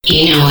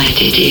You know what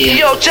to do.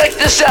 Yo, check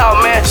this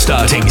out, man.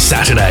 Starting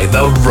Saturday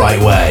the right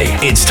way.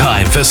 It's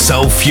time for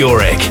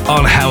Sulfuric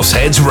on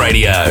Househeads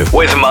Radio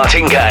with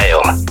Martin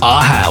Gale.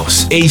 Our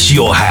house is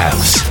your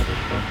house.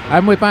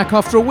 And we're back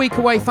after a week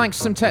away thanks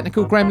to some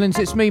technical gremlins.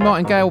 It's me,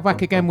 Martin Gale,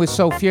 back again with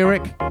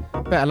Sulfuric.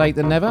 Better late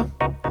than never.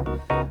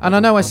 And I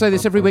know I say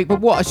this every week, but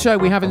what a show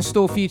we have in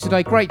store for you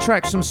today. Great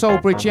tracks from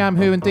Soulbridge,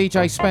 Yamhoo and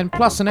DJ Spen,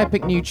 plus an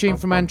epic new tune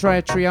from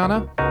Andrea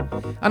Triana.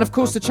 And of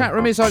course the chat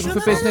room is open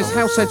for business.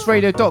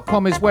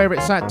 Househeadsradio.com is where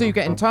it's at. Do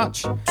get in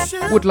touch.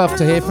 Would love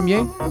to hear from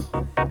you.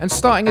 And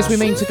starting as we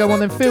mean to go on,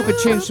 then feel-good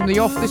tunes from the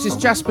off. This is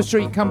Jasper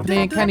Street Company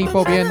and Kenny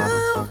Bobbian.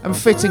 And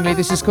fittingly,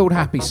 this is called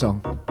Happy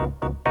Song.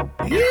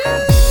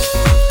 Yeah.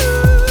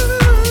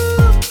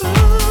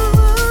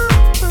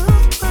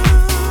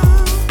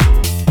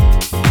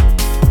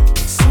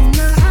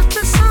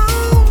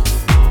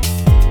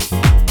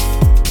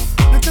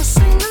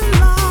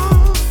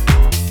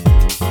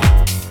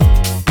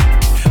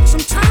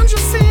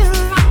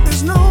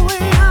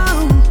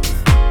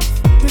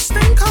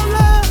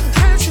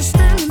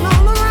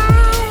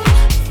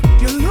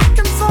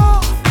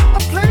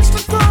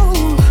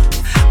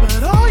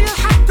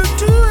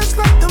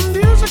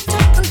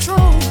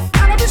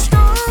 Gotta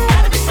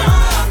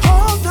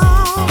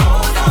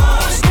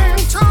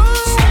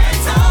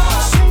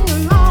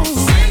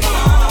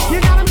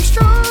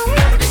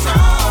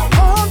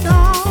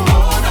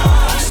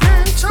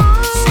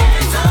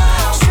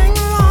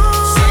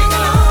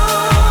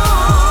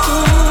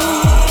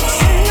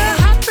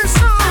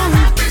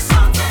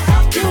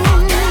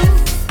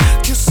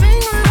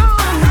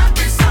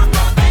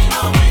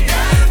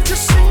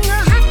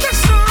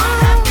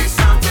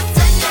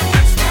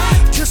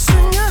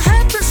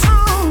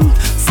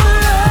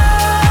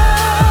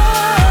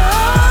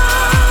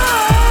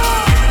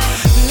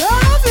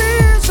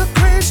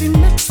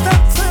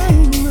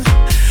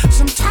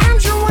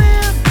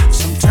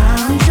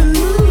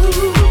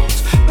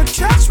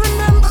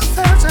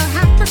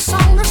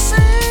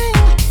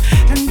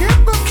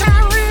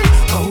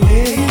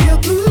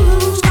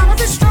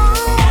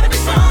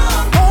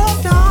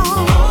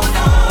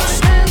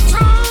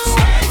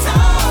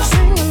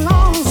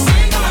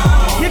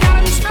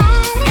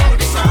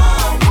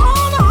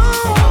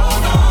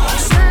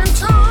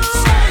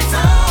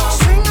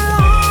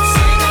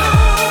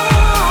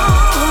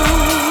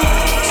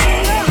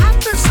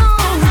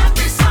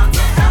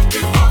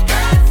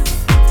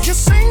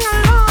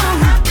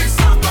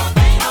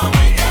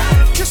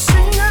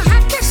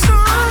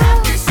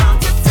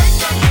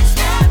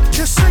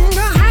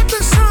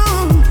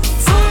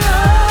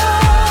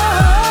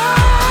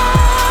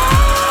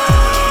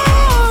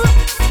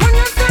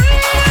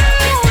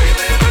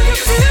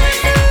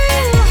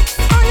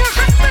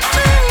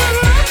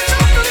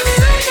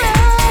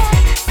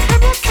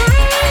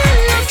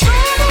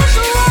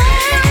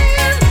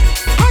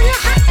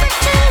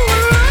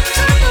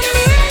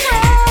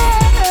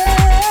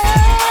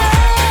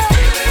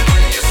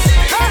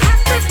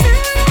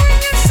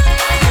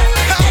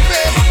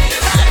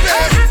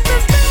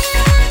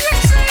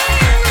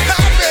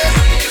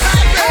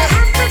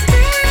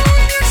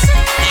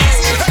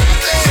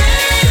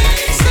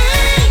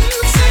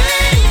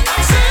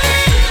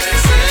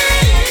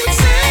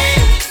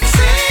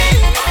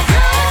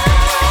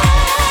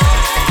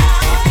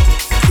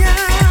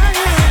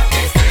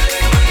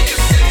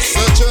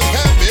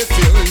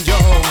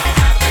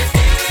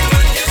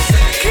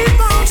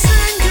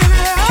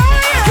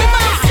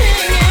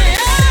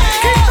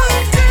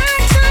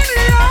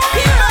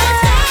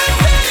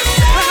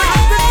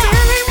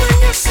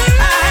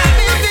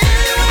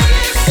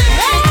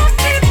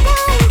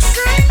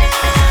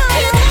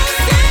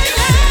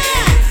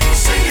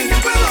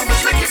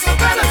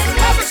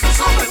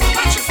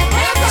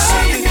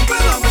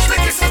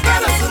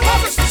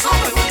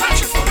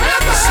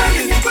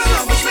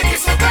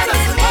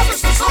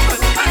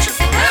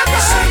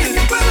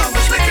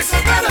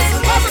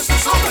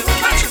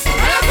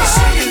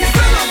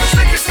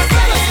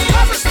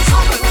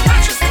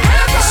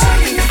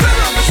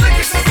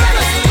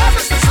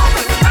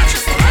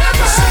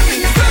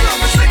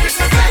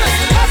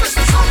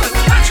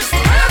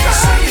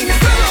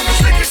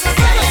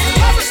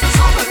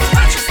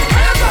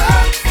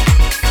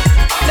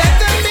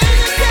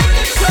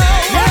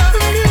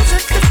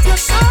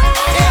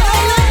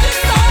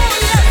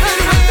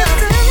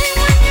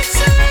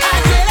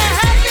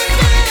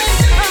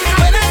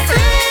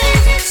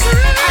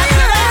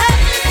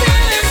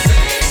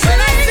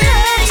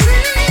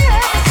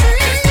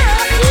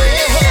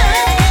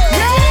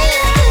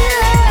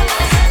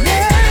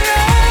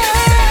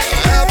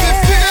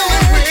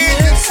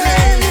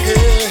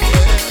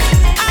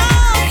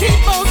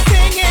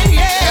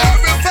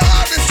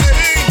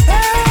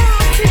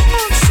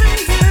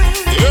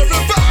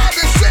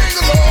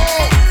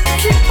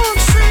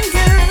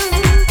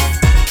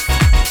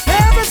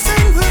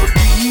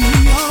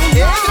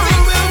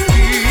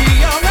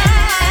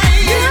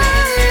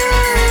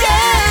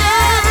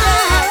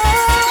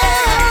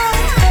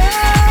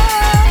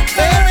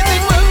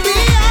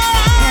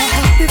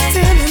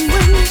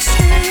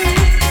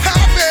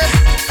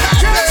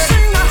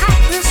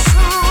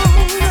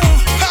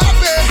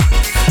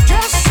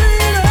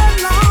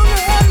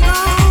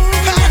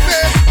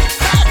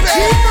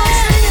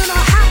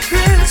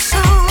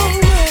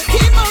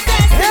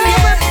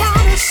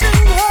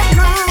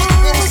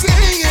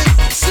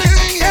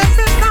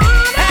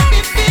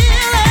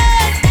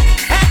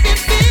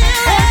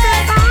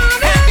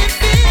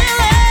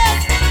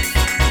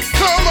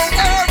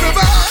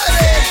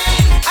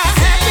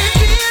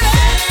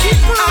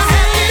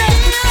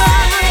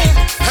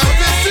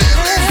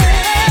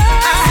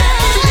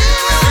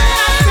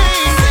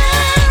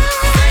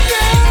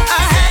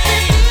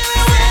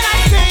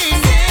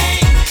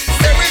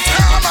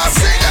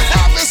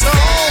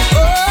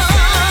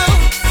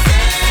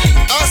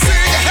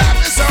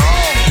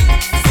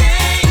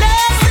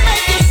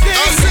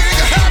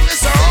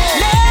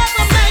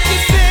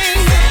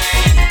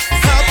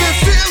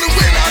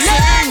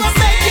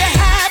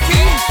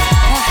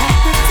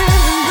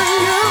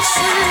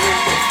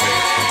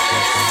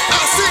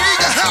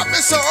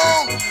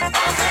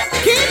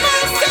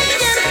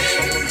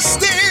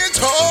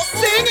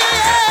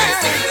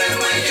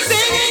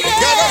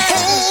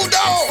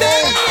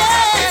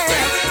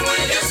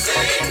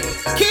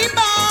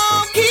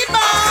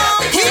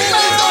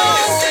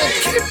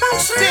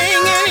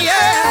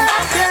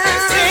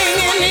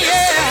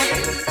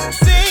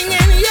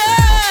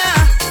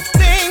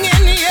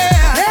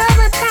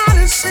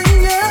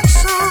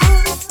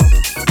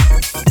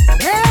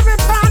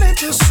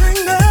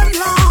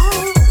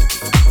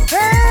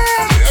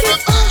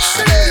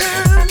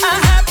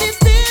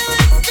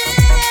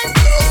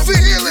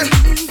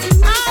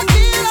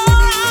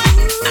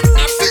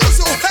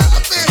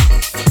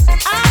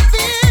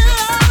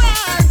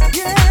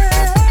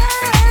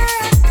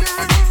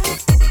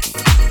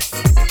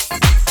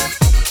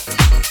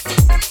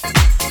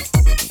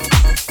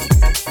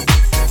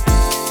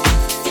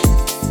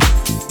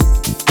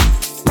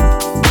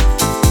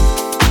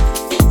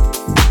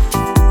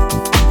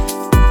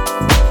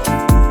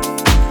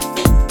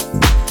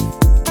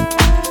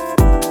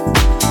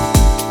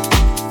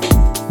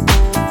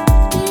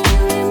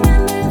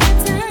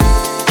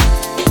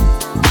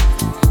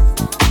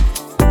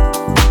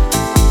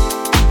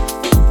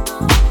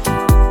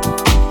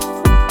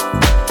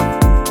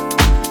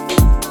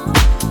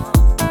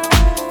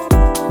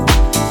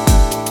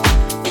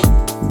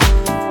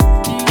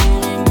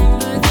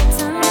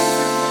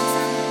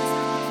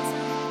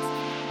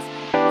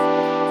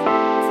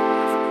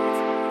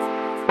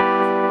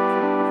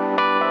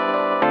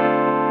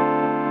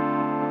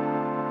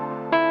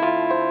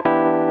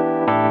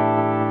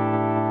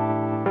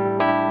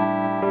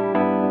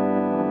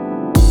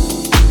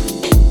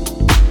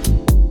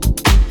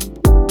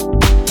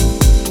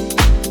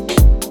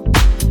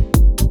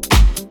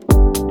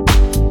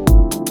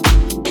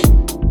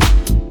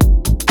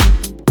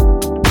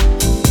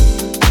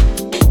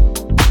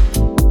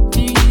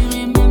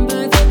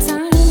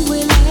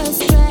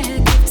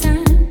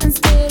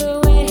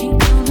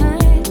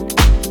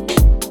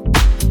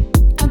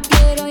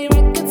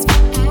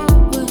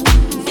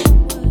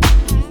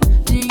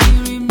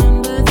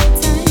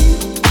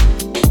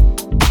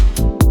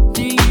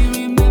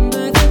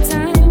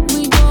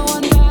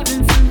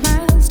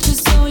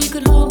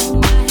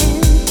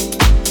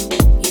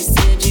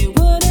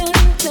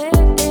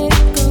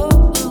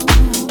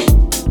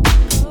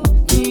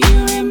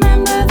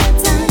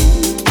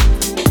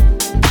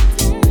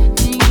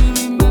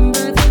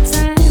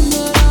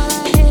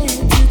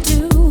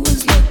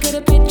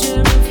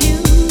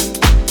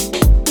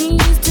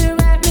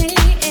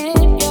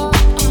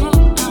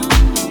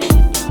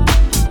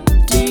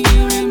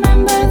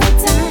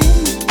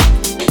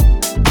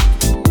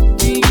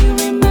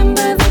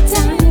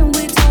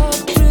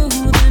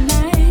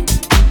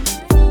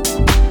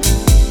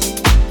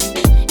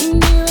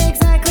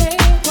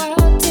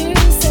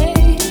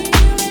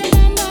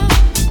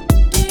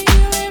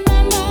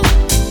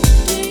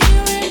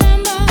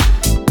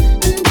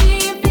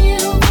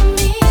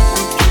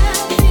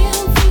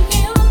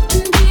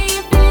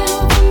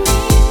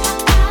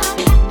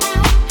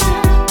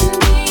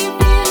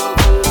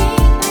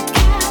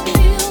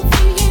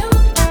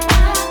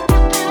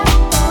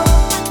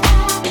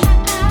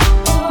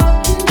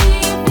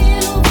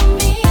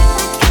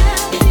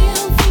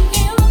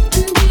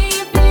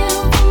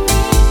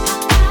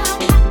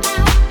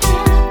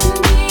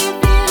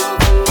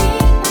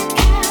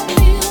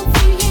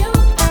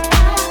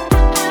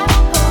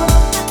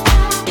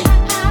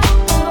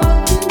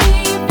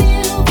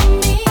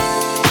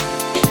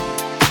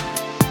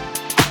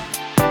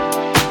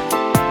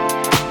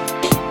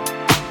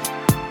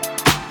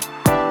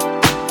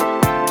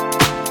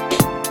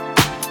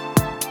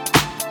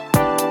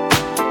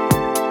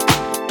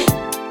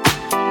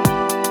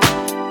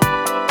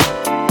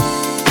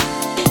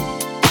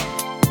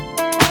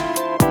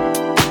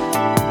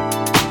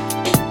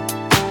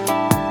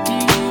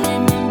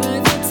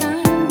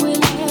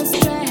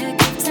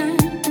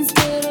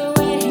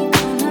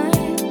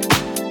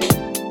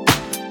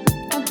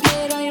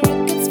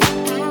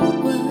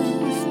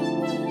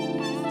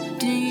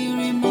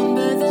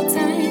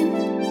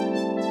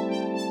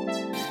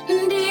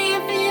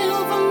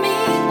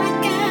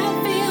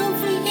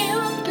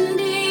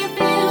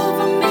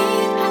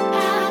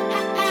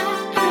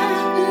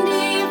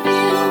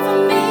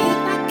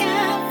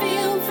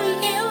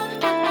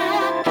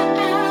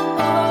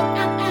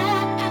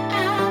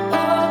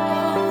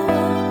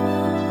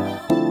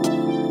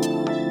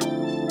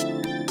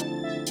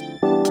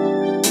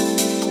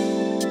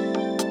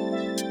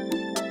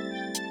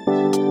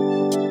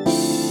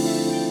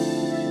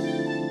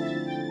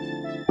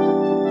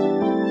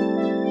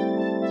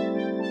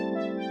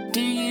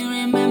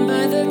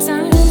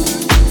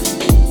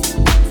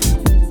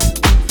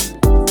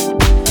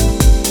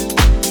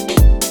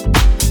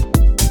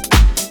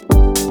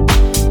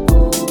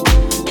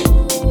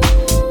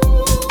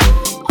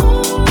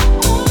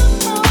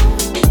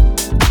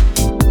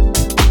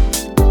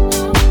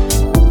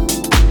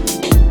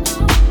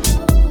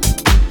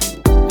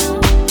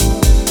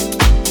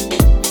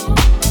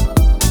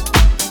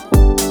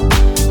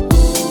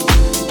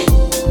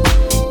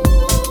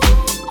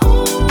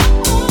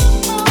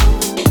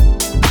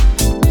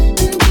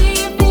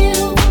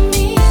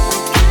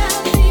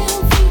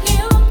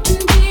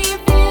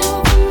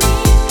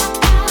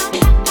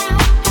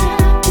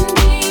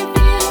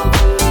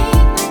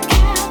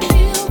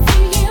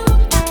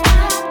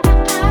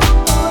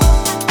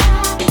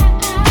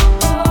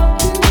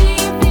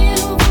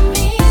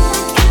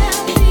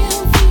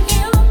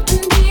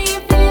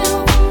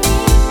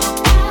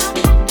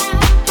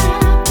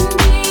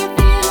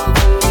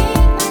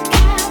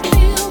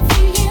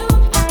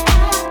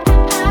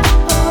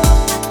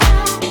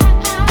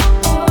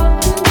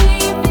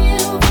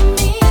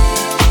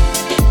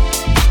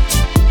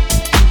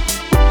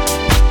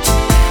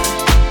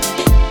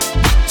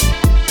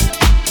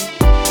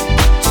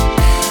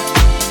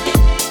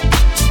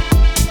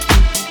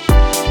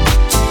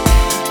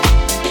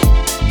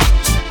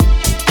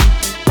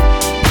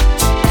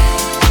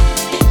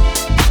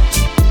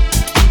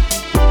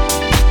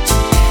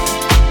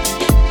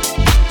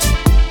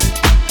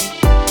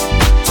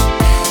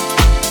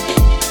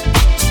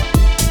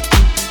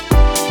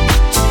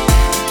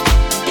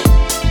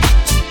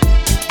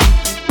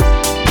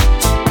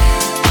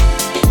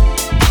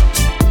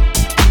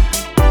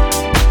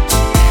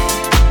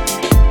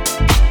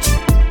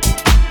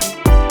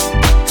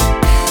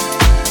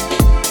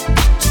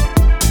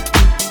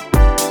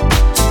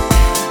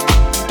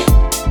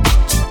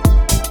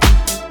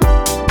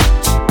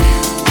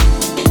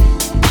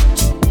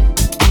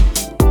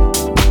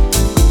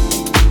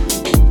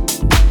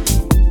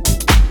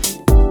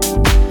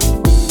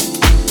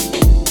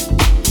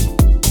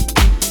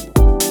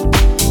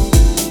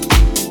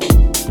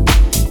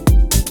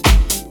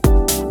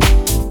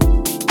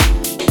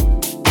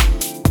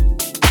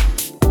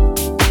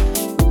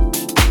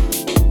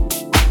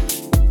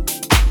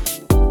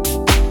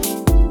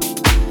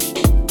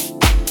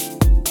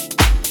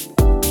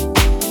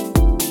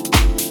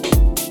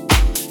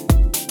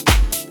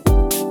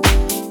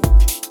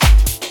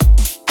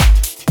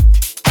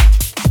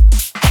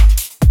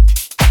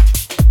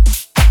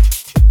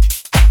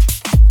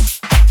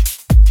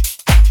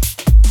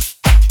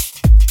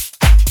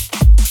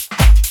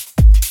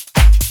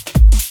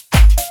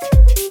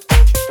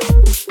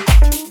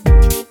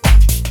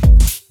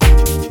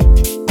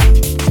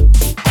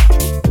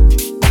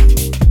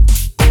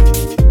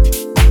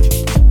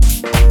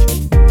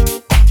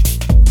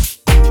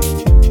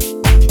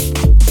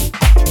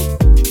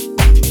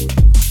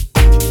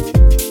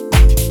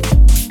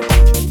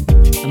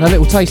And a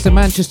little taste of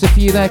Manchester for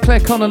you there. Claire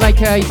Connon,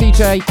 aka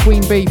DJ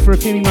Queen Bee, for a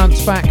few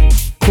months back,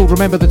 called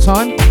Remember the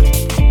Time.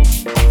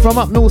 From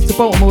up north to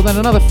Baltimore, then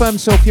another firm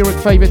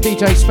sulfuric favourite,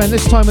 DJ Spen,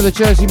 this time with the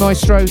Jersey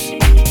Maestros.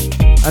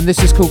 And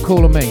this is called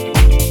Call on Me.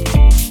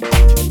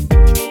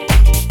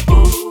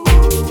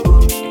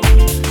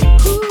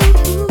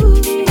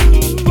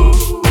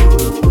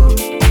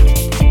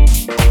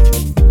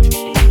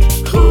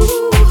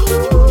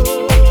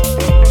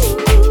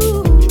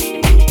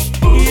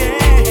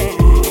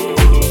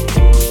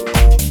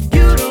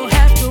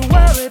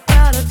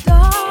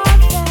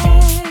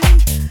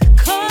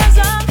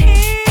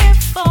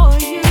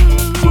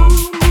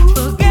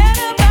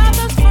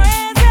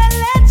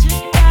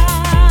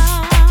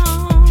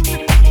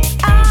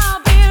 I'll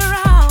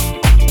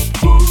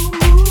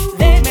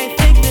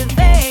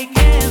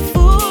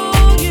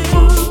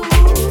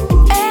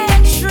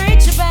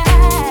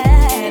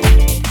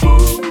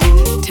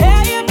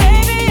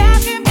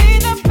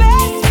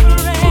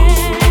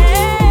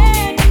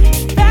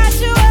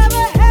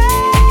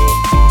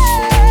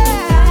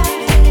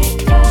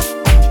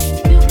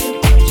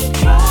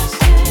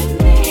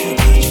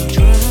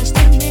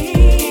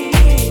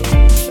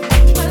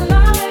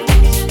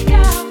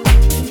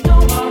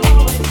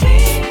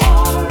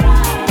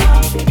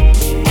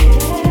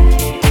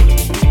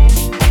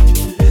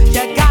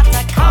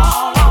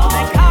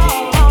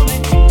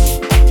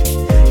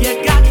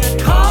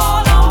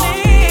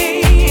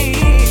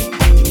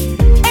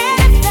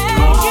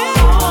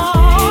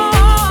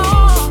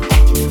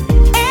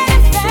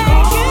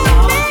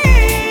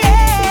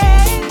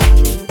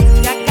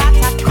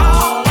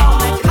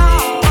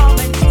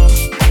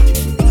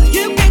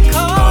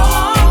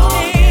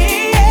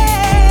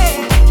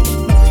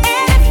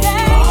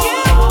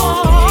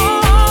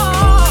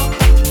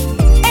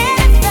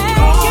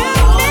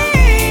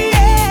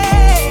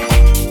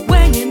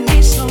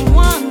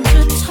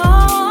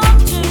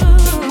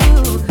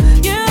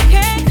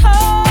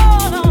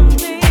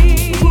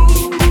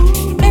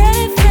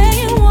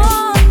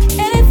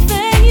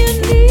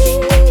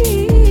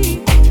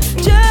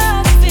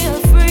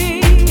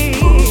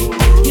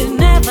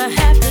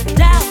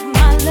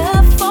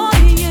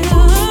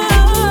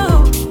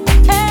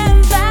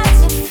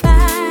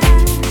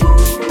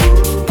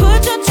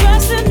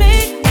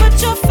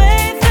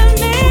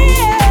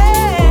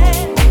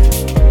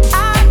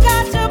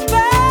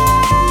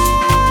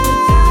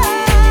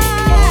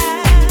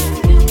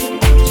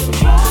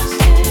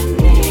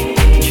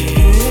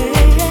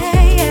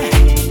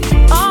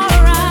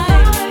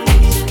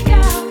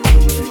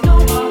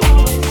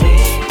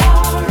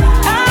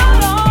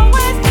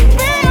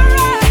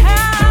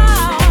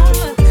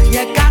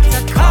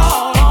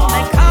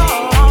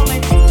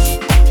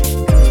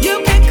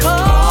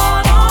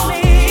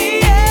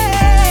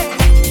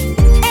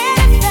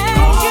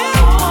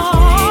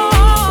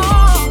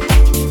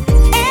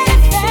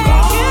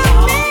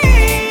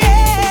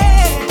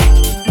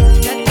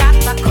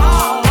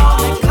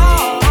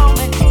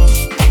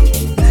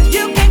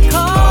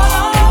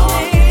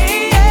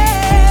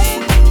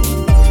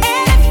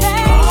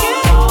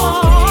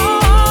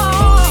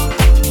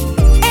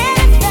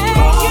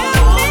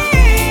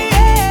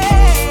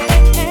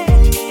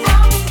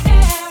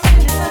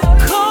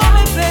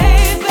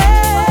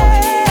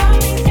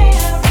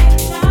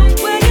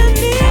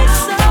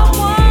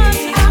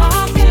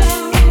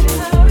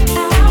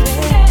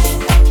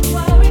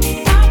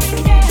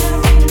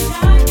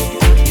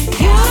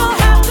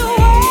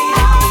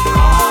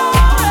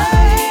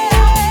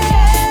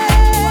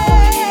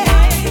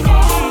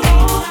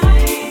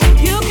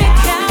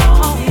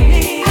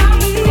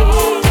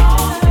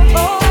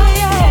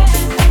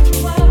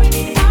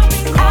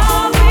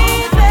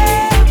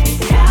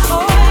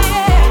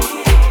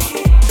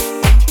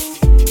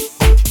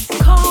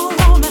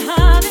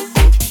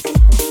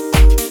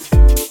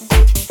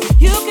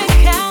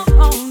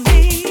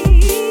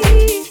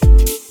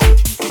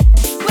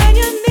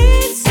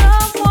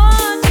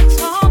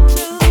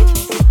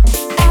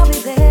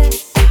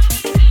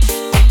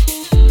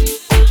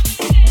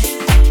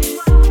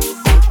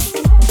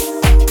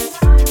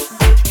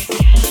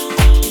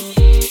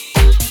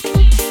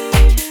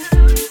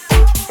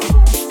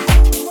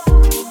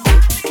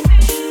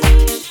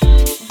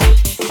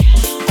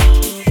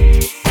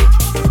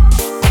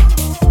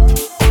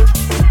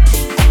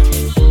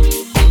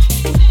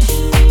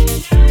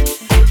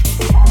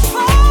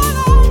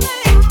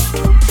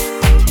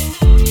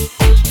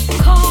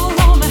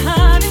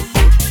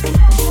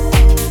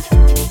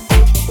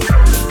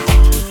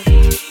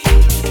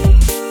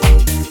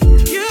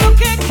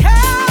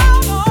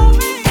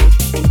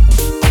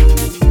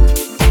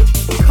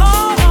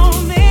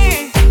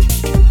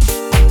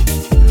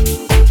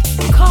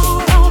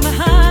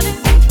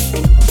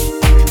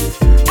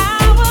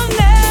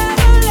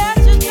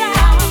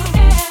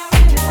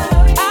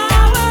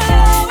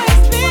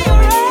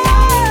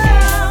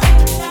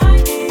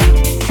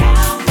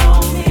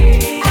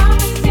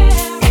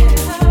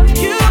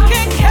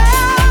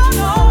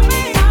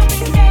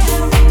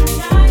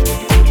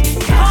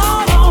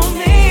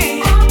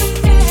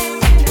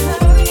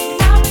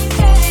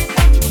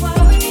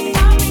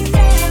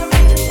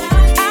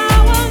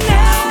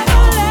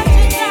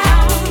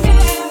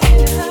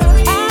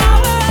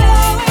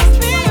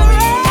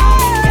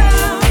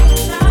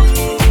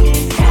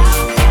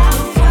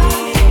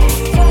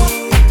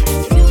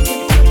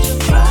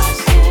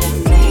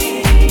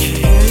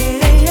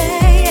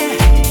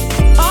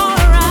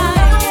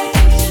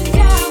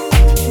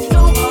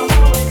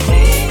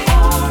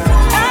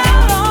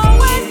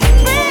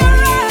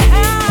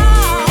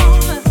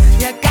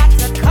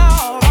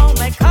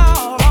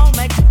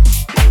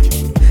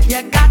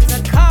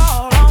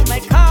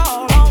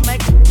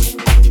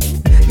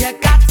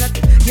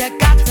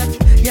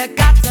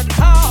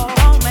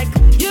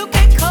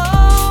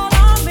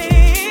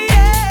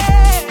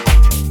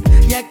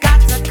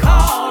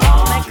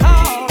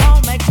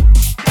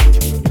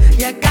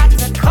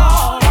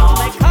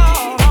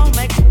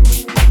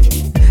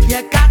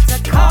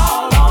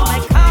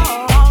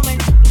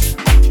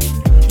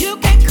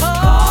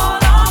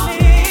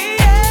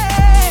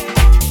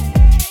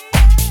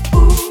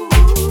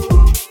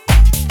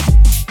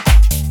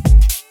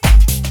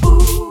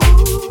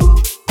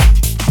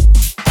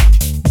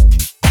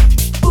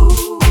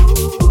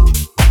Ooh.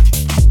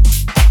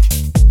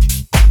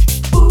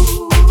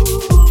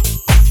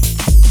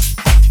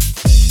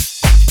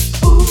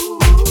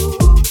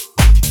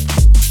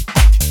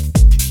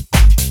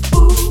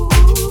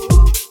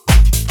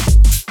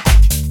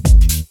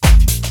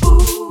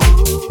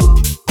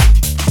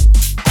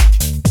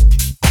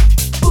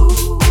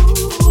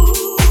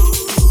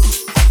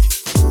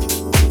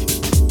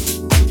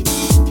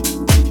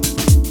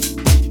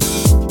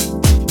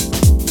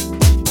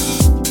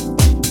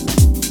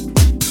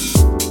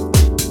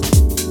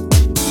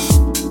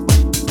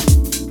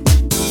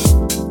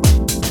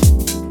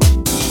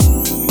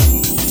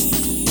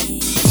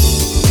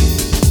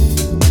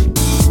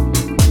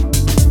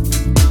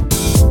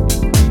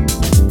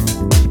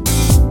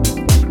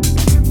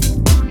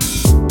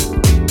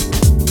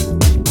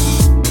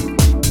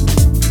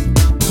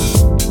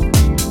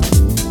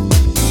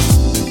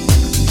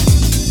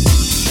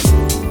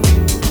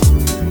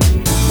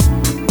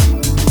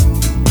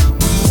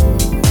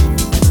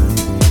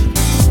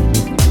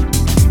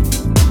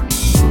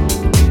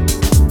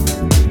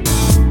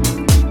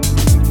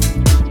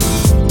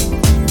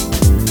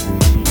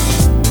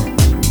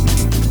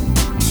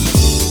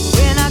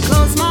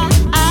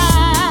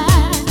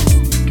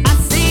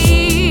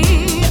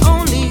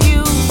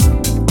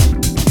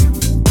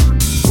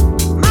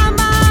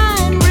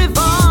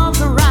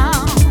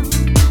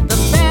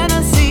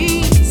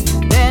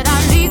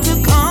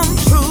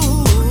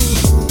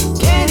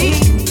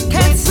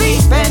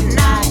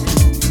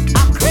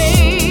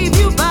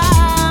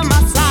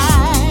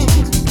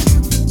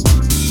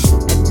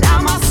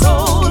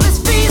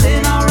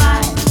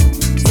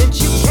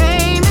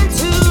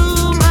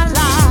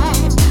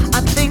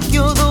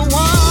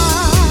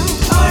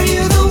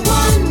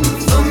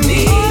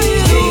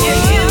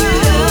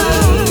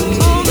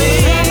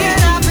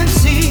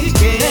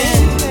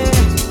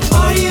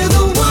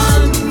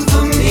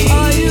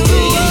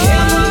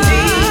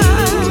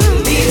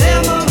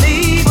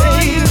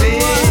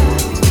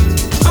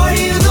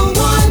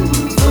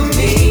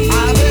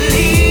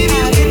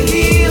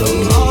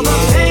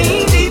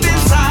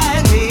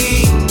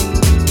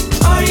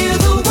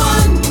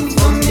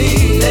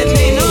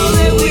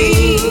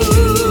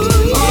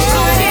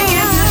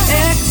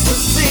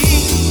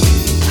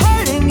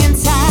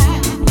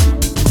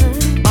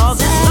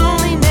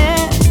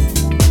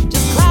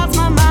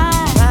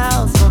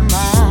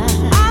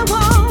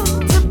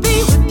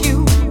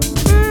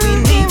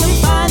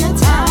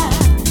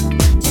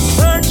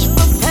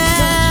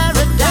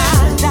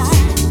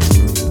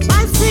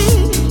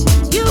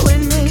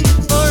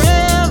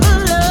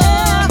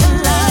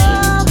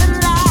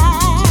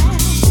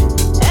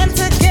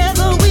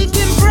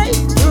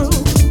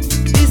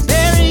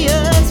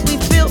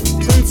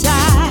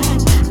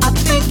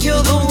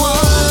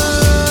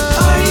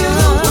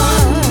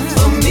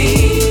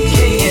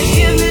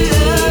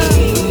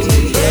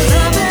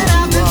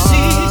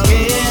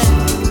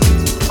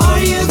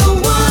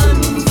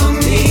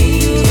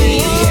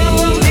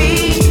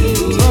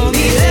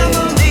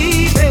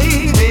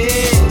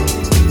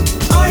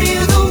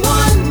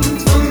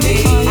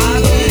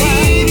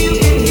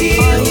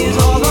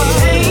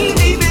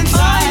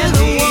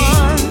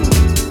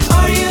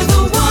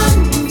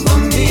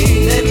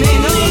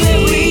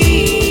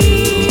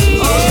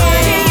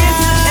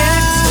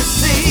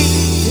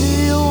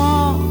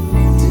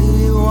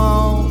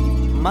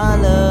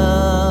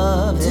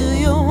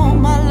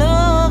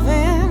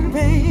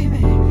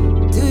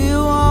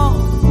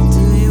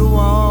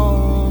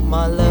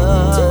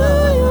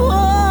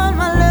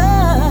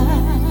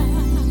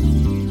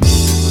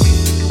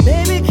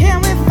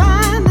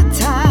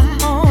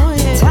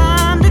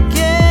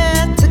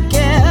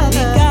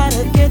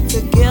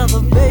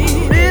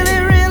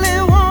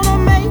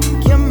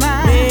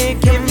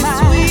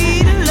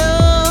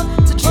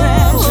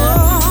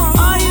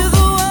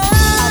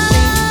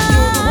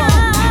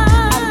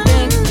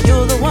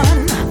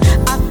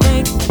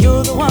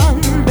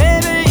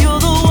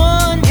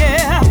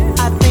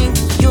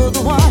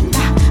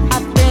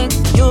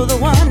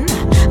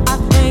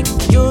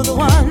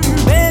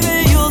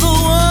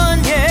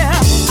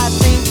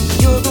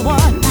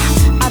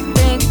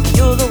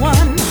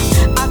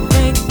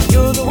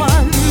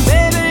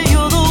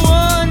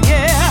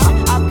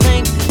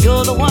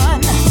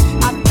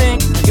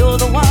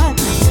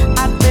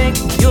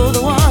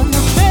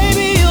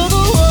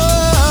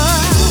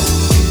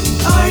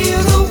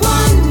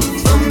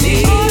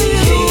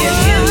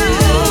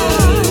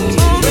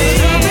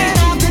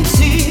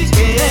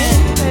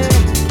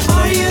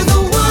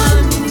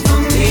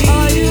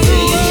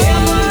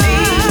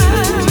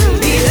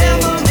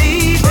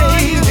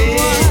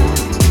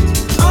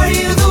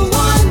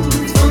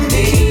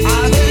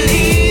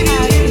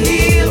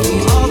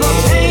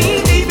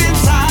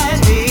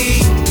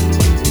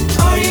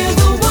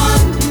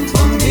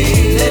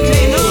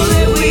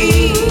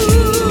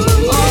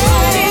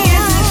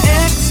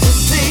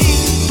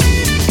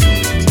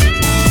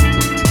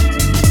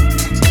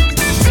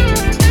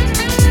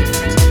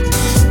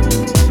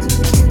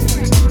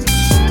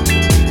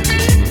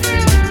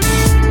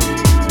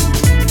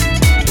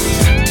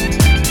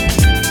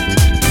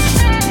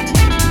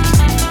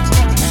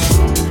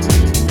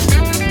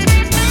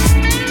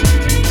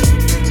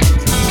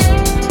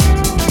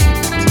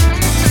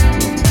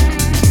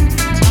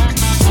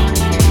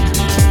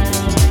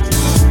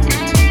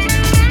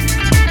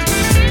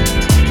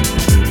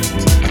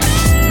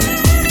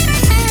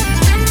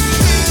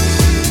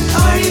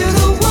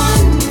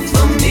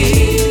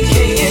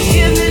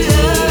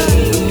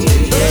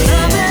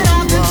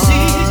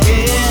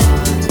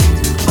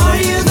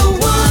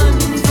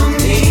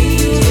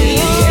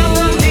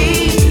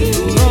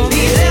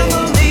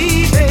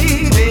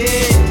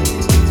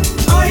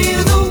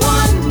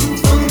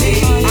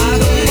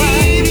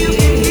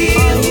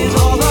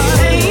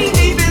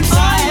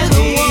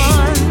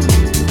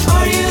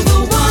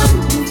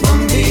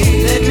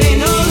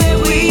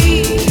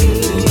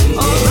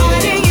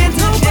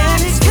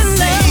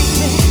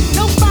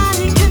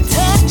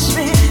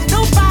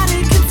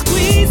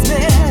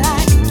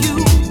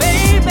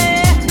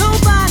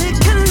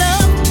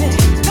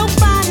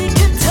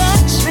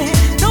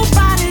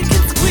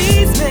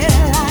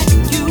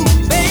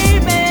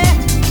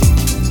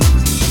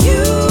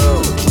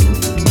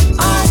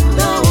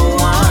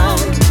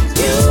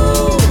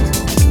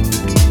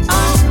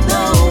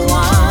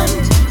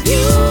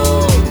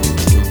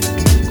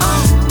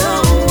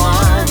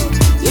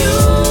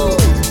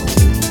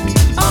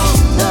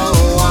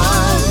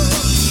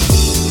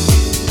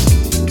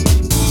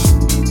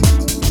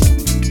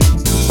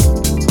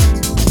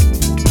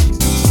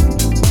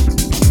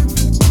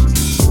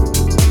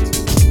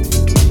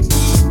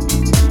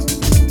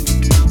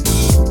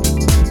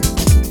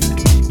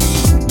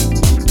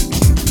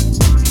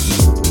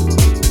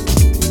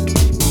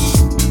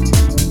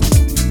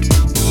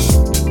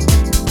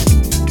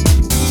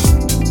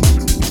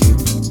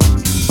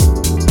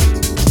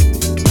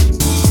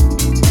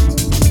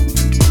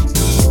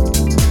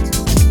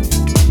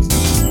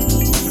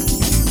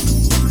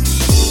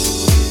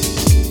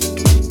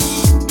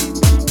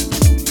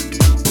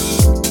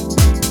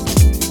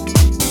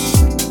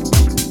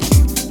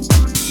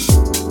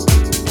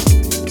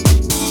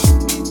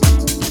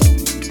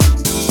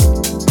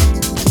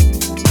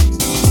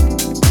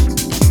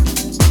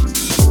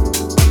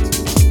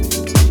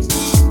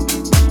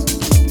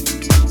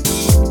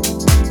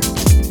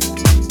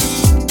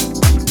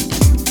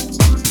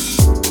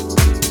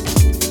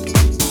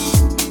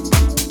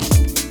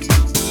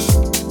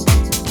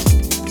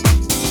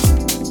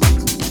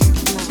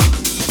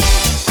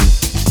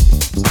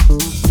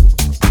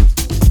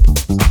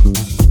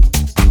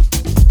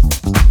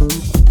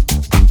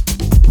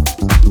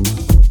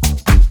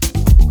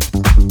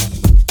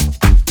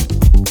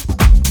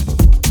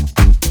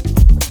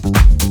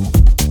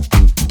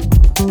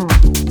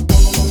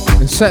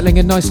 settling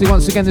in nicely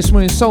once again this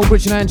morning.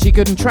 Soulbridge and Angie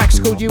Good, and tracks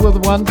called You Are The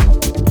One.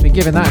 Been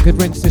giving that a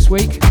good rinse this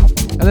week.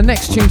 And the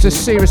next tune's a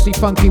seriously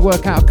funky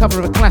workout, a cover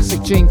of a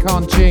classic Gene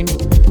Khan tune.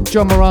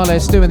 John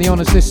Morales doing the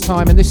honours this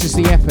time, and this is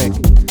the epic.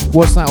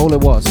 Was That All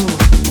It Was?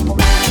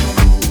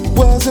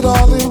 Was it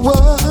all it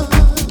was?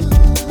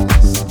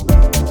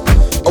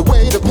 A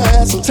way to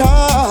pass some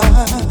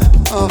time,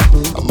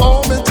 a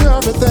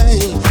momentary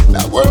thing,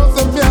 not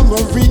worth a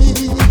memory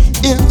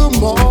in the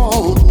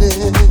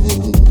morning.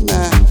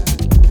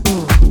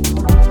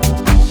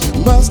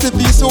 Must it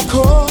be so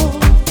cold,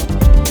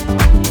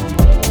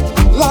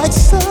 like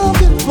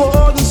something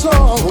for the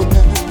soul?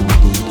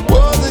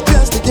 Was it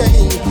just a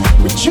game?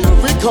 Would you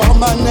recall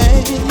my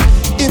name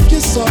if you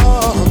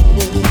saw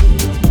me?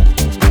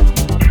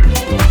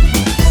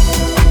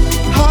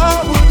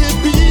 How would it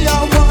be, I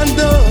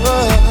wonder,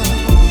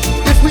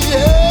 if we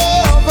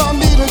ever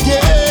meet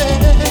again?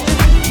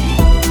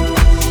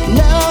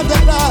 Now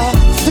that I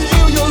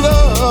feel your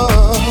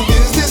love,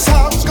 is this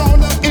how it's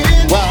gonna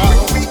end? Wow.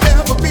 Will we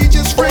ever be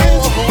just friends?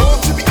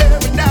 To be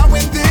every now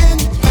and then.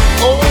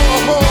 Oh,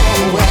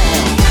 wow.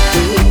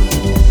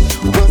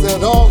 Was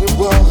that all it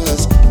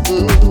was?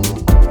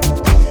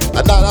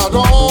 Not out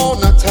all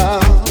the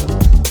time.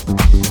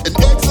 An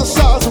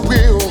exercise of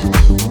will.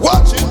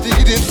 What you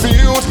needed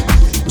filled.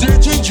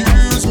 Did you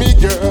use me,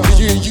 girl?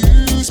 Did you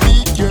use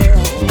me,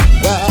 girl?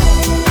 Wow.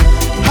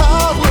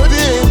 How would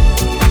it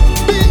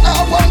be, I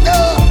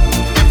wonder,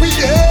 if we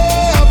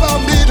ever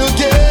meet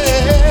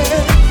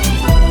again?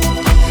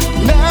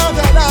 Now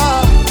that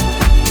I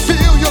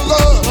feel your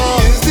love,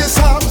 is this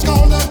how it's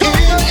gonna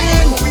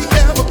end? Will we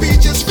ever be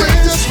just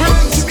friends? Just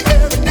friends. To be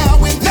every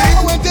now and then.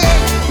 Now and then.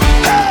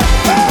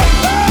 Hey,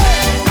 hey,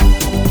 hey.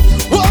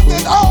 Was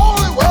it all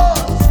it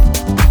was?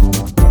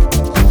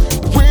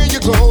 When you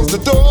close the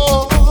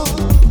door,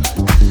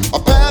 a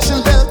passion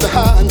left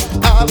behind,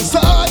 out of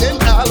sight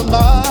and out of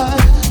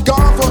mind,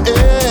 gone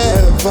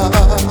forever,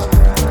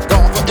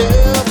 gone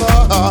forever.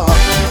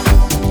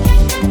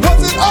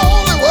 Was it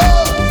all it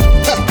was?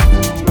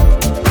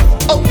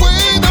 A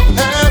way to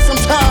pass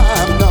some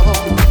time, no,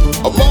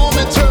 a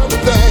momentary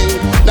thing,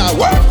 not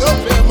worth the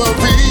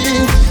memory.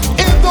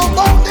 In the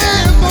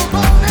morning,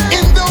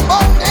 in the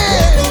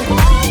morning,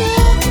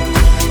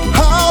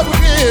 how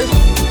would it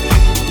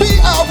be,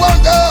 I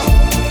wonder,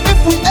 if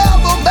we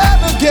ever met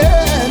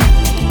again?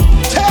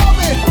 Tell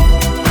me,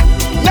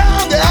 now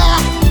that I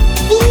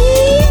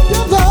feel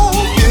your love,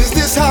 is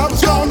this how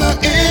it's gonna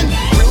end?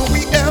 Will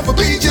we ever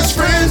be just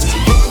friends?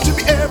 To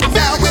be every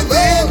now and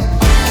then.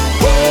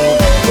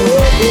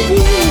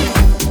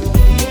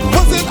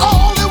 Was it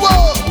all it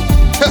was?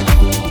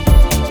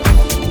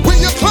 When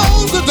you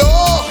close the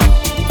door,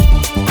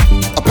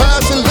 a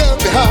passion left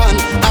behind,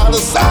 out of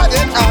sight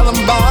and out of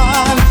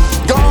mind,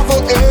 gone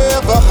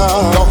forever,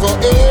 gone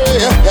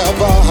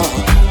forever,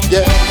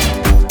 yeah.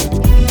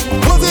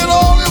 Was it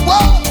all it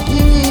was?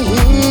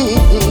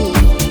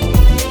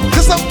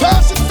 Just a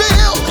passion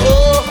feel,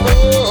 gone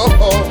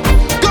forever,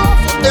 gone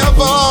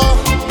forever.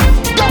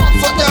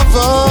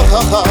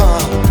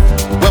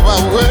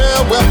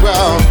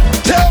 Well,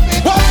 tell me,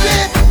 was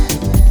it?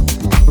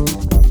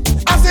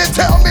 I said,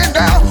 tell me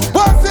now,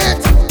 was it?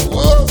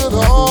 Was it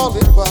all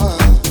it was?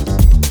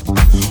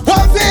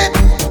 Was it?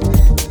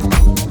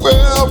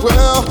 Well,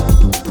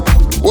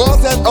 was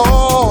that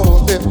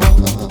all it was?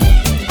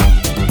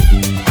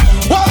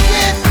 Was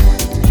it?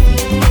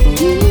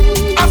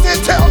 I said,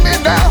 tell me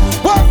now,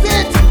 was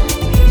it?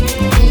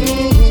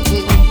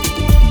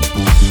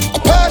 A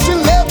passion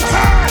left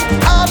behind,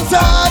 out of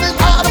sight and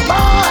out of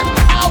mind.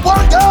 I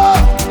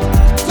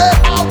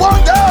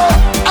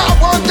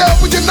wonder,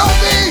 would you know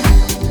me?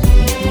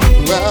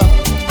 Well,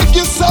 if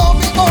you saw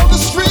me on the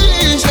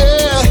street,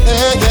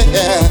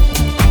 yeah.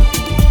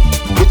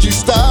 Would you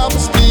stop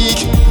and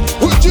speak?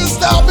 Would you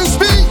stop and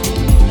speak?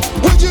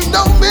 Would you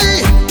know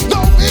me?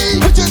 Know me?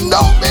 Would you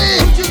know me?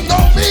 Would you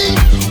know me?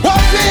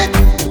 Was it?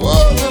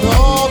 Was it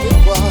all it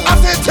was? I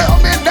said, tell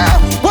me now,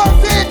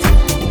 was it?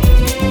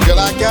 Girl,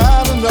 I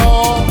gotta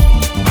know.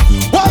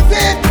 Was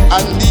it? I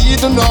need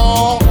to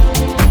know.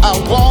 I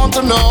want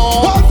to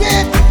know. Was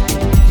it?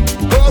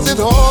 Was it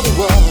all it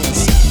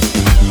was?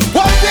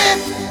 Was it?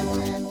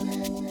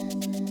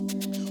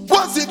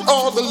 Was it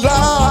all the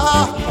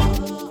lie?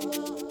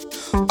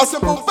 A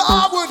simple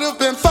vow would have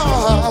been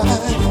fine.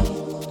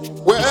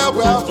 Well,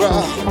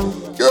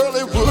 girl,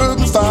 it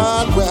wouldn't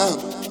find well.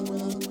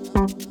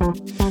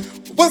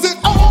 Was it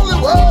all it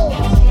was?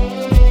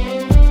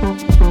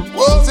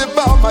 Was it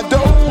by my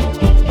door?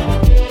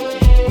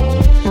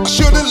 I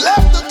should have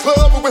left the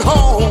club and went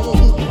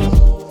home.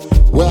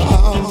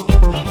 Well,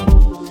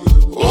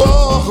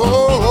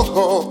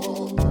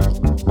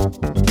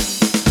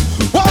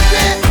 was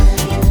it?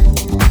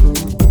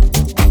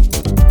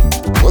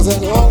 Was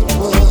that all it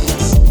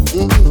was?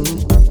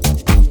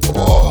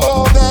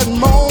 Oh, that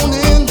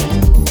morning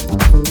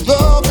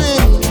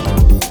loving.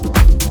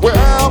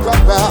 Well.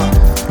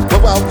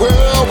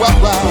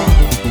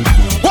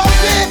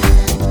 Was it?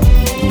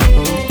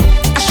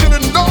 I should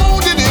have known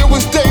that it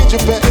was danger,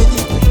 babe.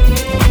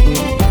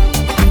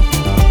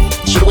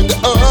 Should have went the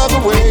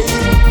other way,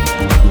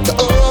 the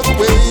other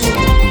way.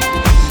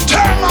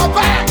 Turn my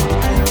back.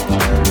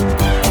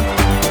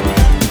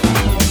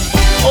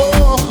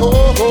 Oh,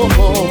 oh, oh,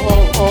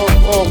 oh,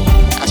 oh, oh.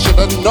 I should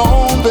have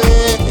known,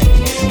 babe,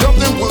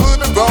 something would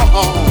be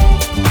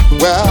wrong.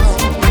 Well.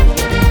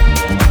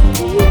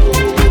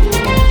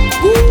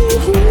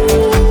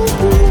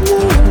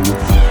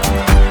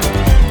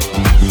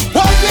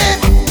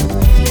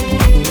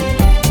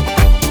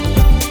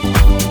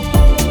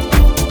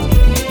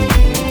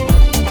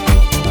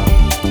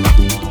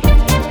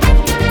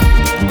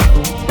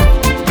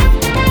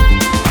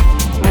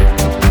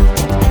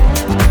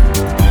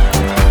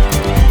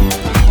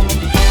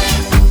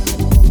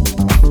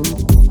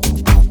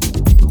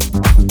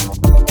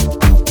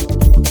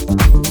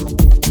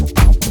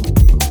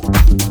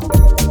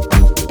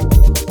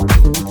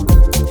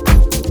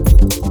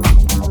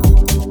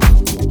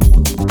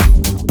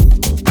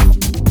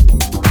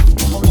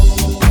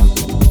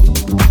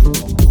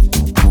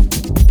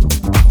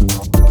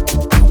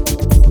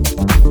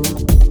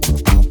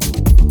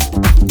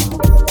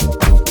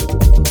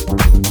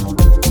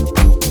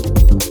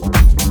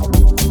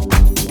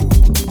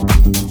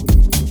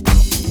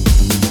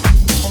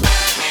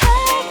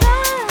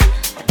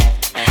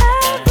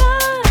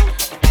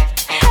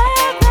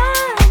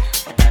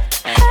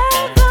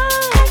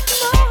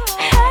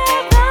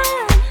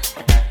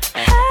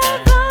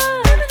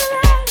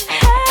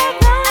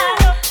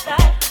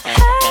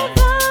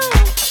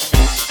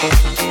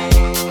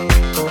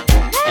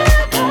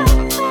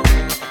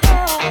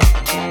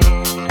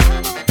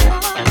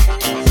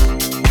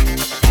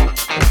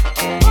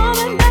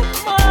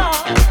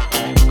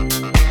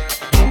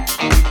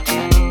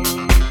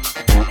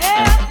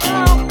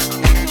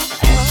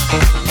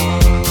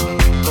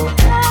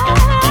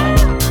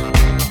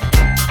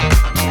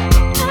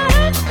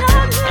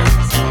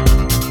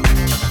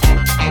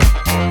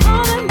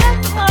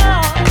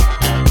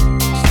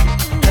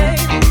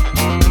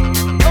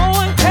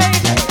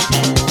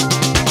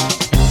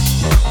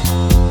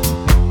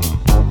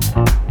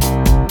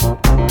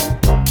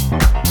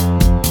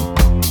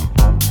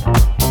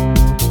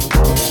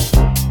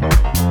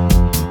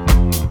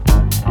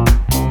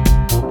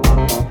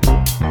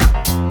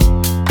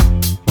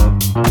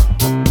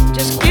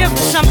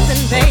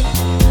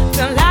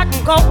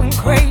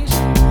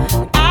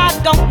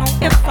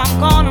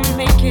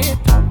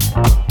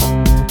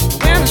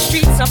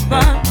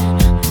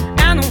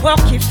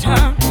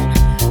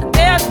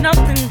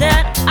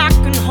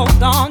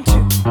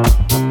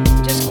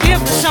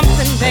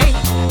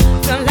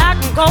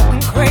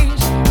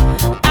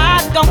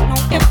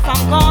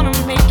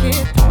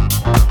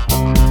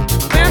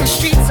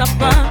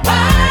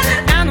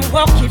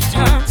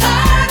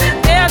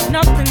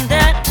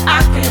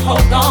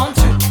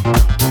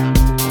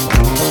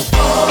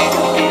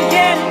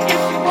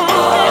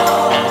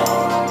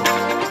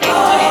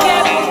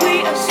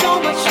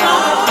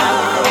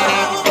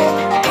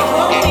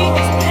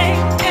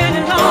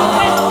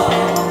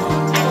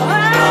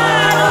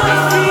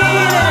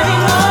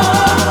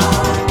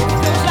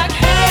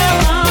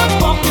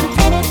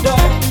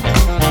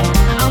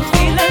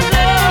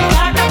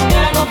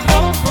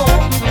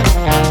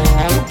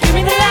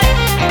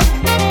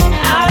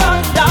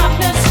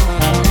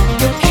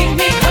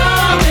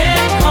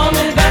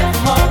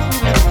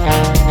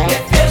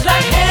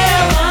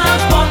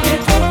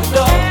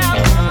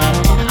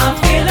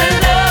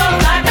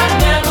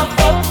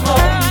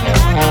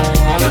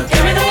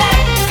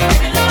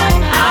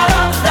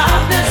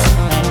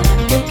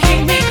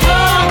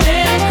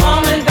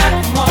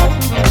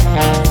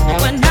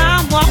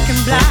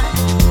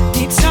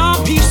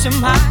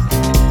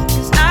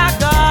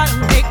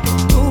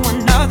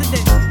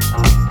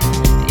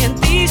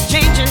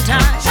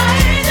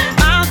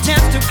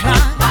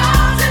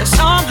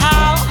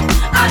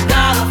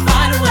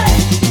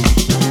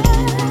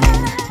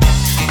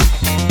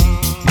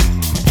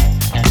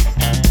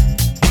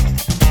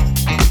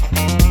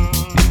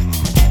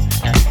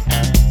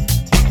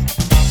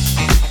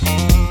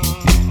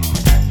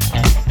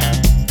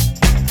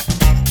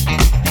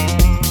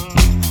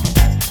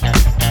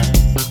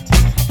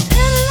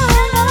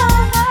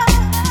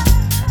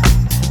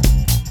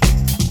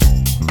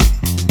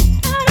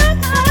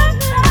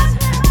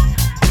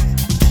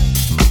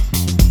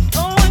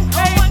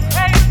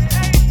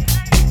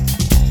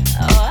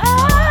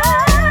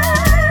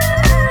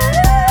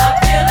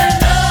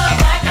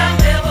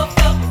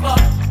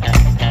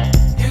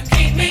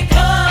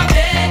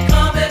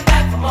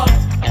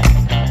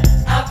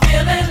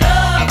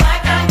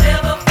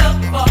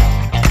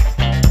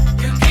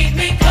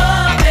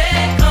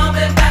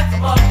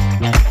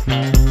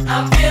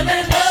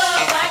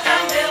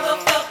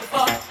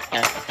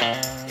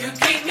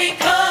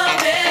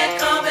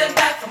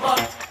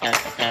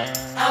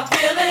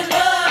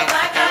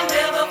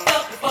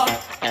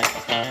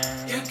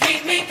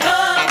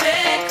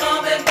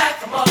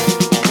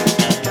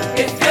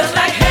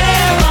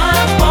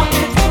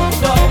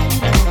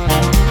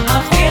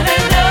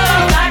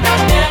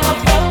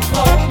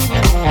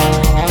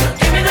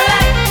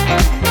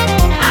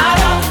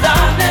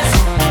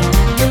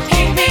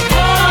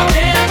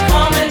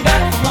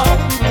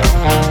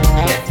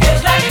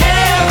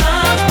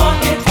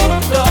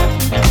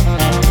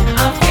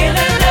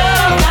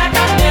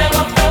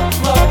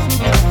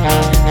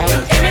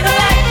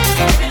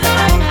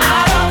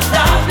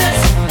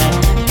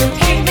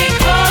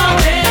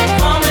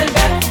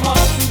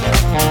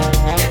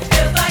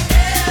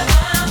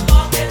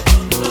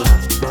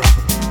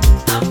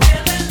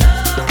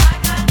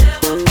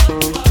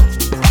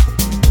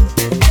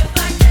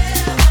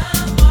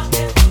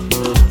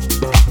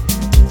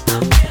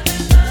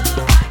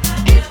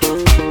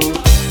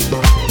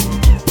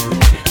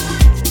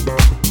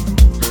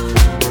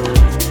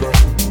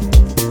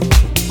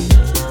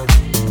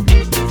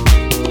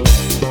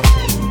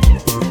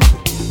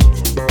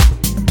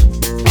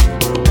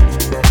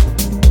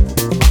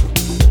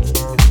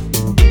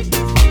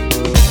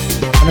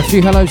 a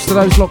few hellos to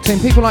those locked in.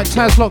 People like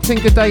Taz locked in,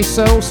 good day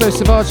sir. Also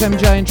Savage,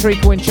 MJ and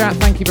Treacle in chat,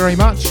 thank you very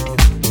much.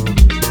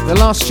 The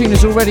last tune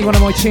is already one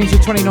of my tunes of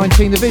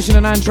 2019. The Vision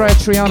and Andrea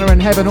Triana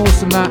and Heaven,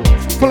 awesome that.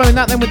 Following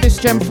that then with this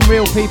gem from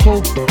Real People,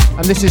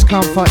 and this is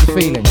Can't Fight the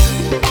Feeling.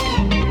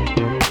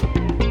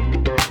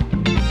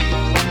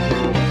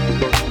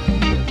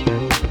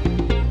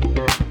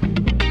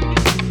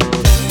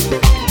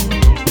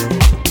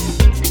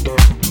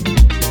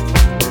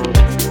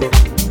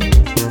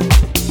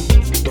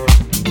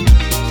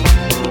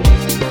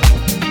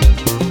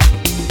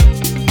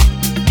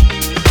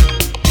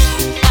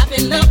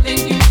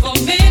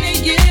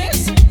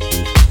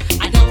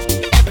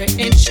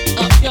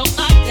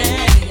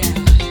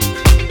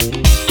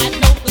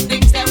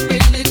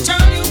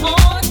 Turn you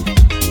on.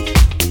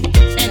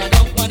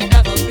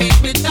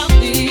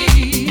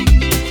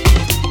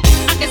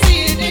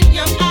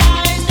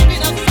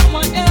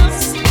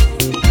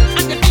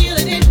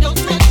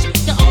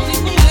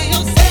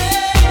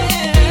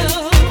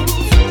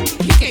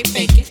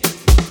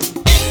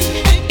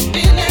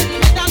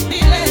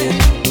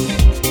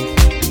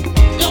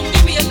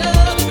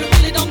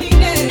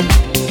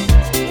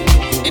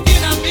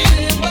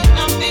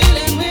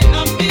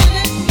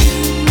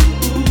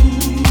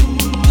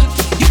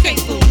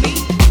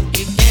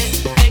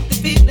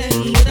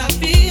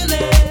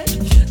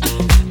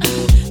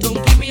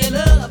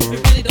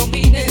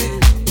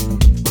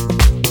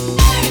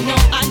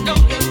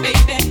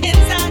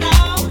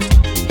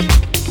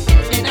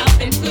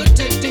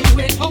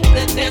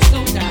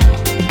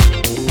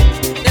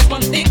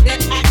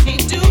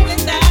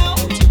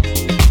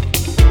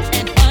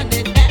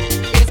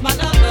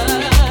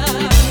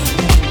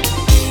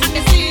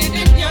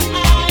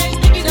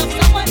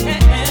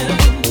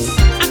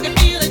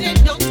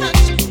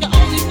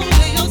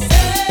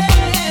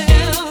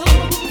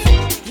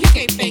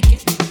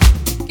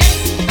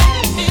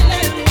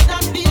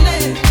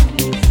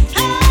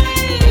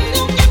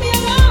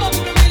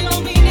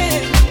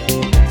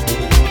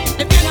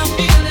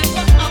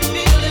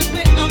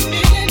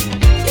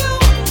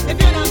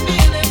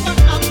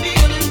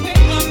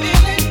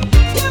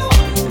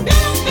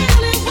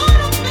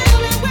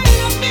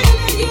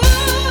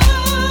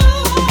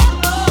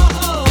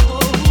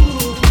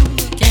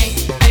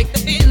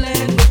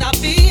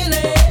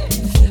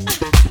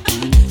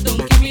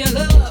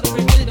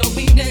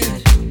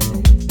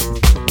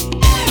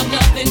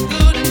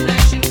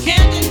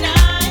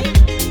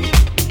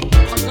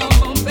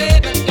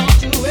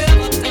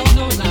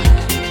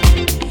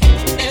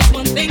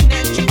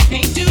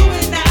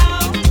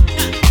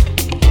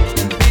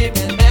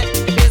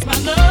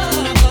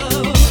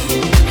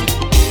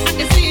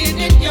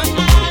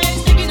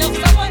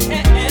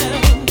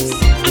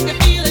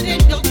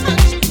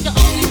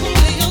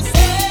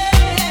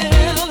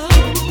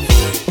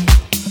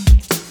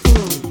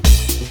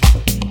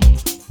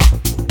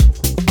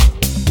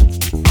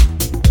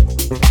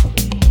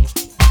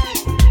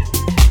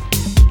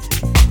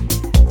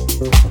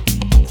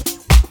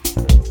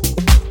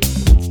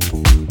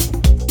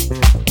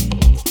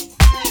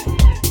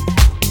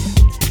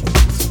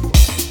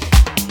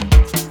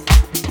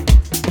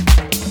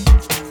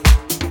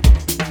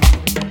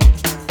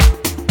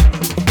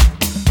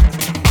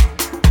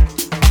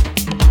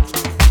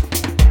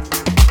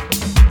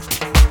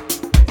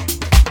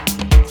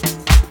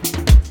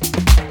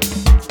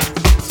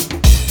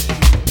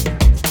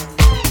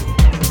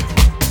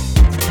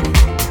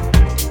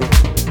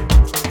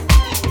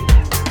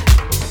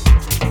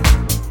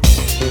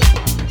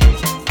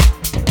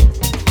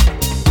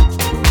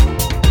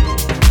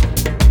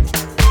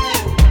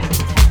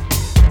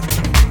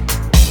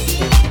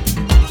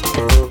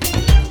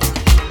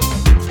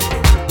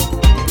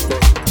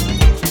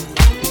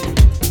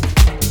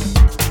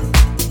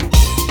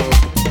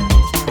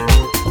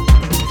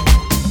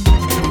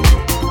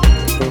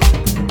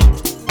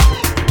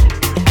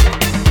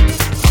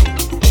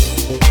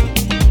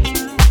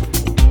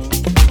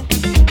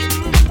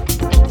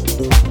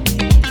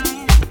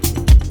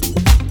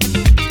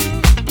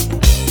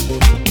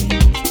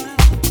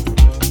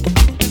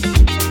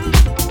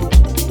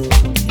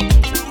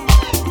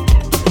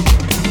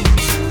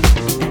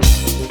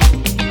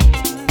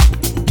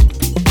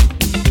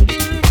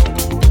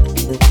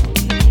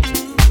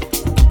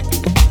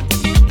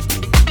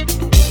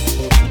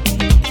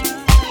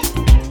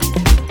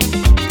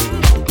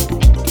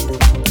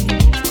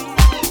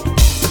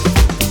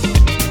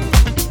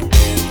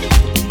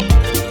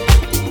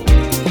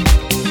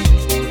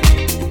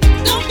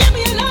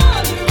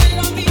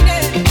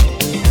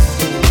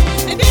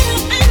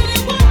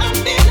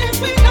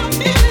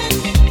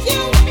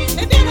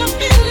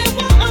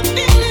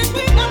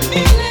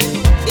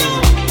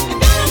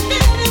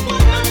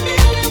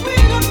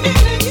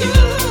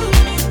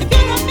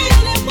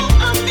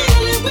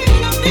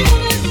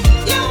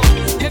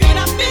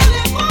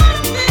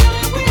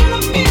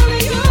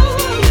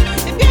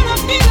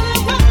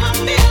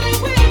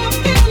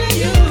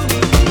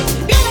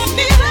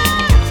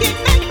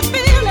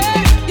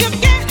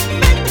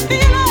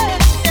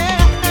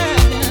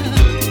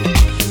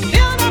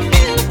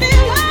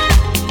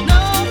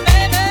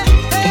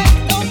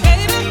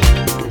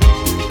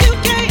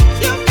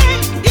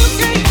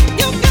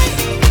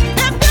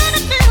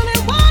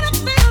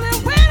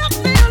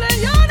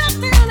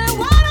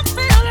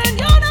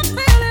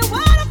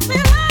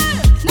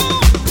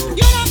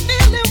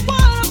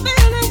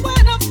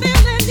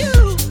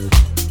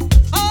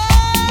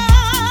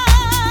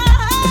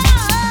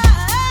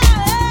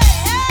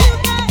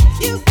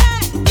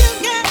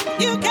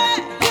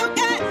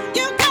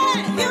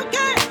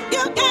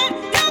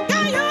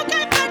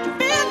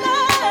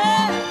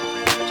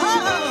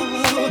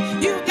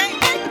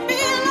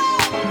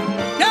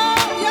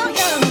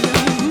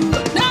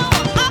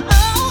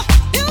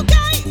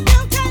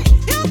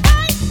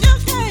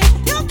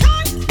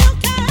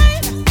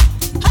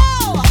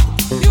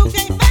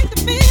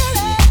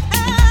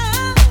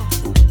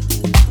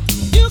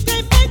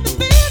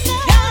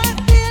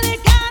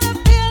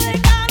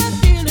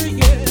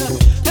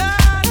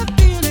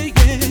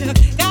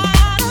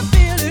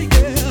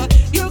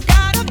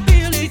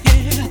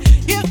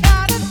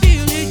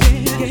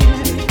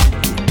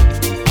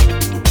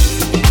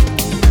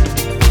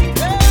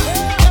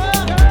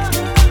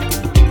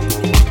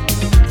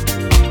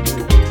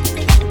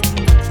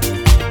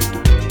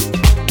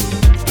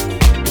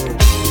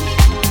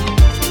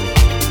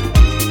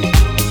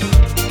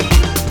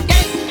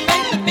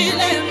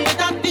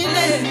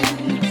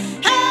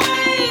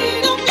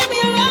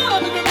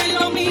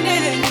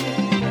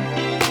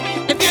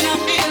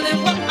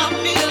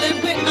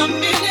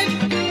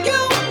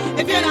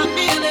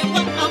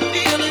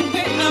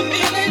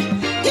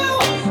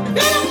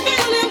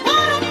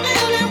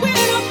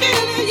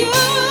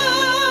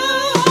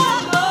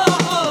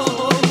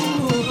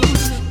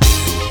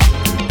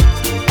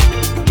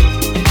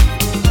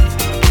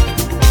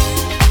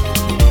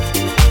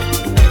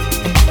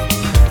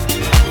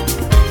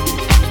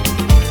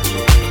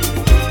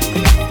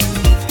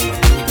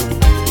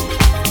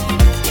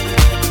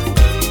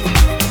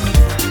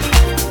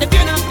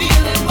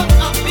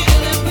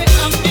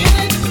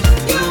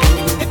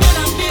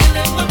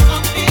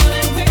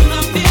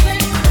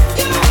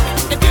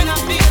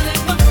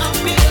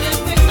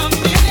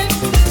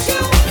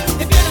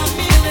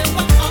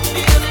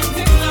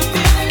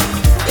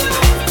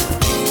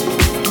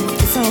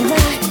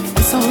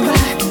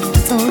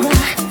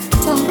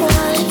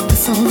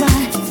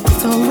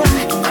 It's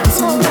alright.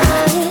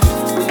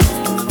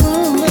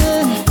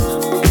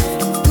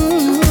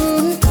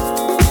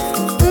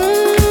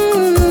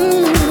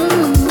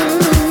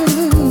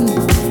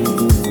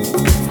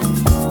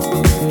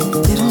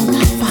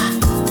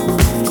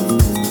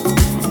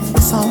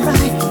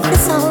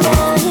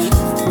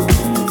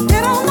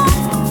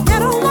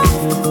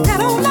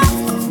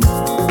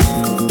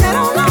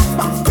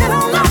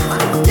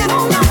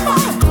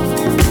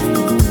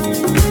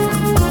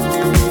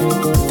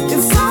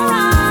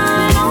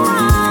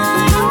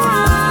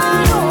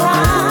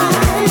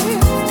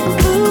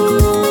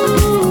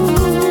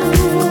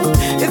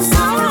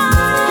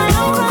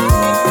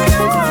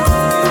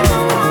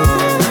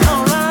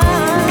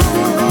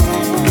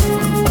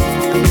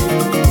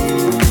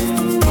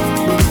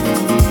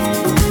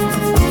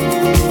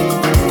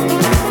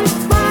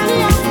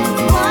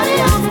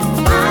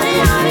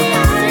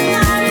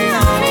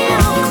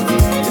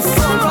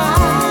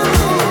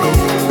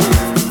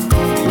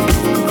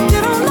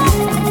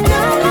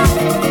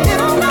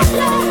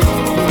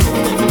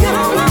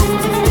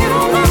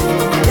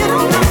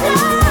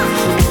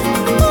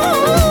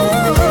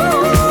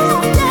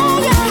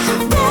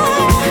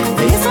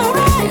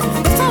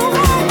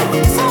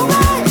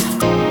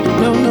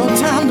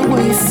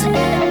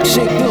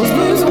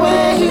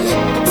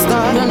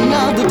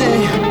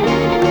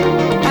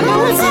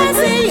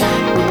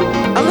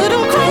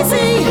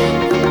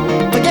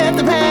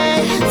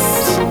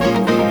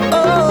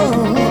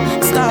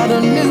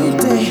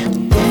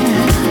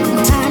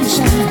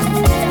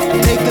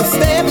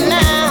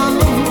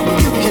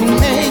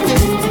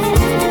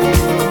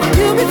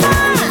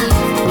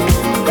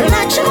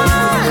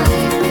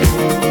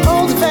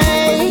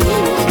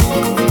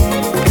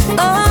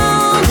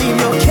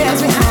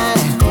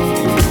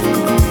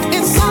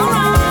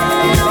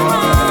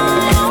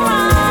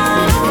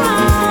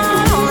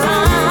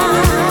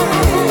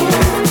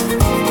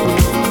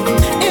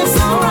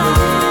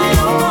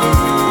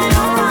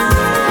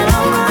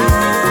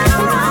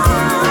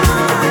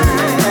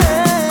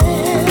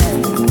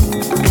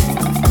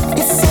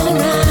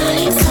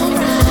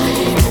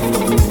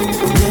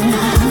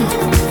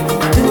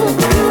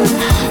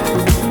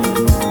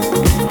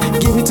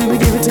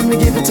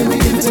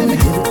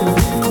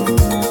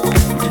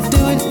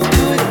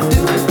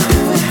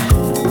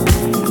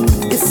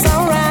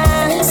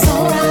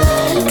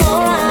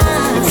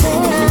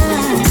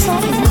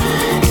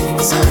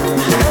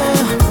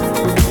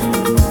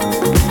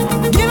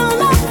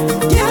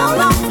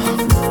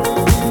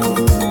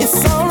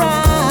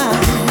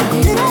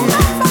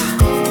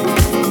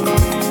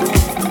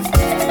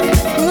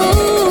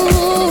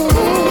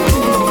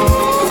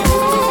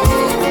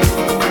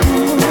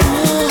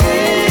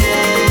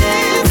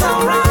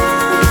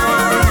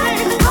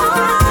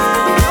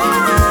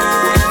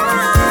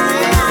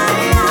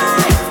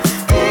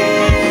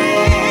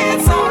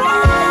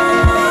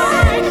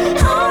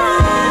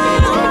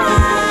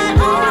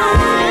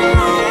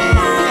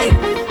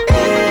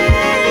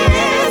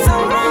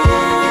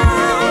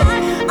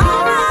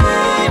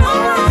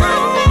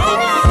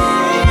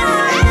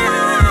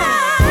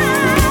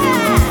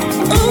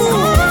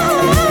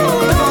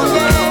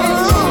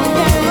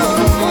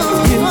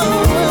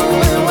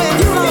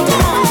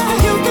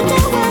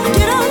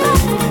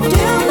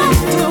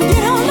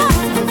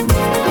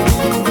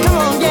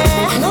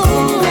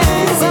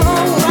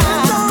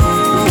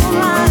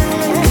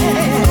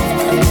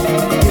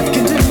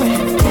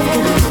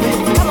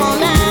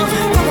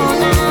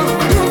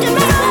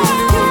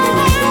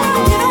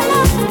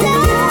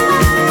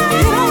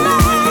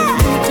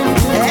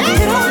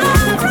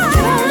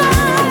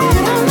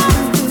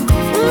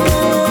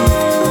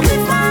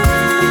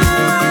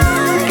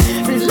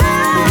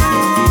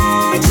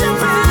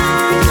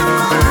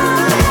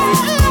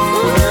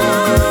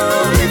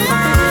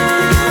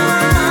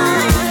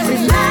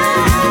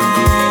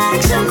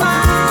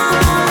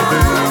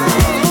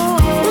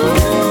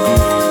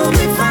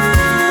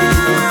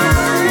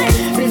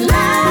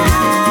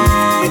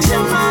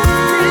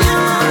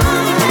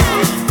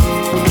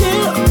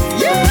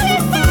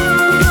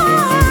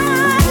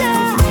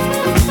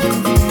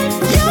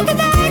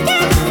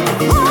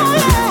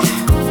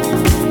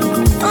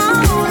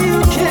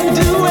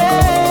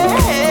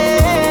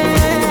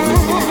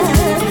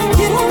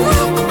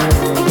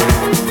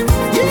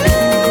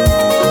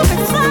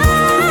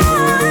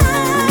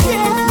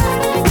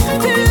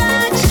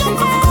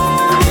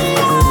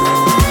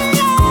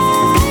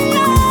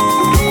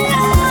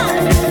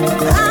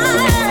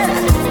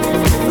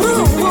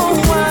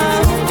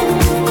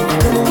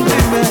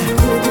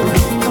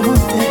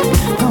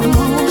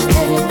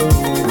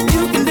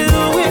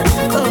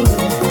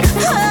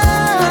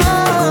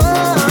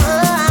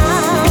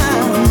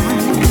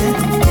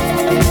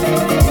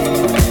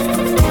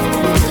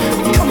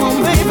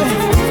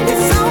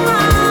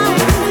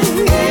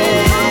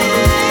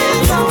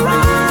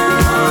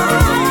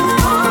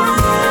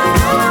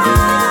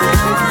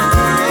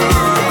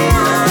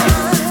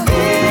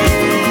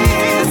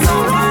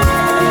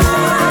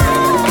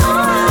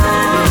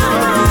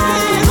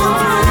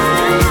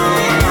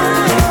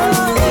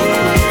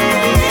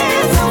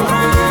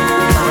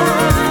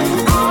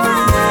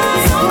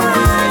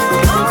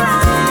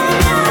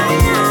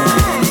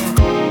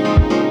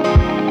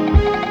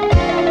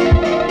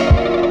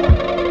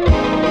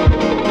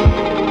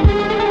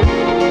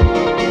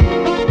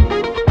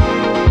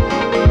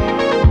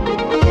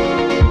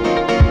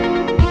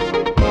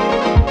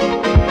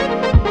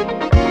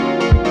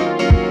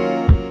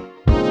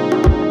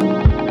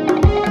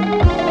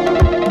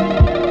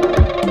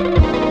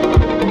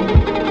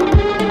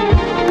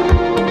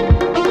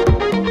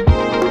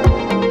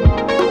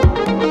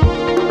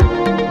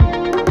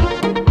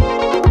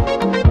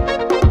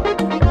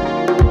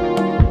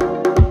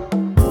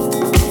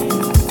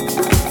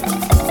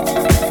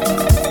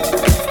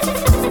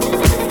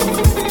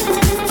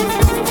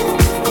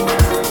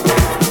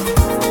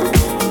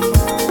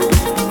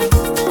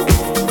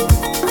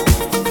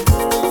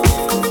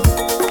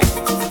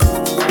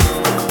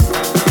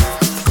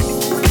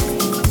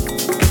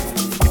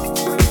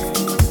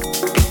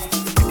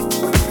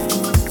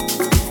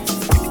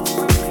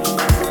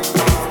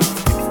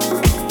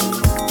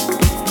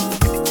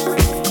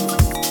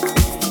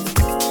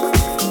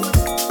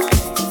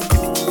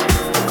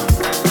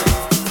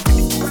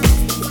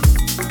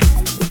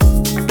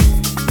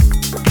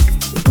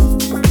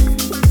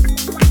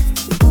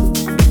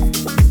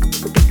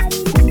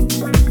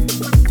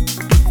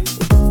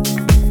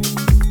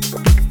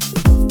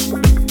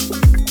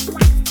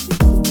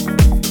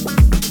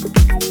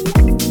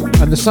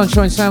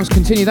 Sunshine Sounds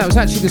continue. That was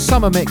actually the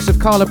summer mix of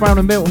Carla Brown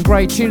and Milton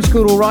Gray. Tune's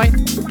called Alright.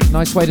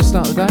 Nice way to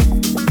start the day.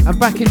 And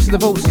back into the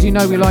vaults, as you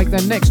know we like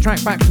them. Next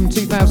track back from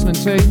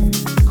 2002.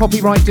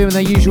 Copyright doing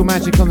their usual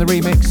magic on the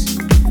remix.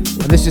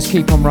 And this is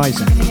Keep On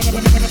Rising.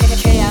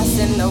 Chaos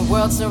in the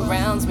world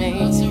surrounds me.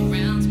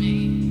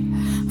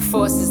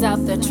 Forces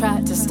out there try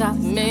to stop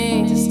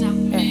me.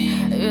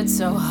 It's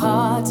so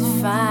hard to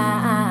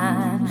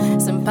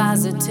find some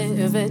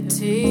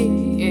positivity,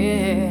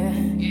 yeah.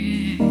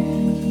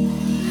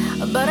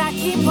 But I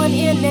keep one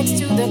ear next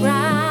to the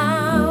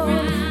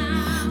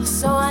ground,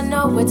 so I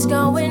know what's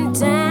going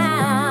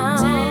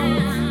down.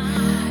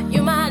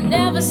 You might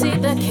never see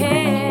the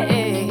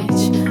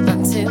cage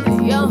until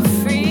you're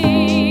free.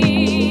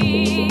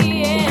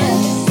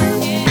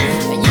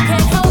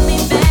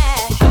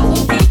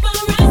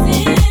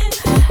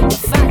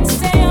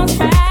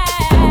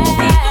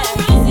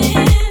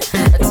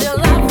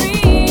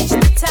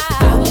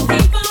 Until I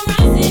reach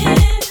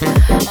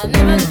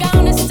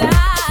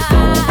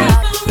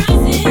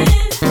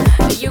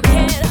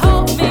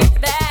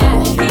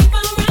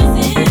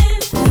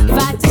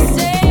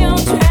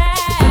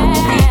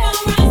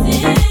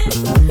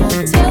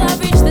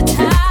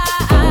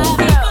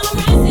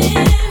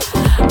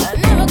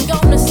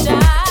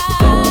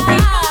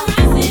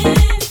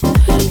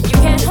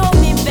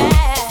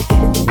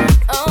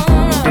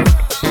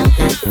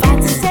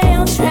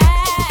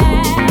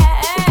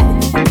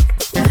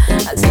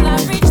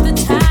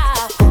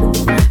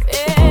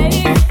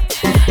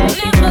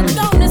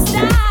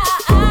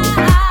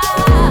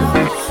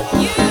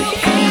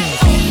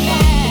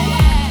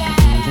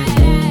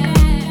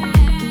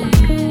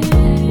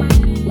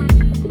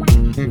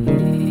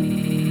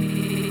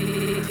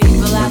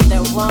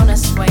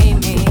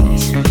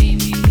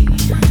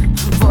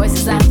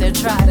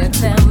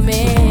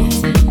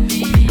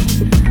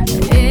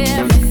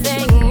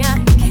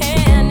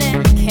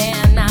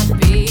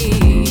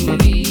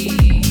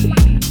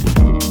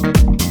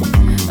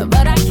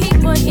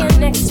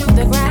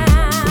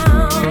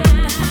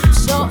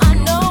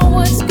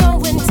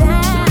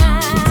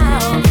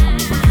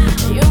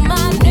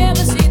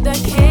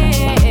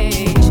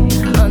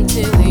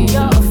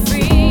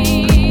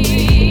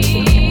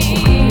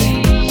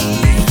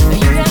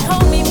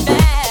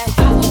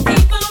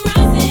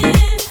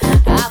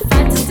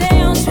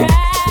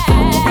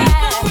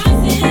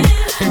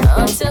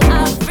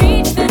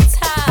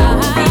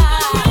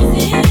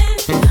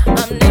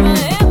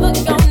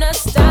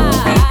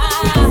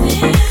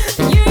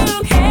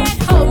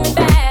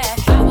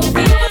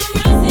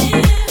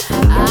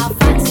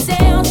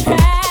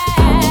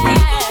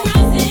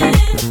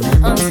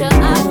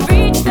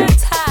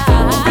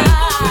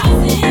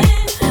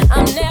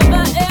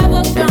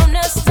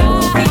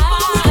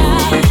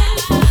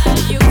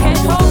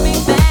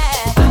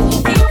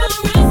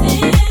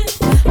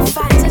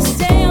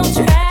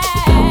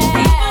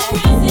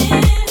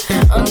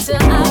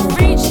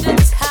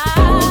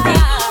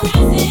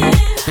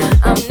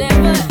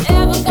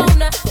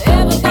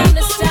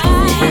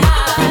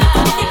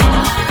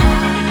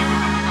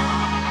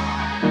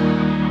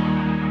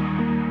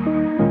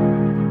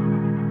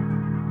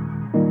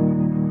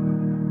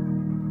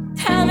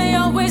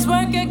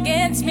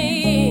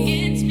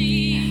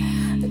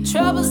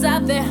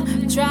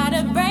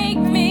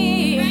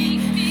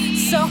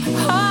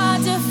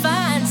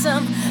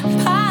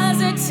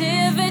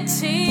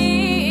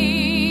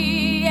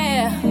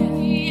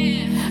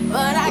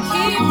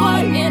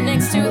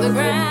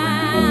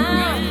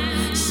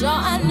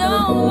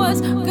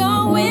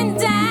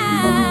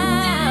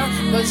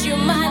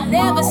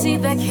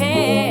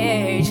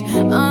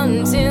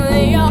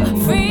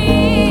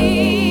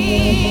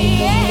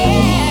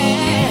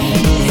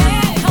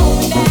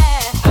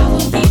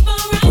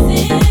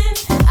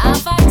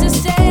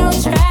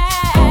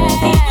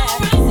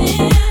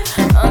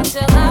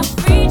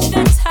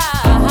the top.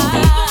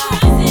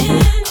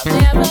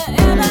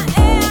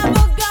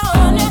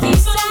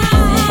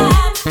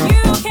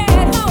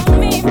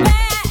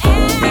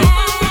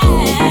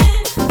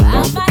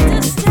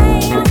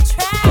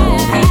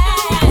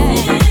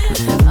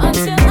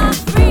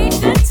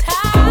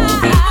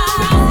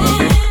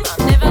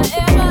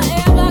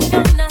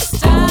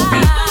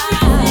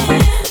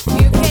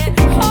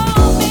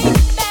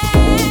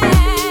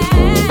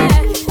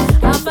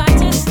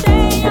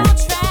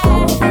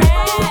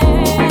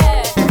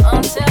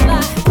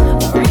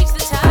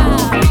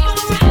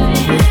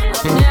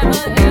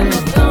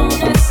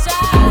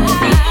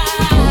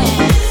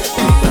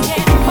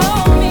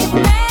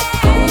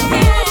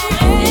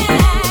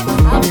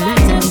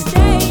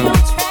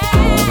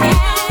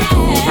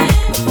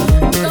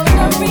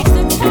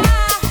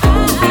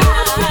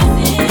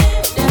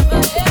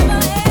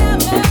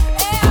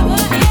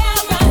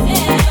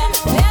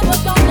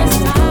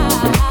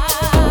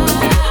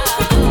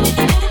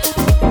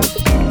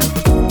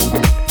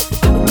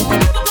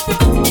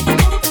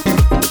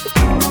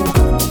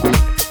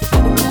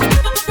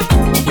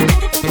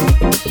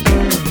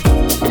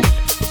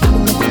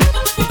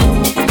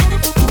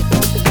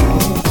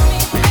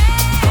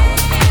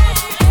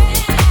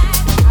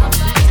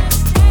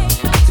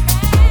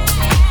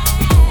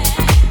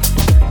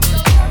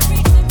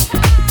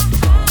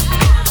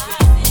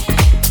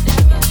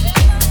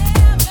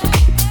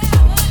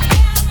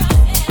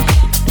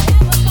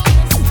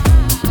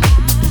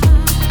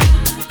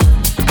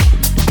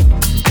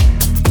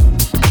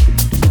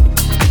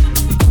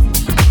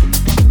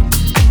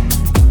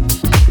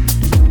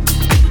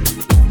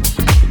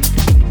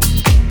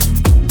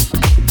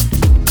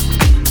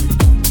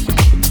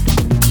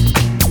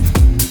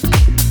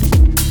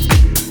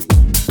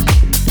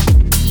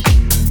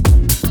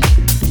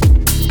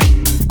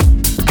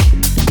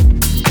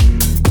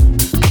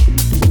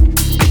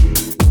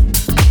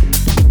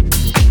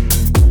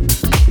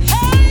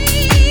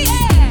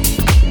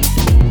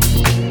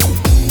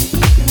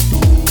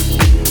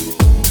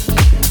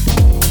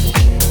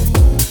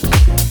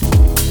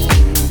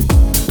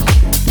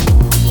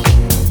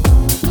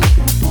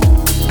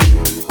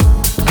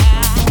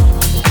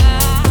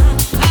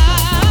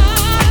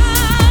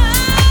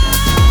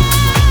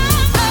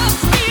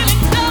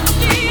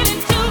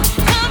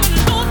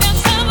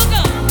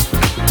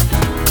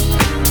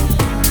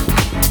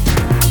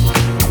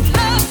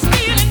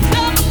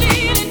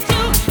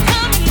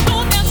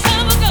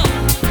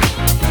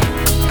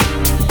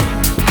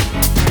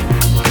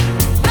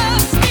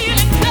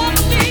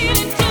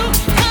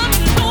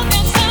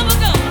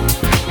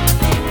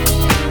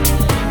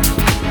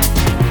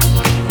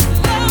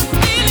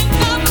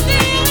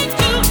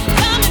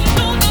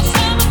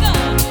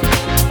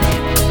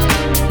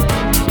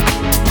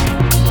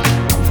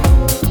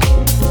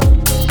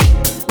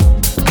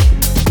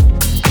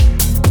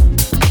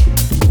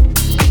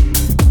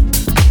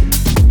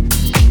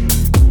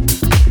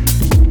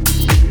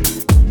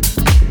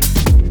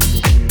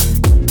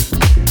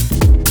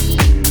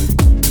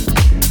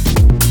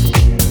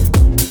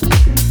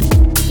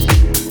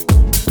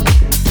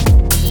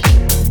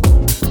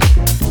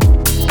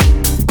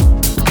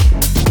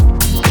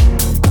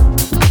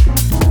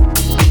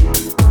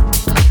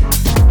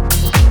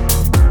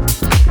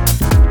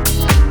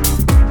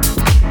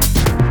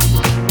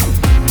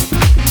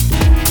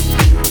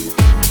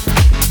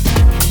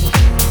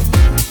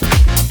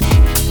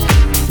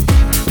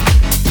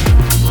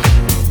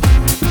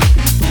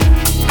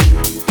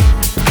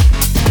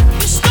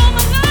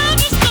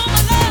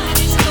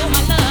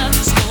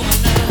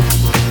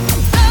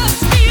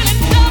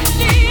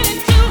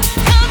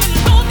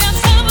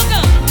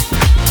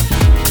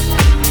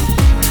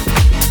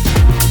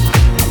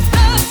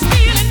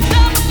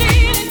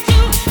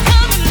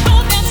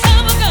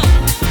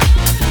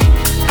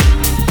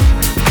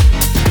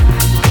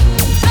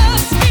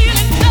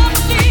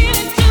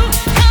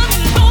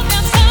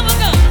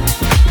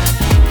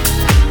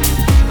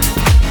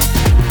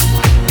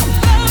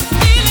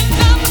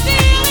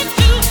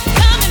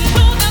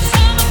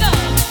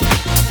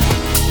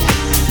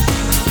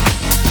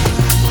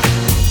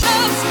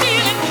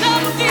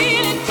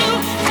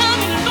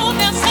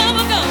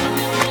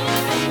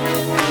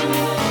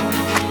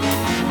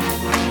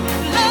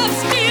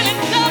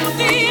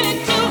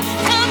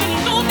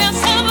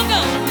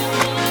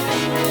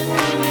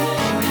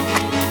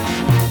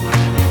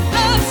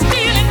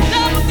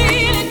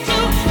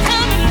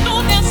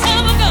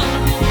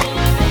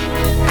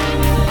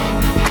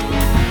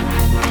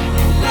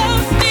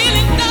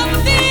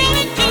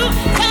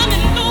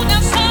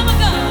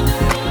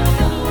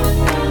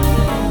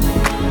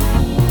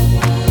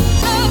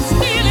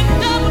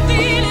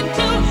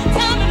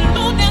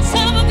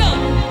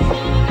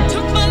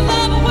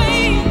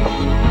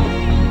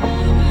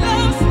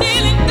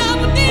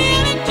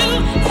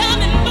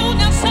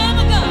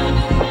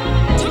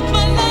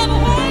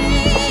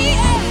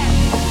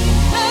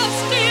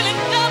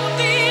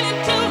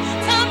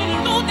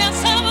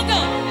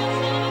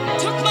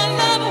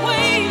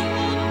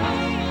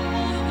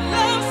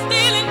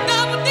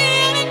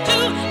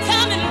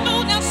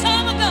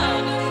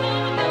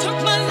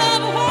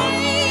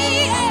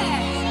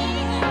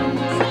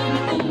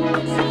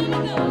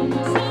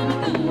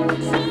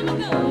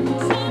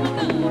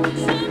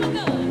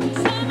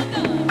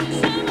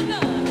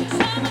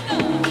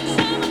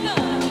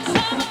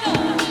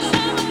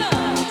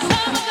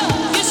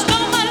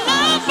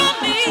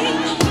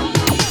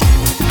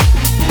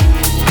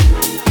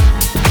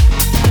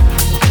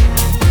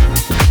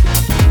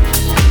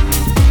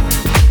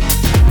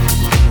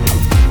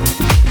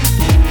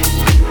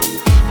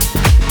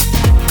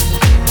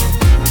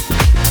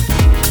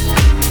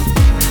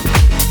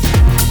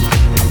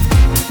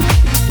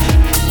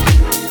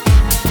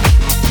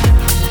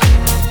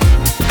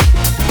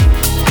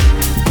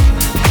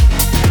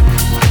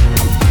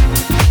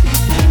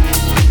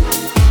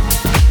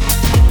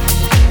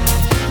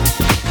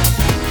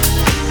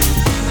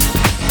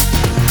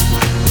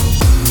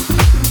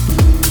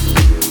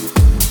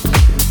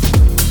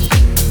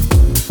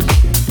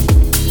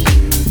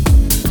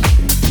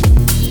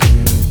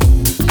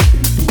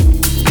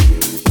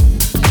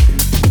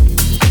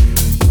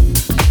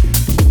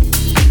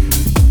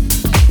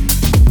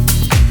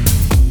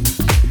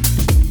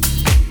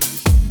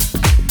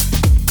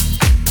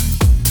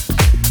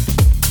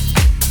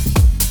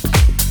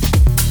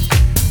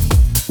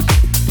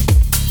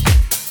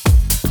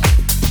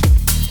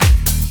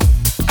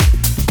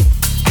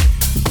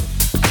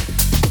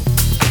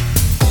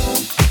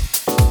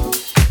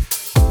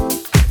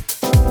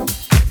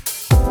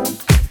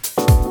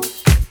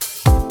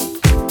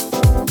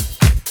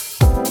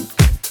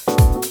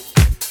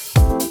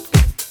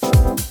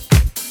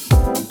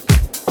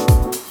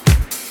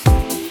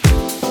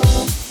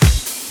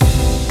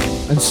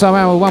 And so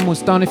hour one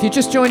was done. If you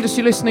just joined us,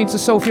 you're listening to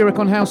Sulphuric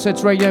on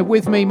Househeads Radio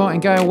with me, Martin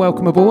Gale.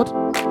 Welcome aboard.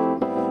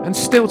 And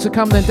still to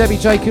come then, Debbie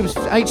Jacobs,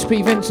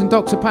 HP Vince and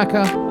Dr.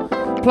 Packer,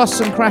 plus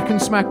some crack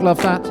and smack, love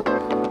that.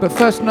 But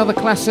first, another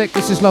classic.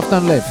 This is Love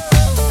Don't Live.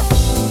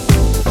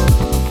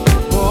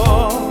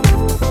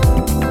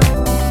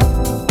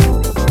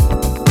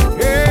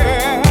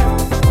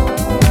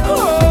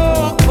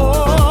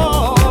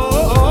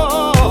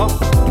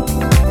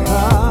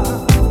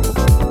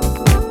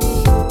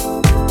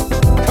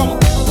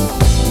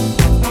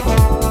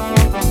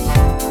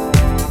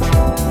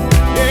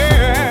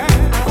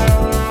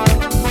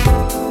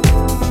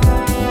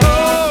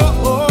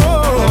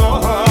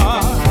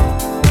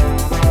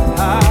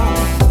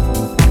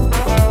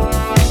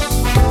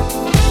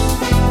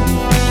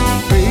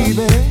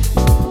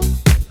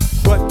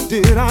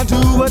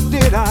 What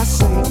did I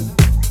say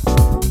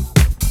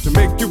to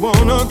make you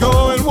wanna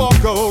go and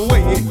walk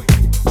away?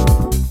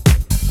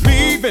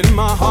 Leaving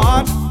my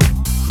heart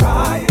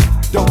crying.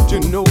 Don't you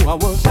know I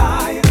was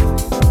dying?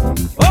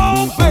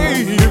 Oh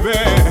baby,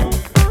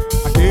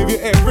 I gave you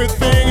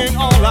everything and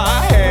all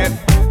I had.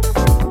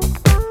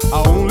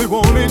 I only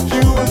wanted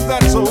you, is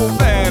that so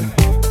bad?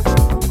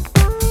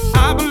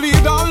 I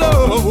believed our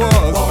love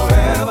was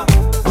forever.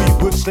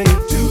 We would stay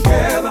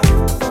together.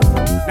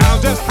 Now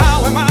just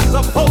how am I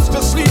supposed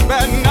to sleep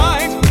at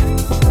night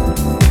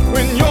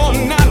when you're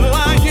not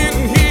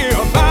lying here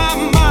by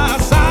my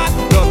side?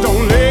 Love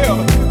don't live.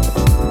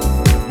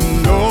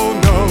 No,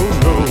 no,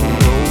 no,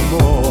 no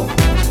more.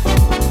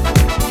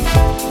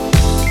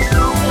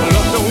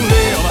 Love don't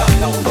live.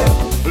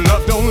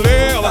 Love don't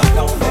live.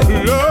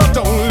 Love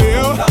don't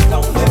live.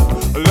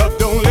 Love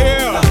don't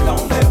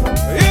live.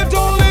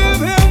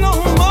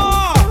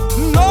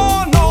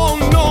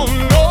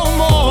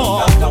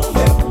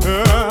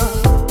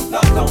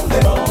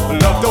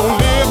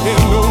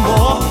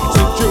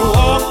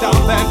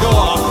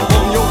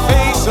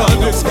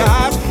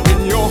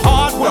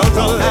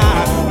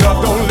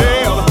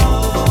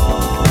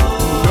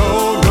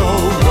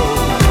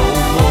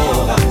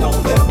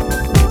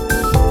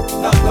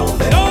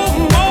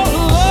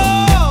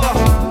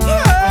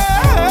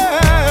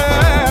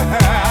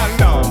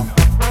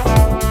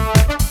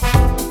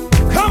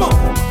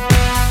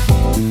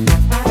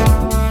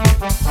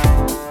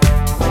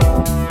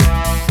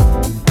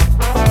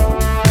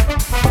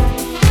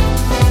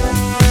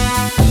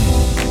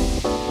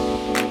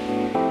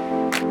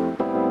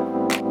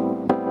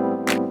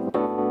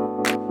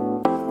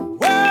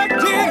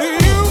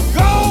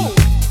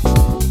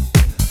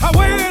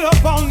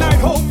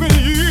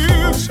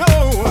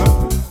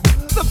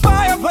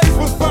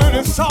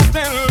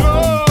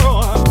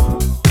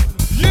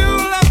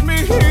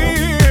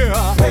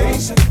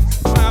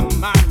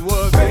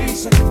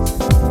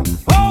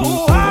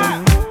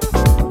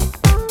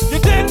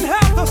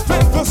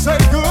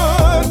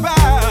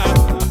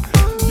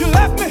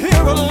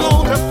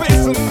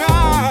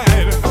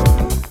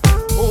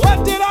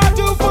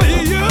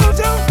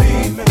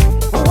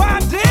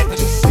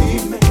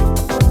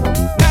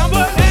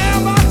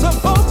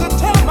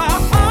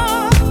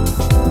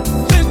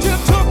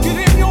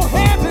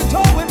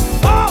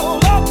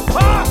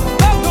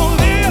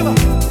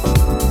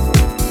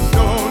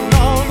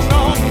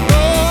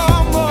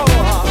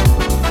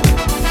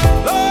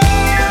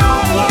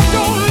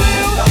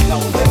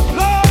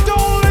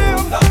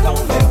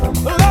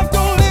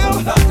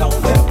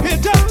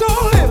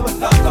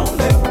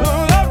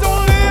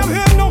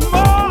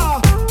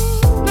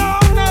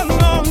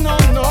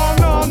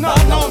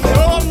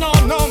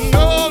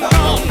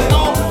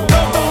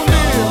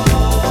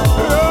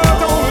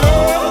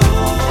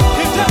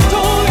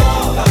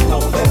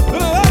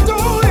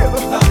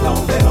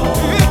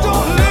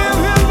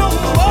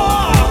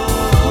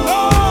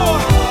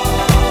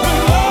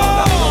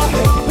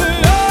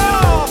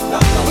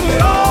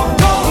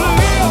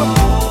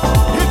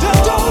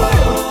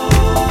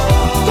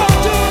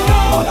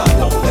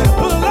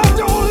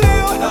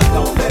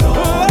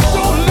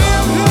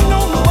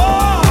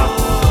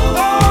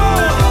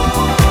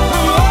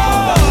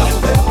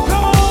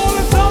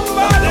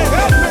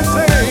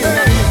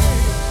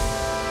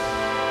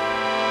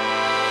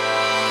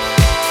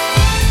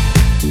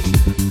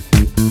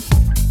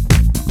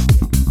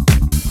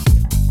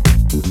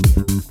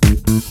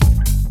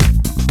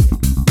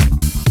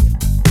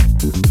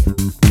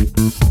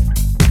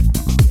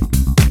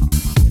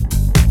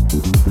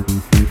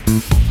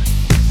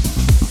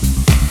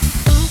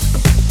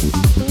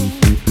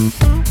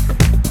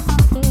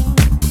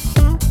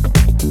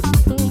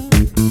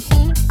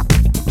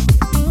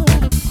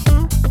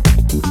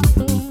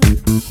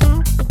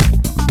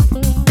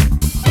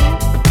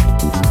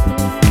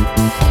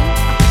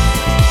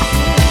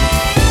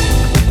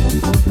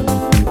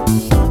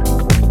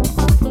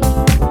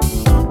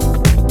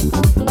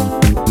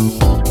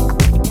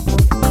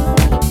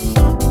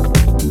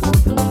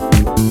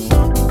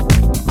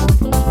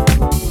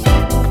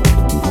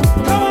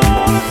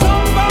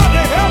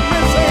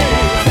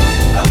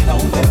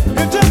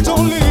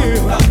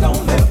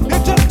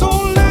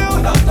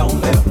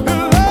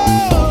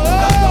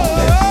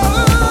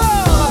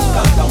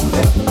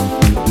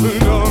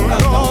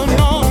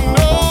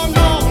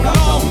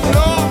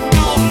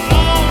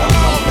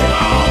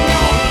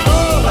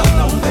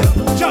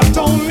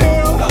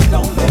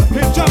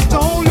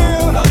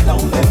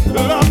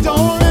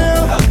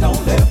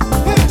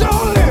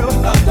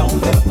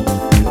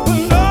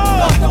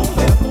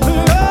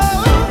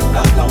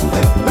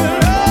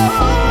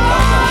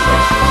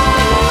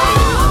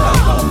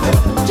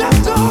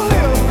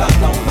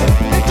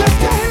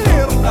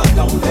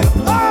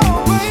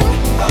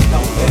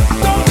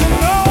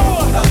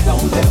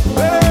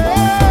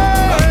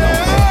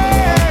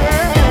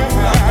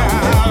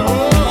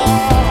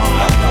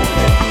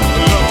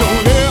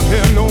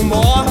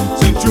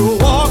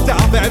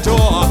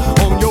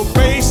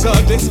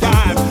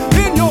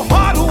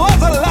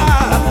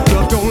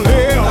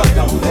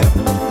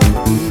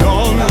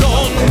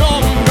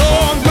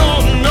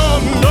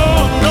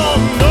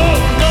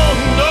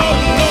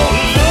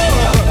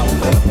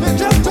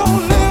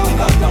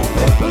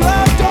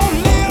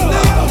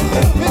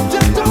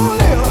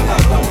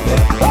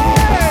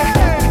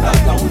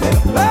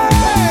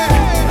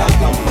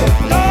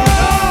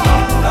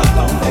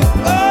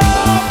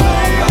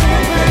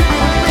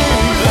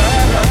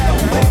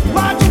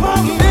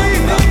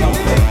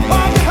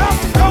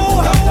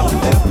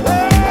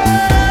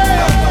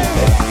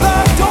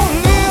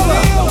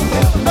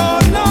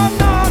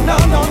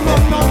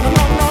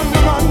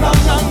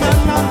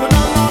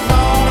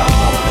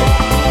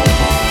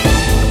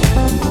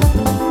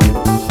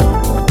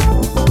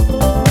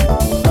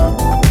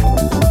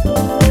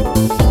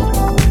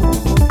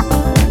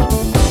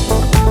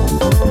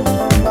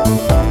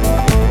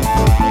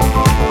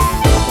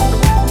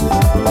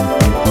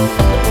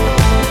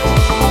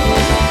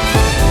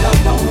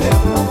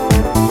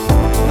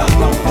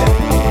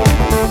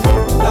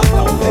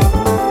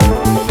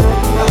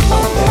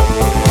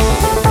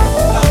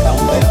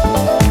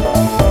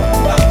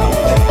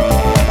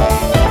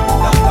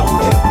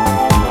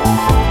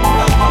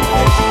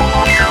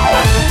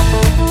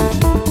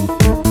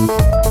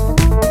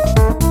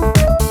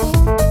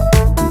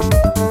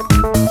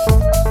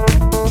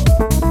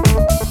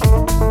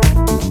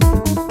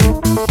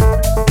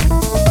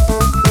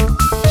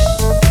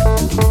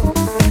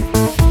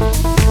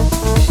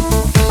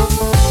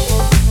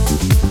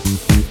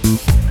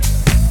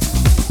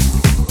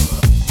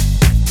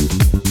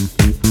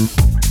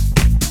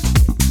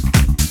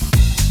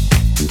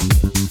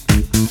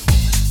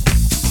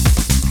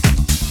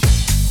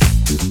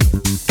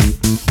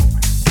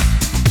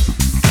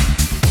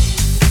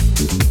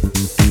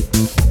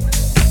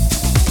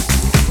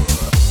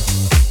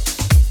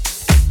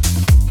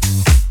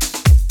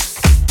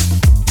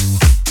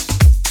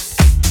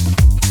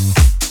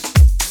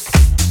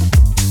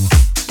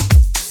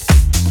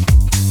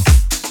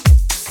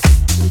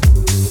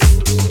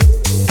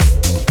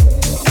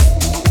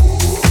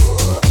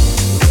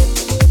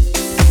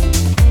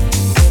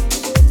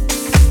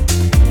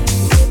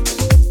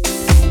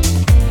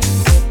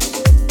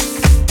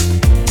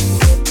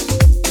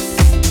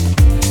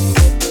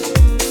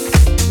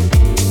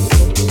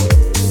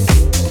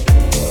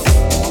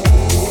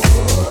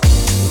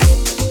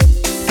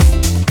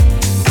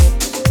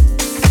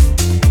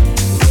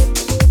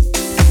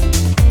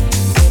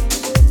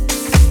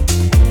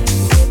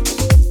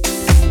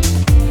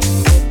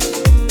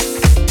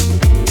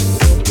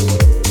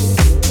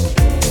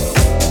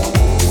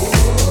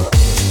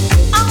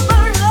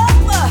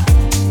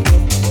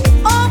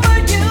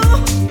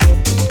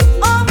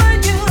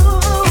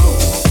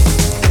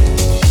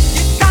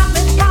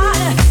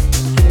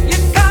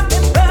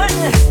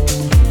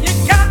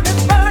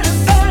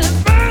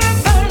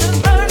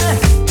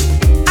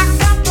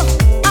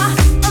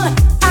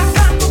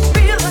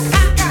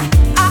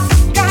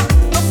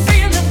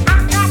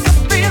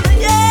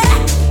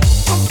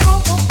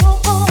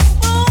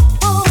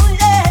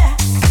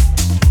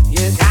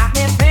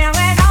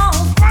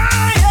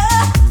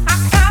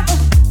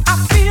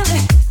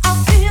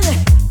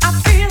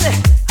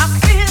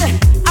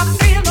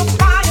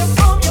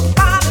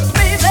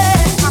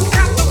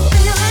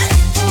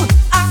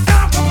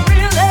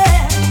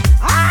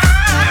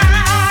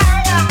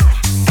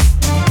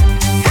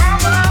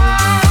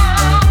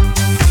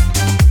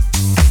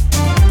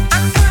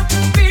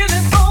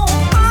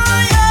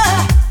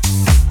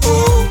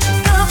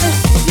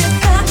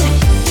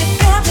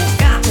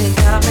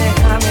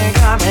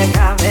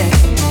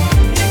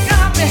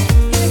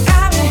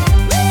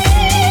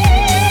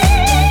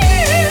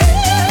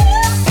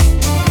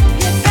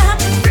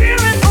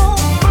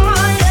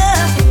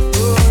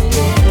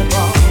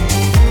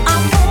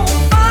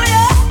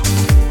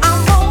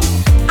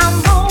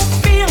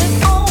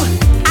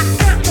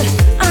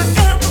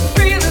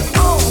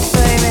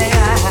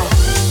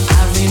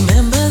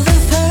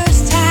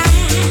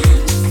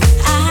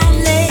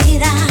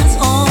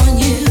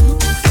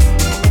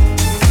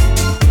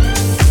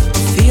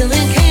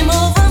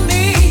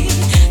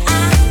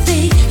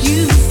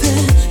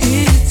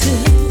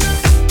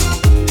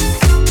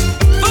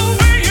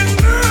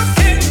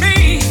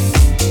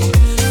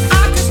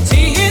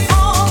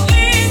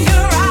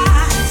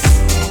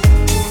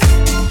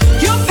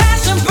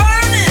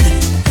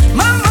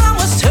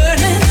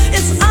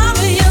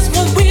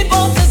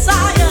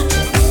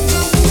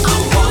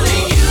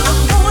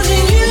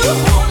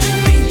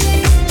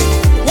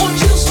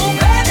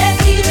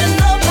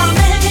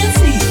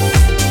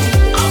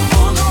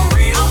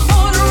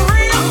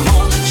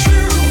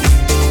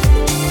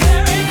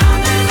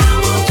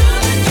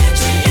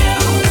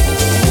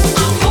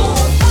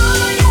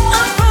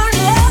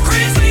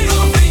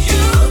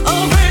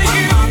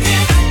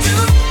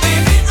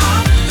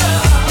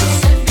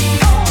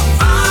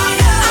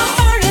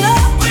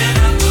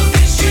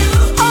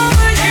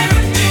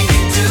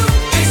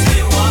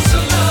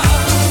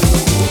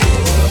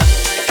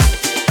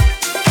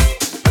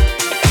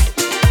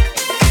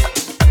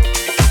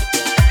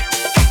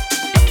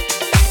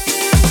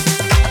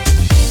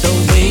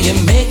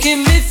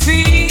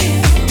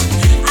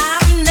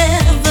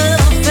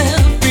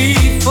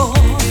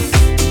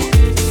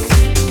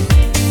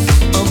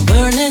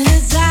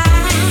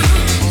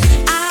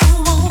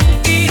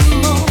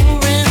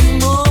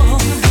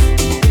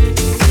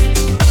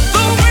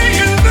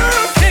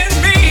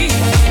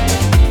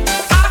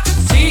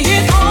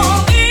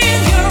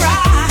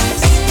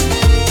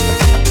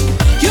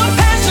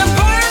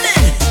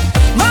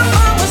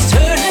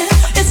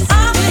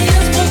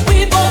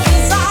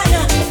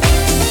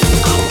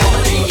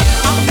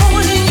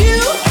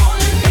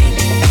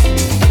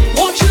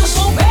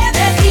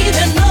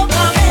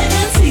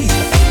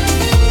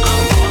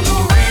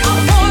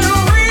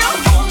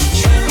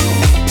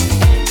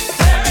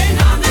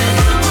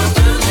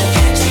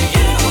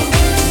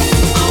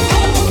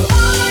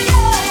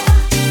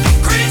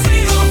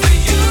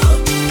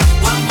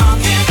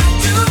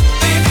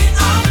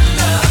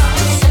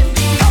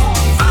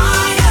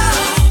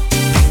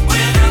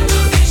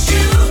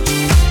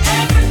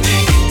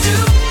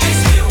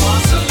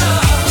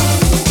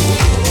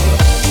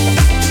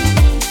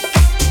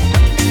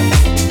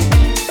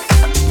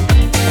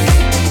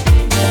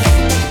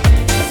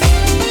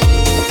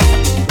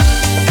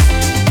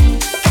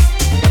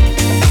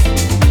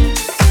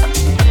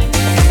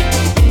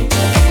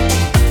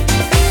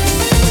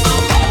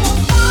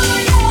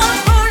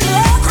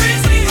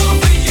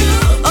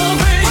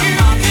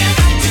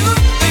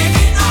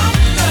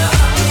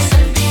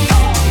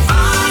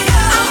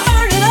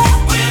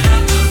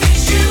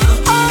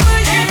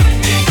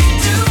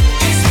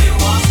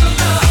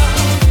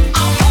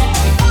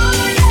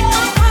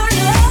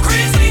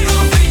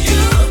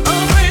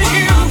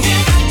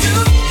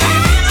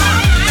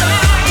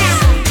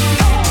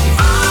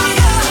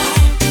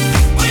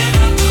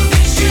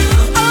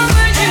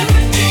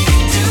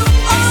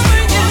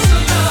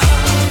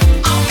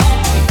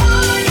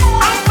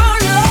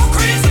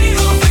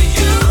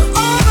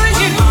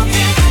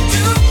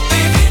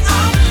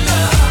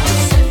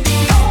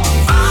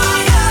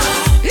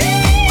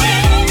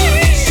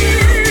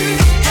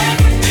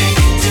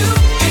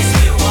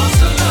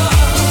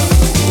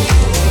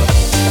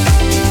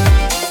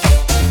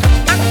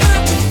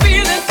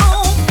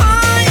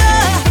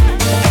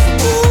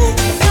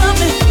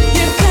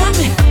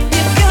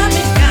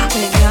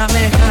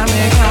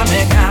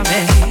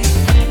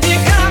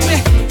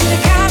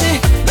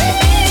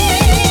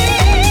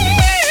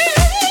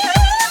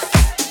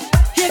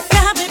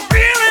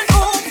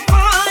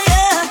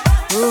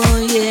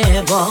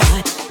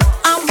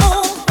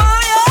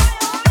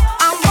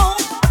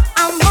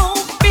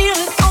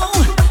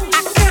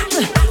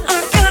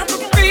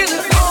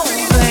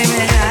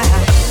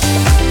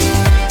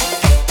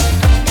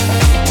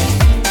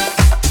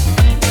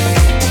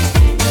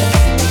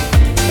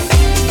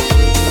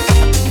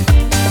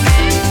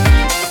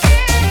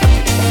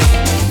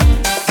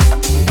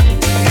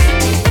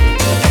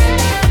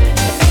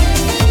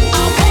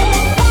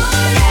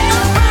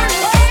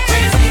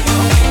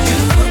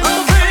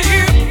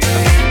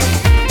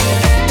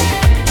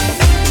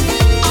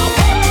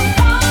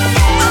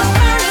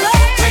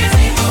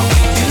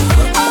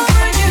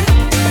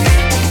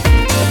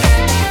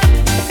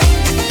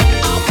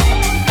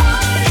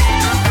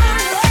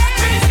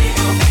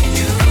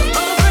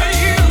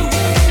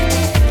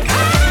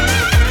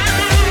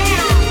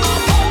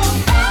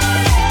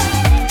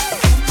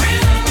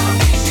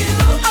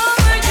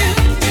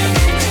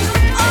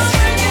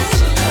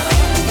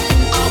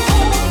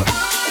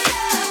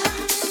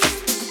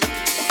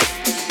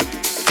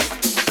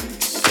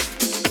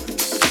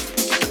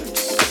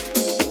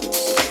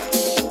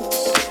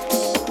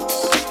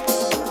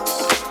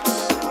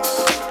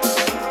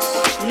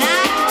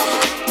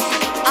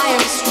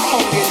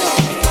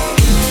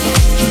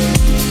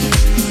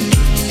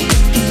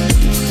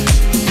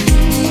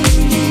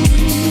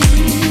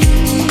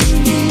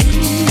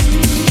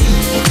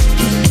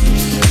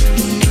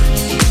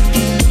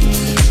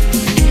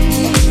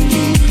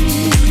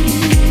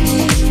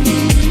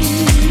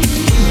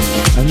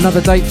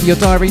 Another date for your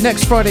diary.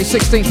 Next Friday,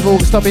 16th of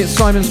August, I'll be at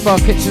Simon's Bar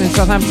Kitchen in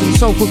Southampton.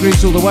 Soulful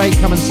Grooves all the way.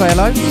 Come and say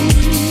hello.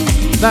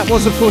 That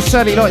was, of course,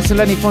 Sally Lights and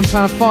Lenny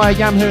Fontana, Fire,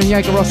 Yamhoo and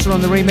Jaeger Rossa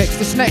on the remix.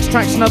 This next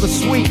track's another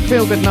sweet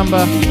feel-good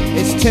number.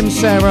 It's Tim,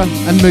 Sarah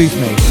and Move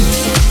Me.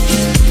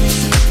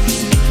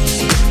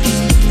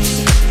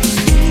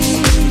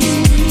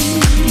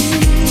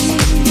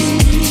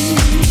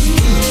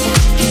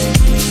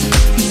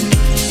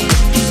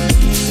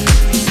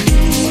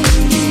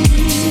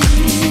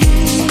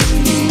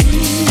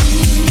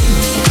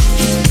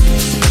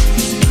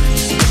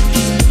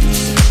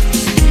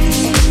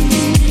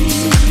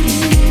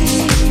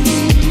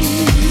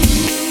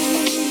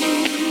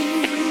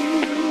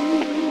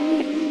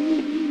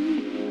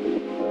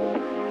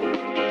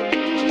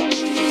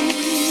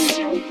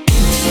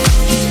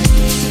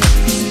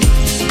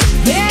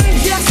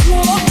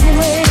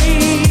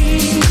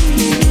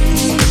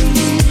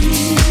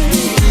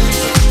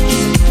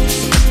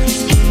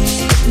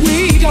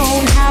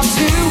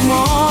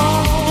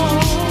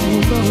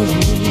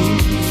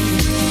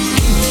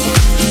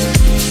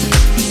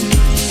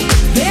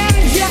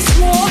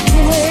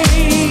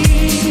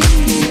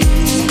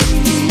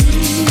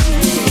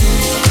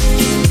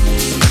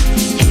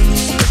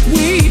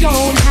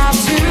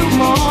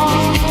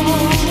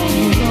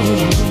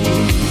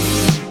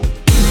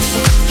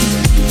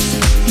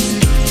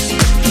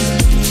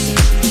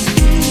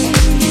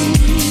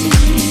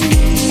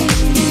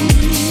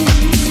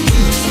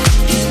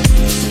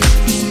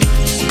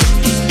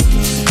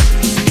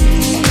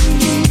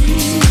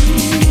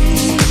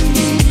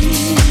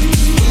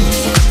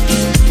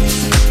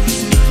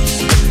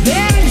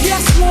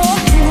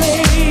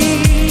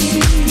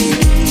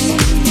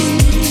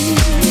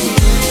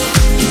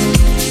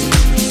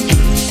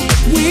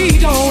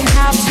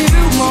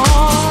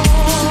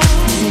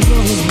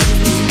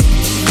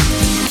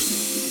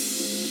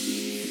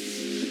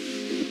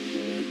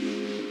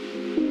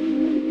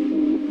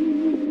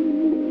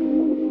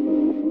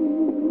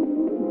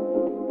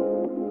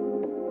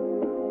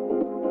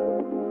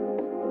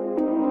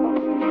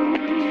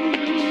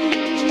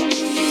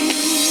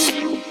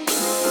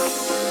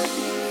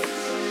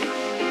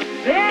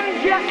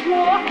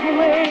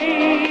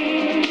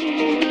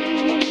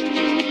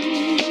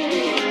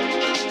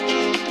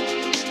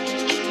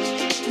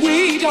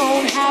 We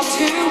don't have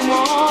to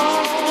more.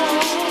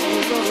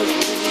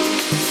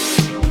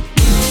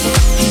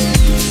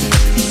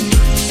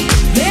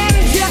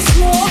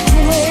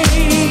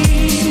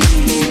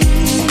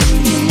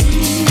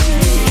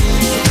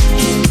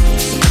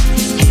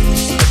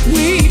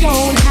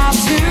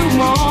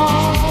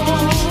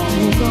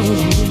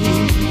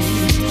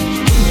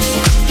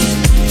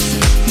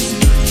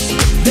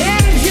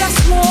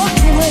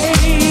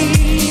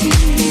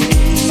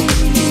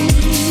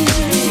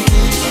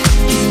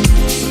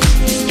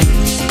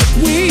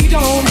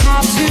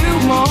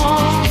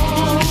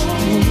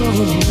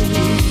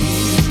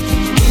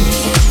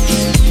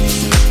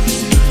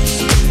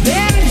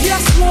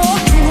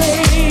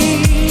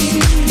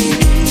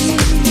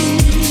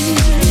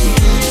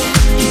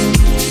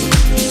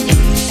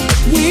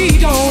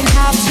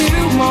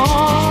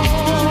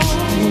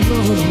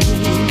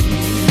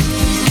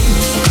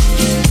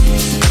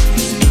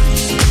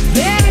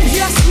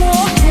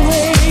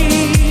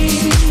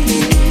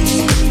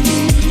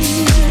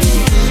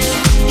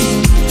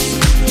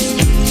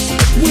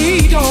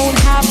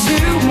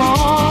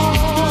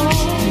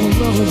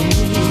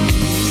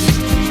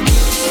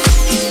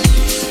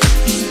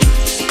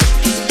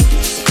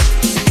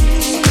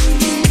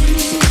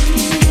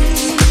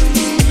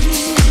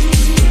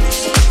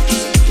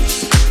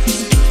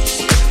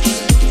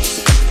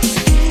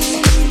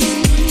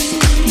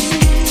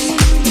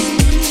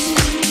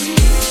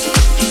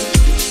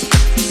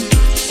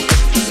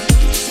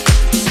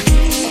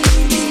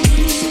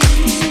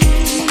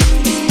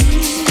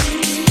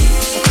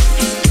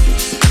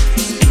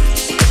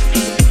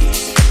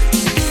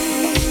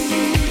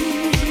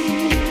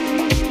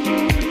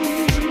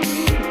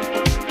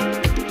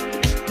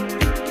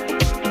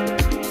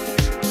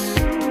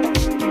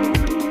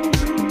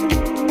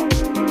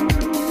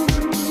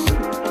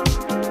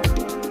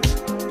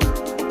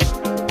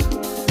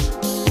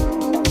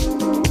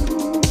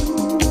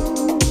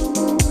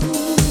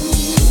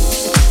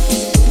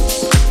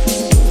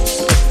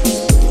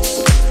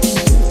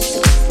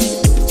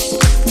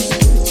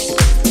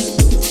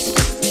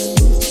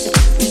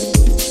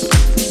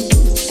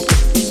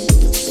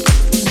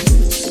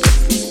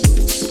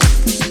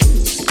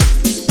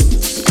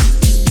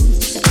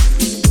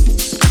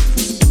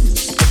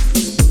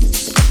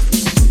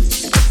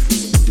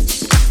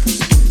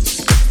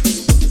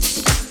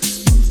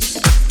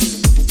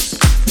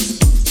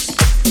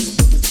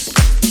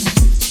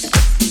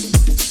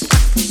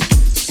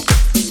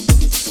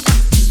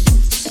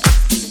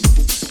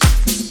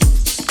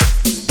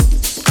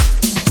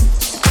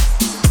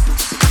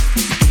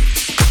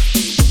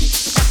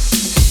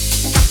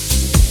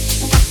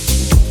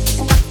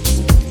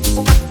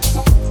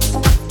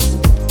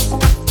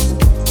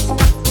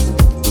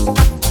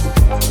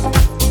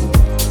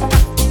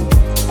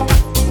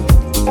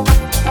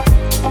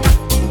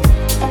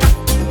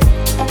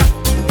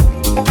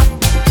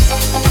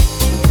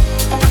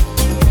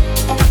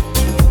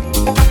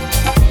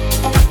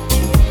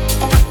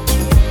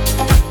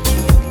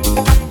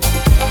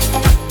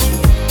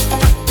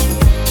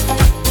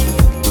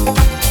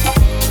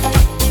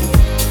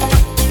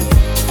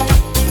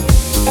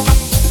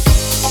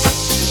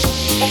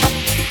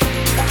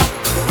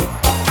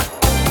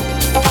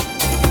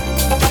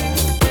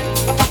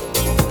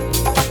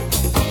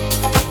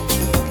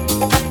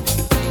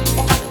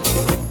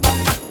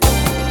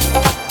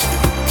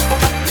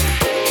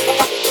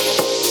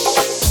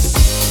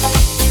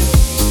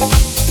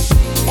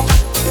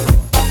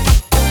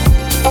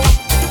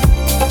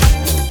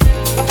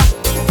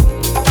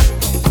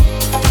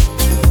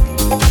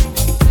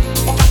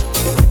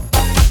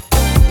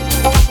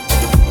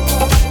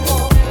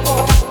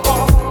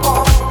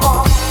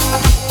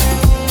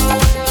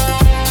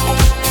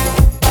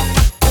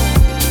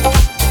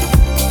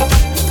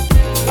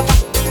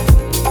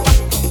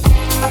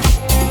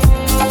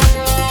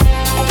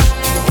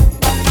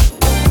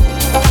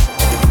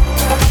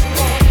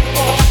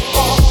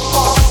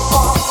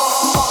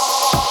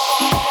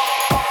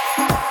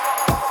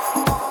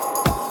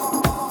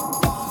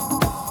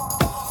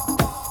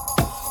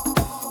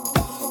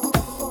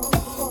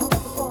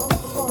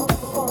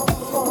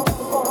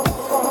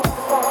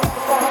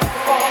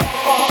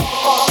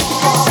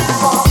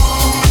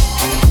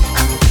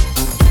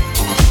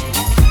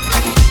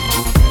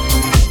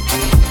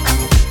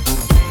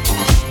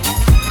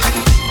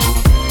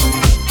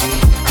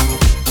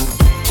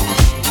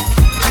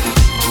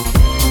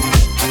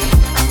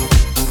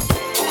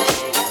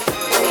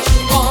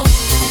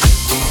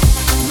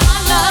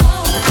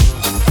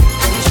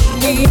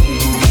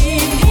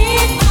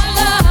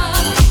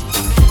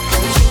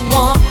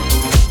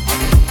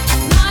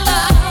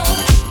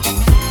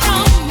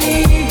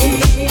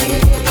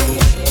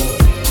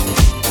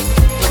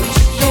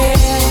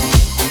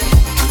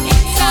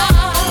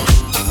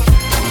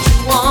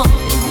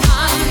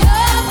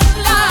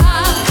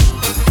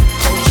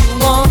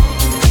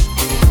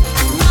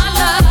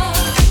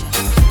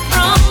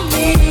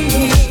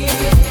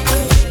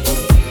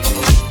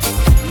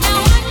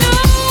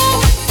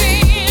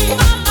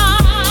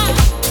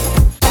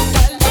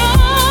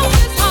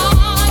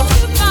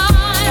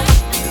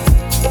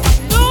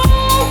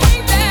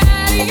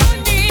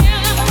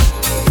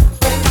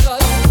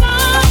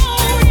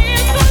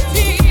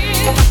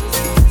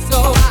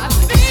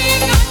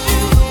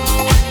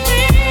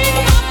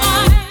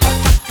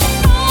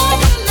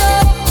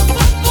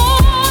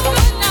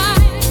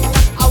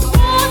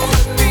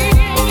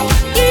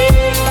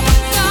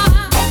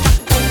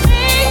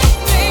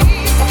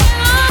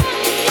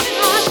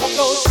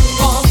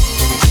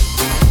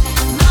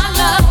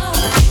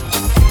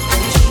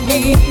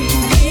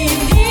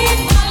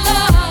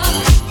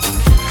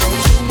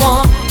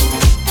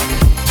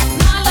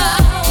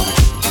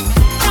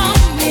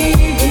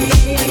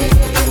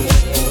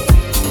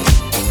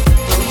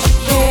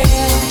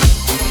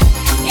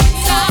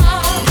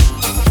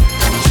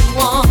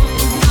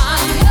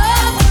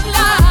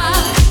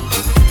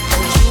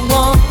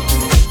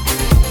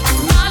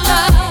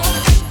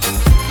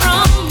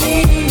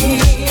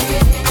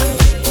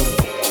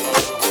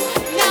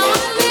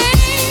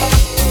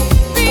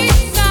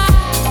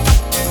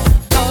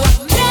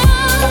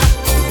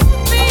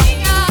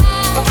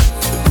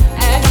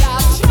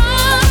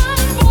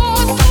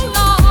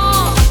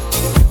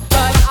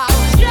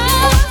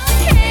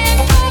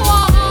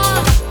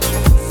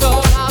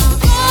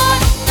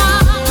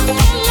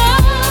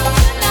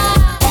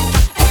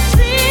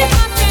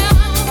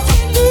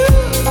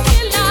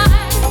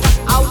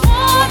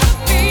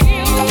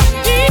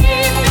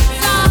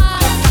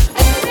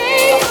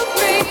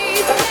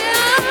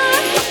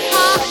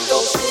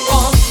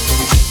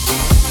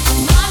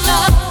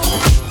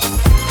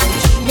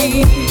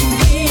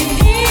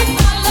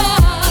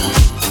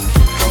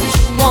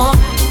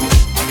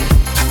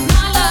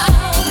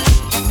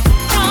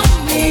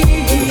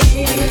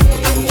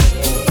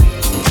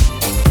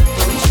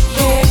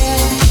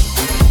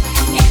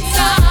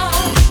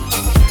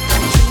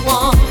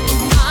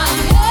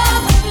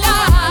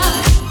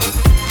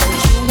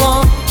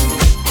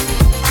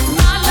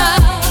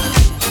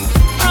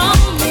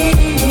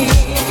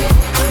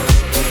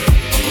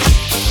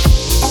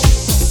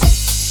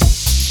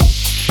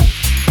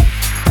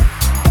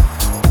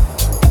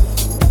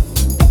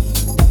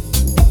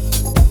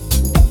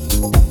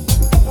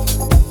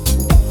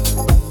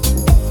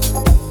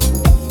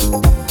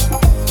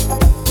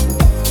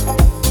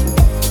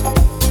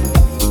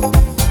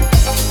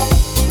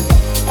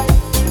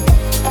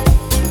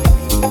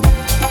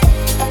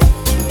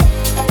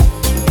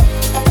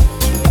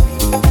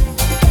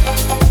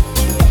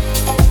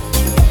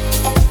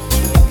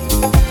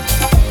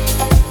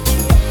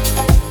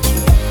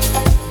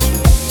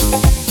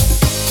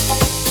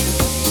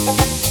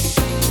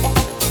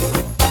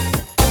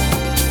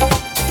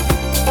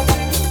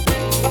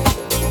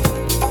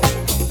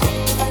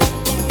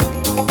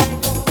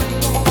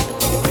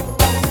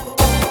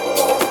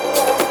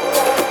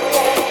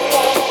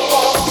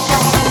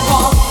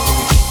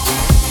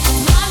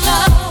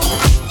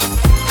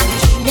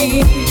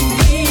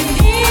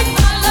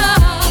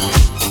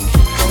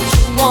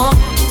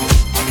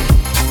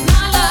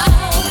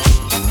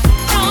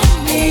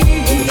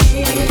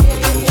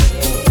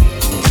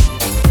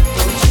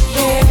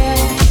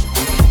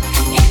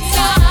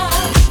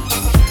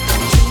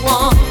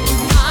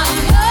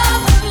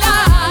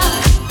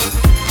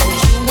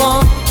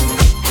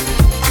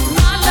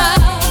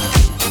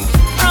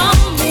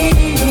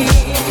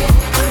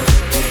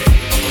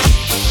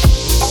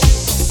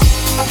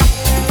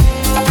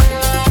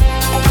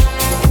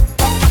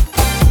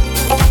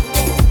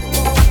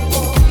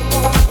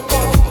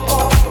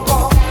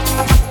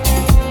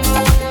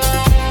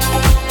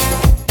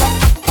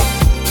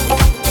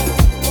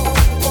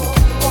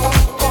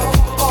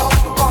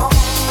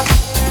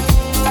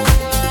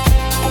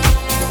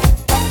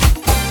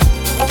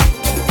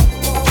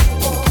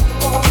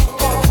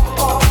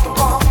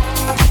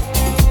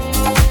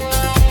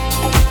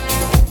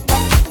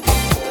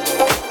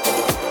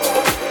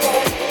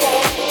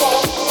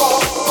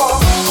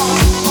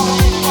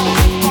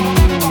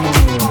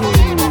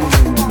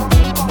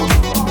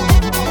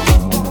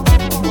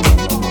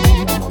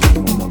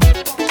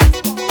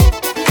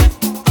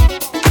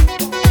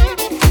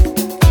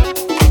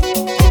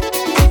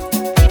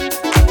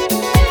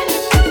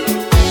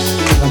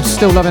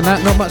 Still loving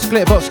that. Not much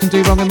Glitterbox can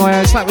do wrong in my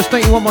eyes. That was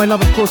Don't You Want My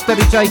Love, of course,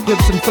 Debbie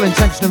Jacobs and Full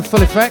Intention and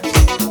Full Effect.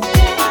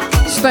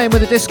 Staying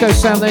with the disco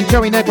sound then,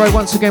 Joey Negro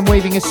once again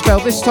weaving his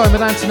spell, this time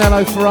with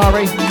Antonello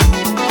Ferrari.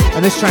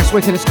 And this track's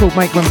wicked, it's called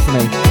Make Room For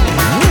Me.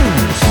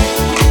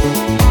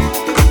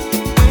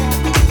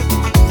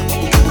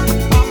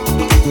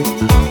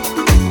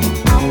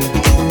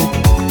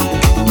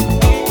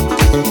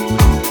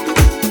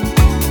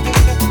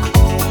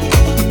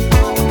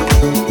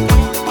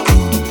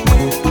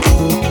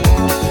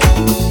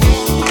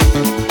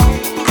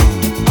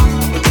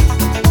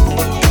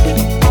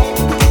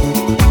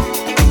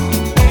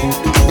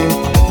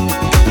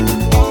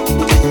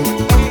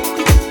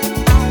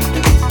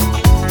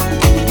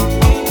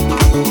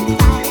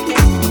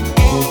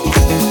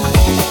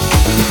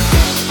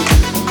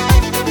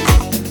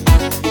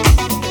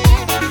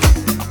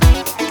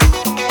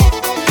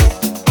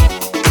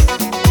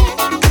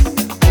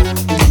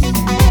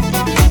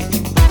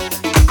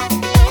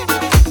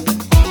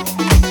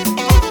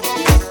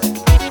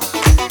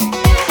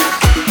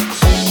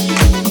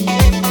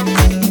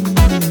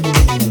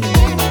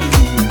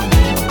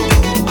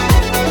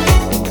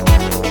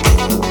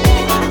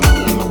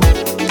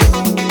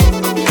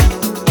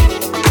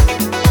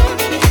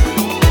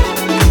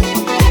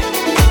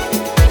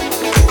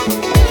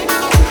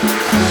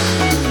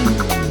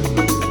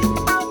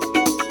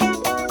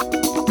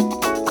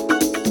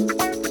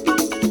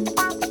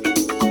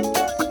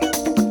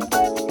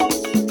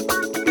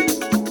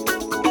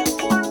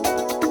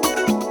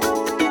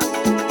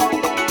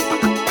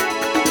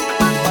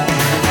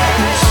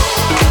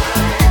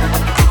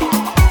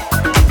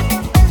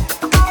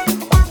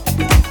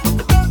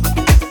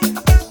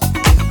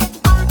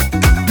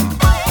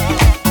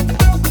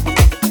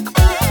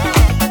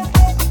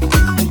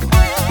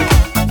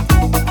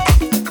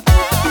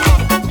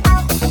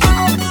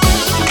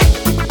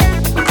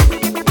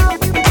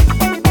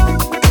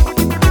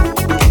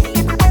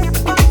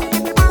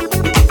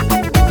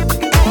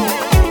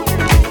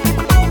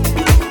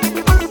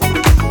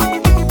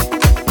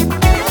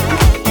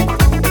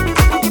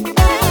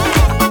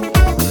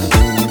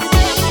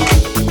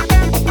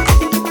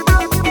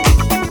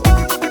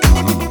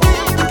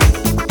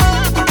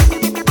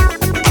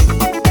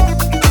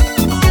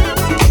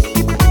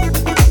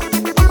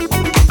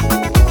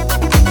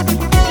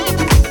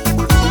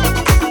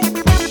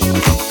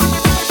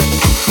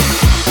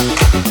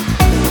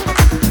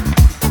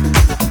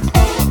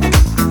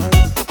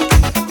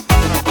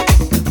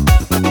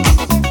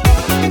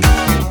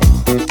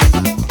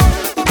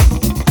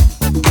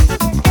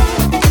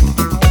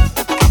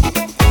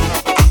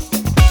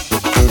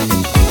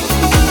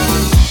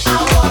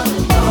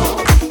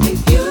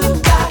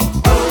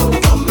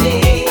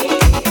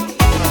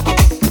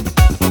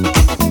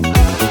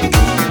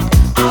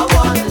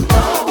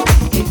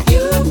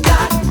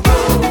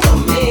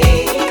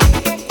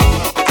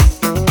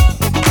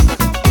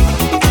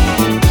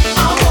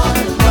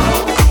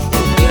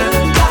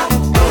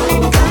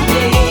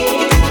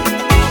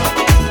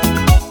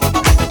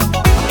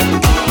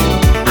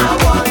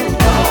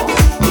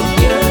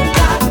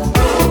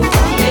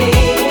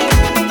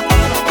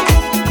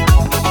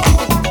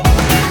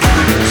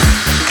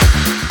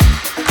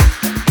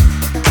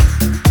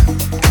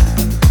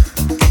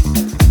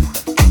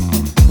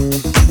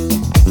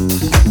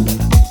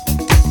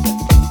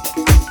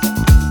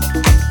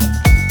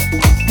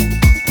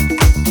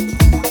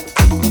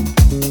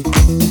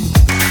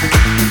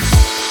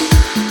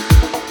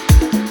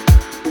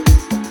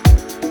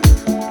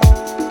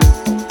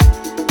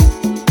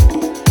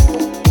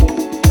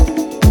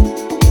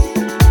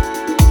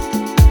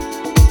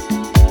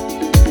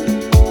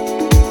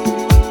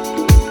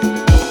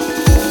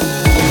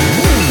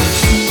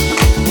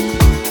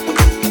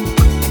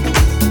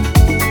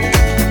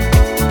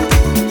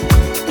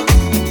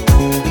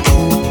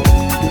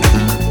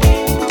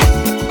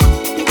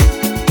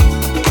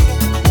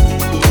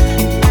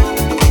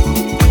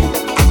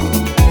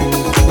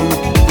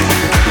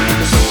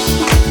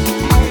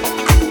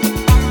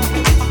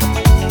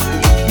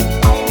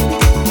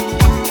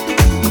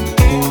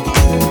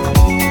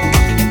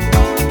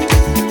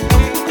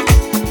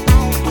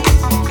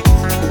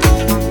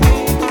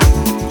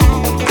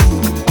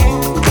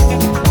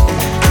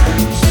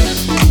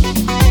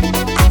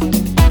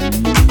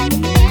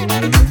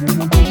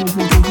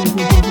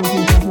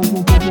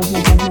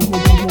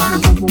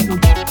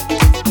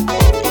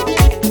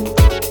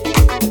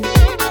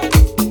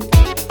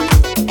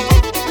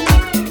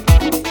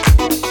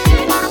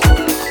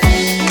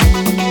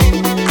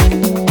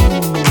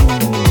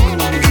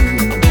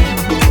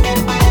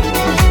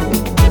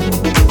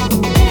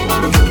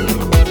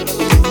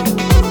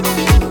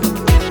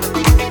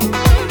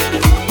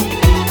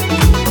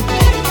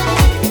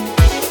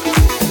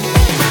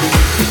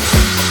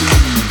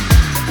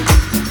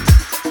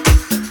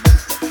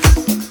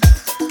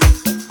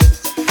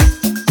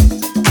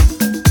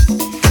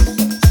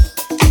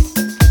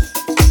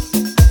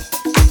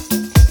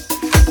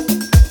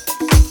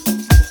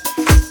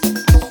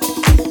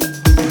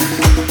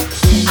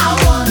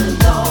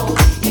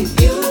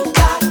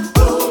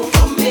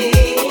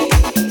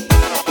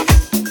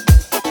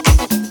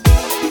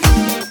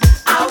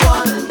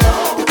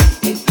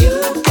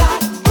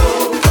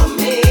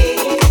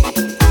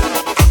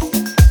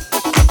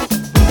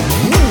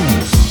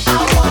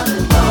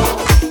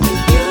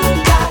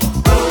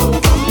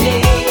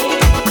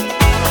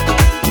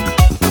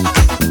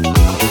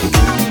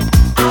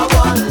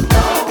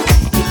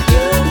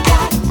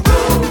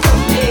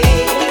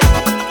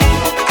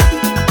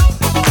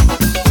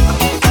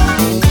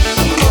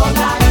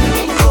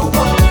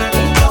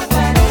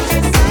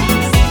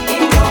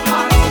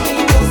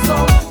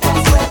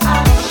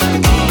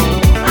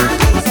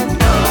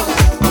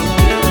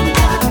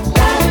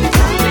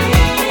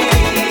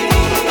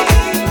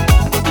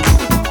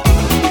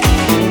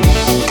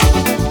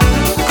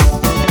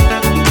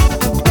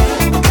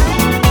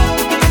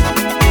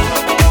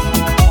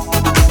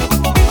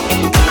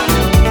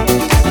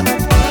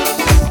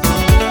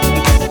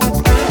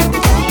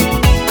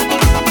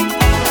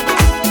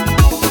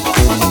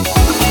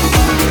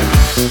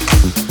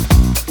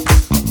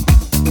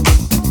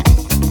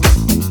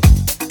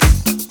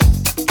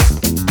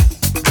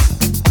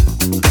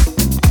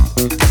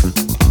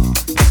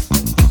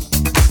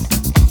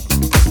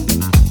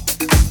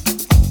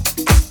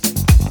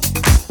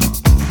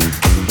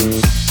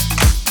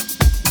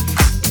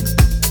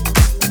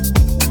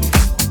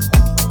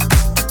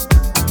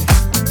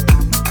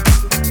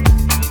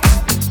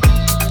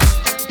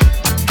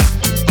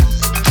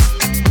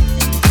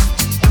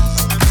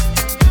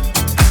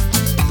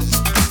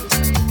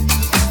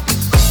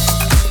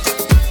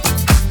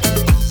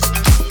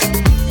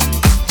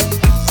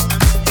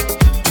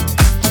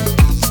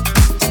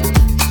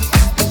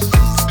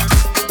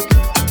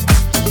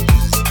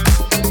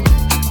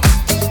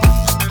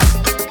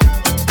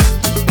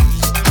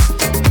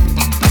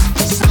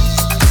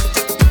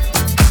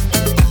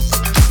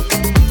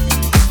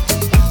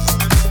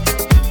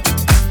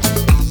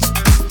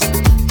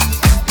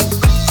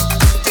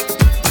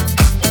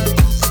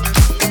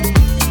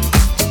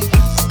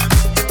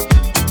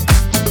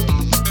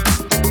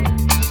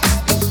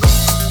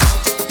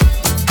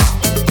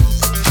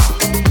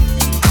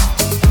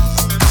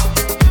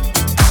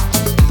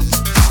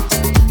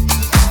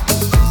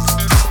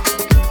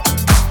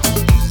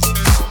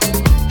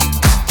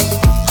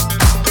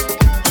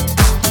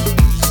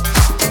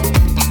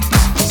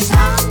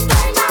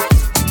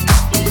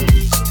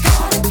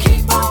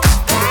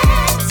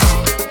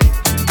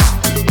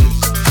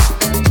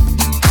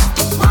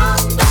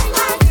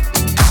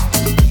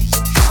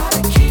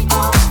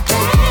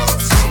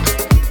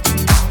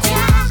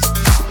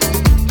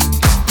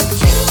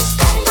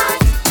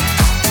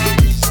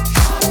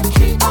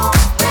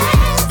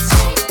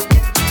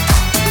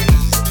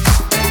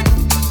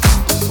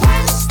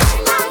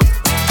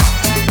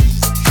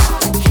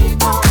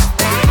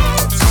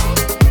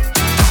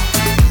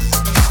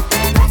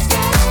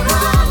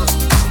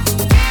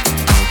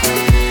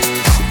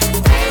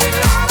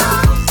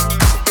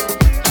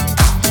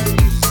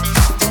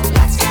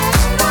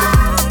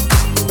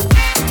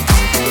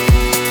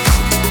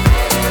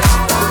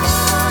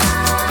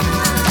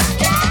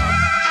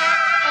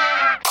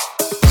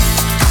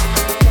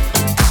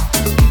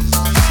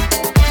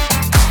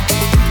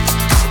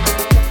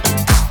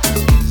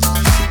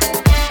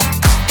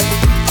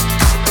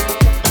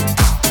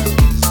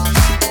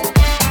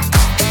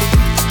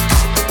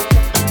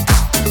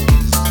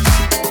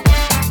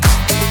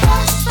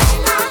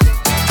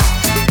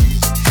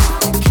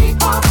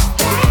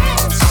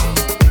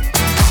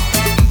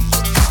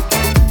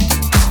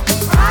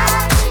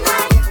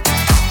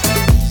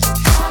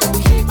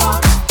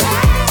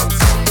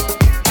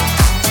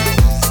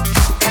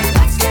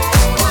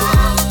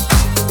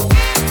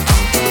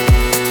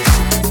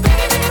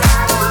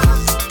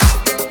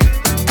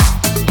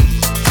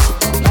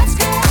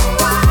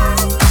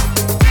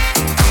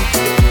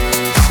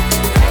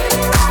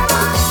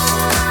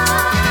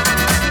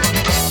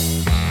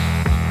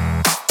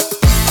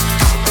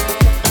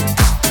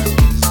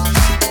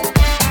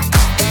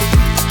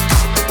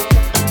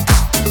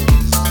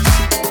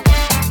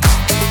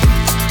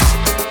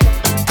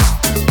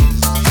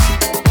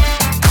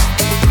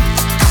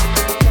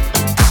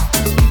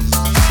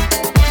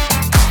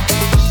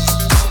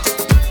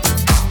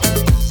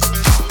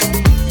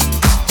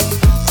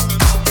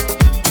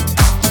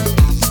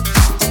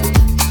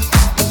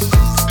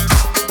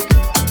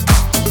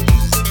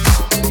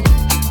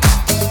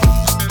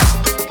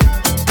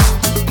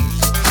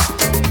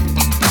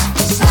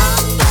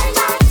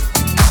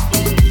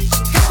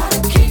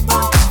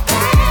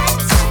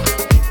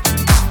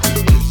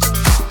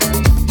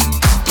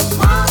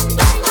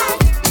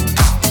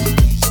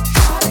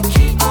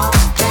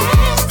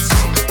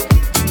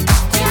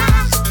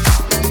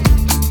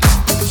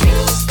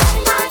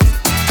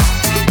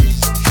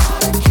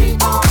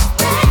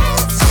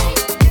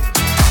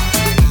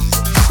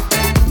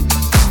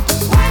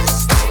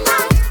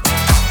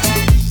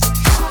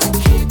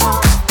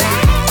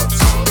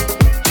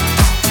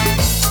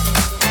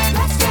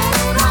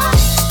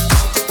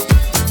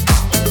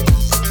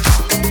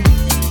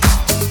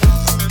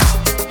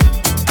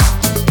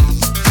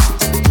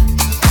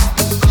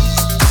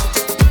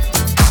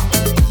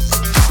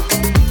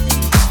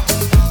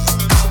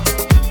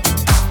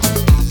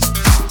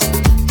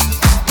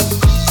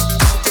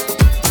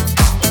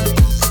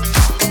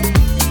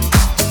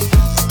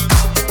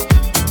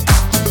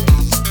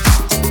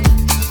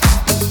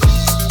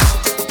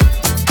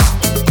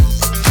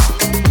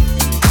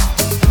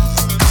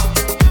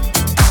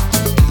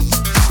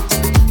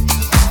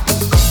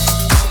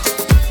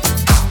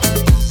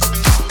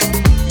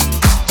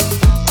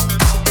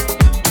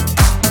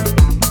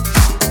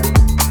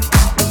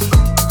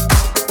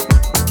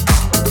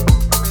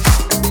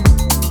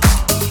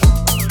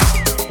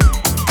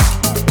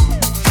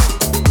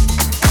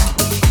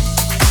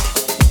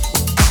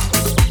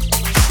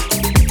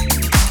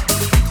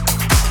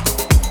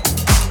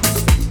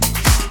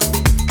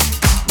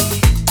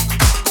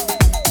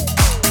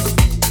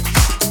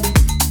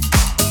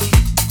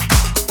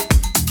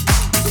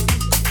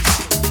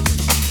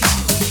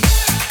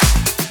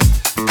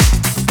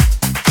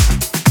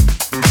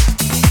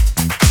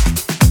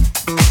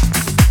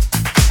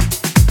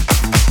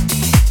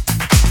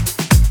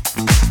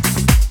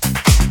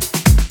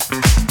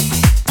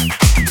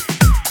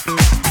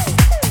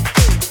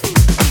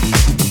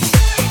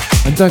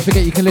 don't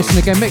forget you can listen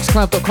again.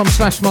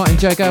 Mixcloud.com/Martin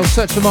J. Gale.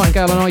 Search for Martin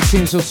Gale on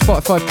iTunes or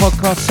Spotify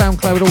podcast,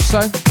 SoundCloud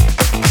also.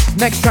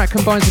 Next track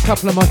combines a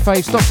couple of my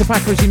faves. Dr.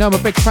 Packer, as you know, I'm a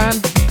big fan.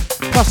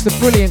 Plus the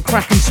brilliant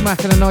crack and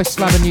smack and a nice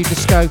slab of new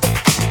disco.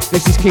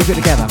 This is Keep It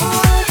Together.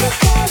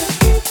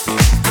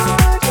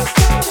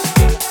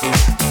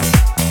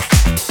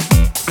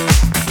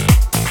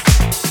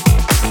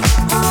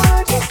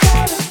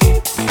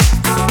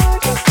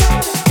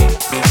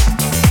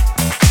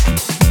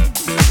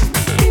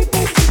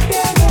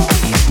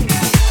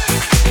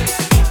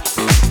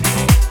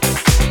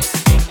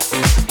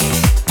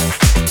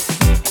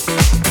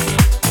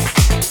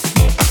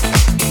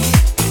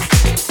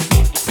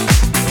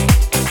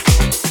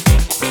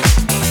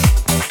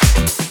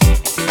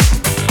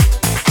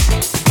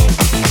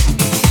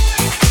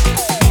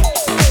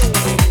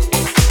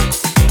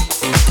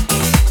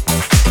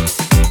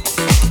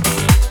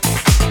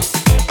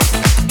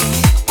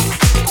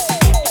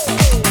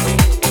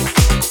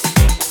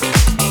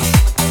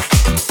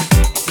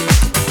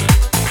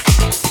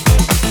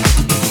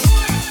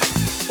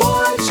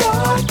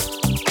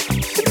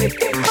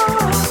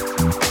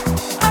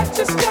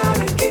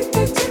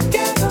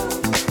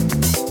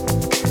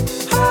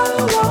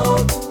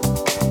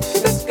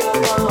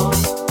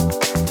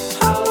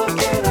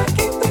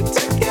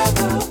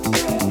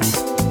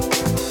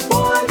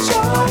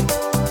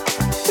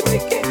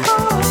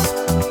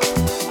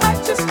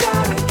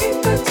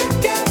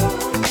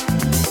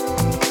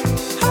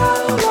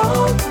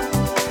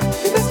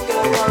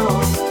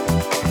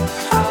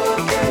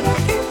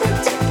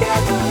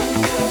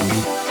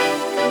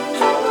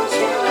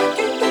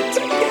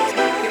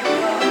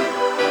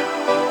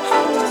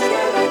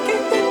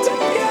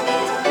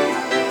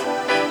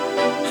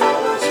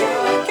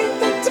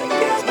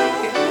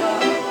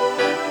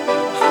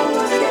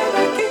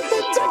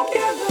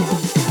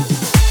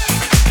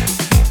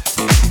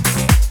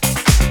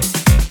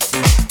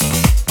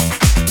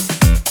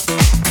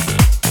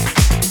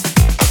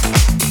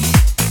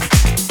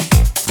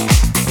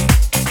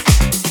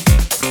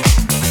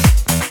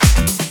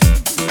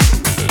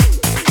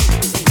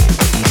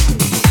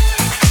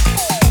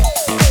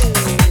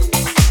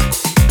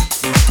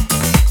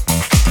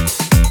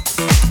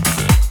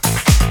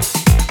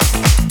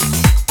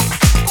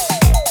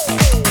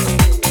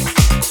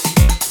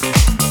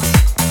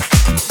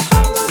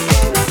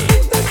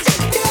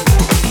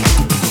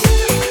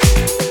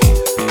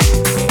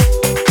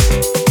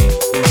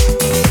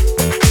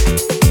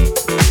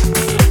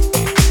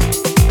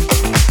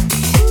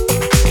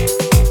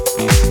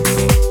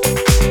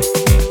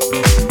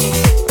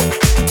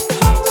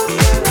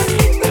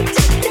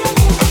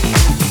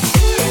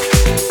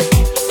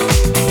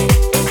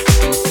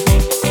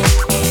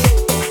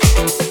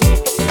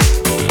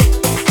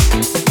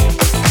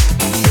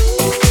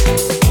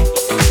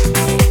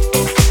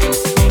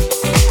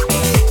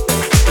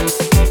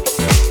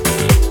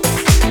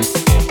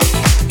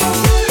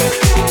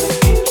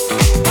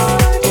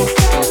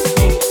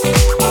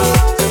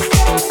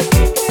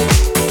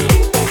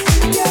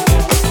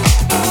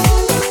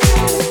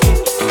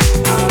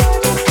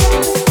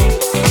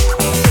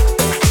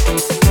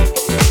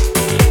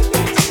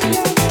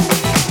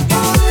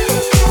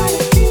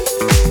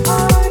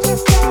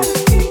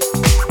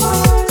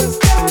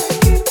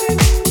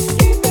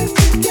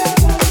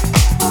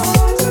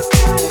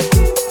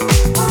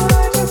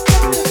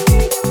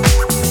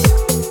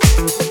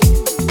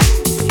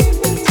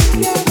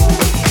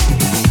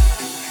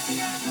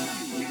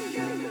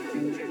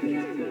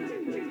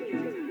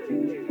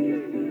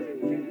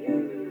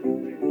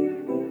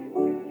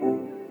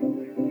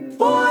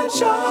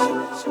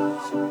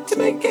 shot to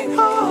make it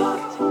hard.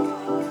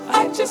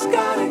 I just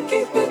gotta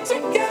keep it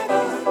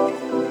together.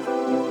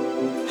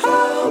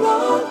 How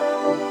long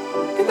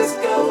can this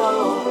go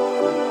on?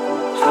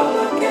 How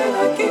long can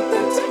I keep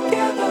it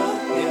together?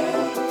 Yeah.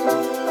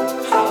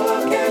 How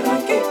long can I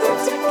keep it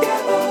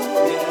together?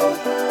 Yeah.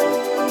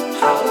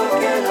 How long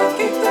can I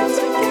keep it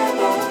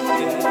together?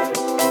 Yeah.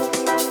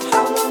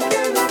 How long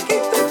can I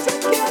keep it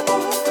together?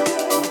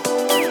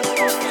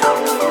 How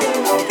long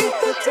can I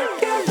keep it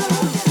together?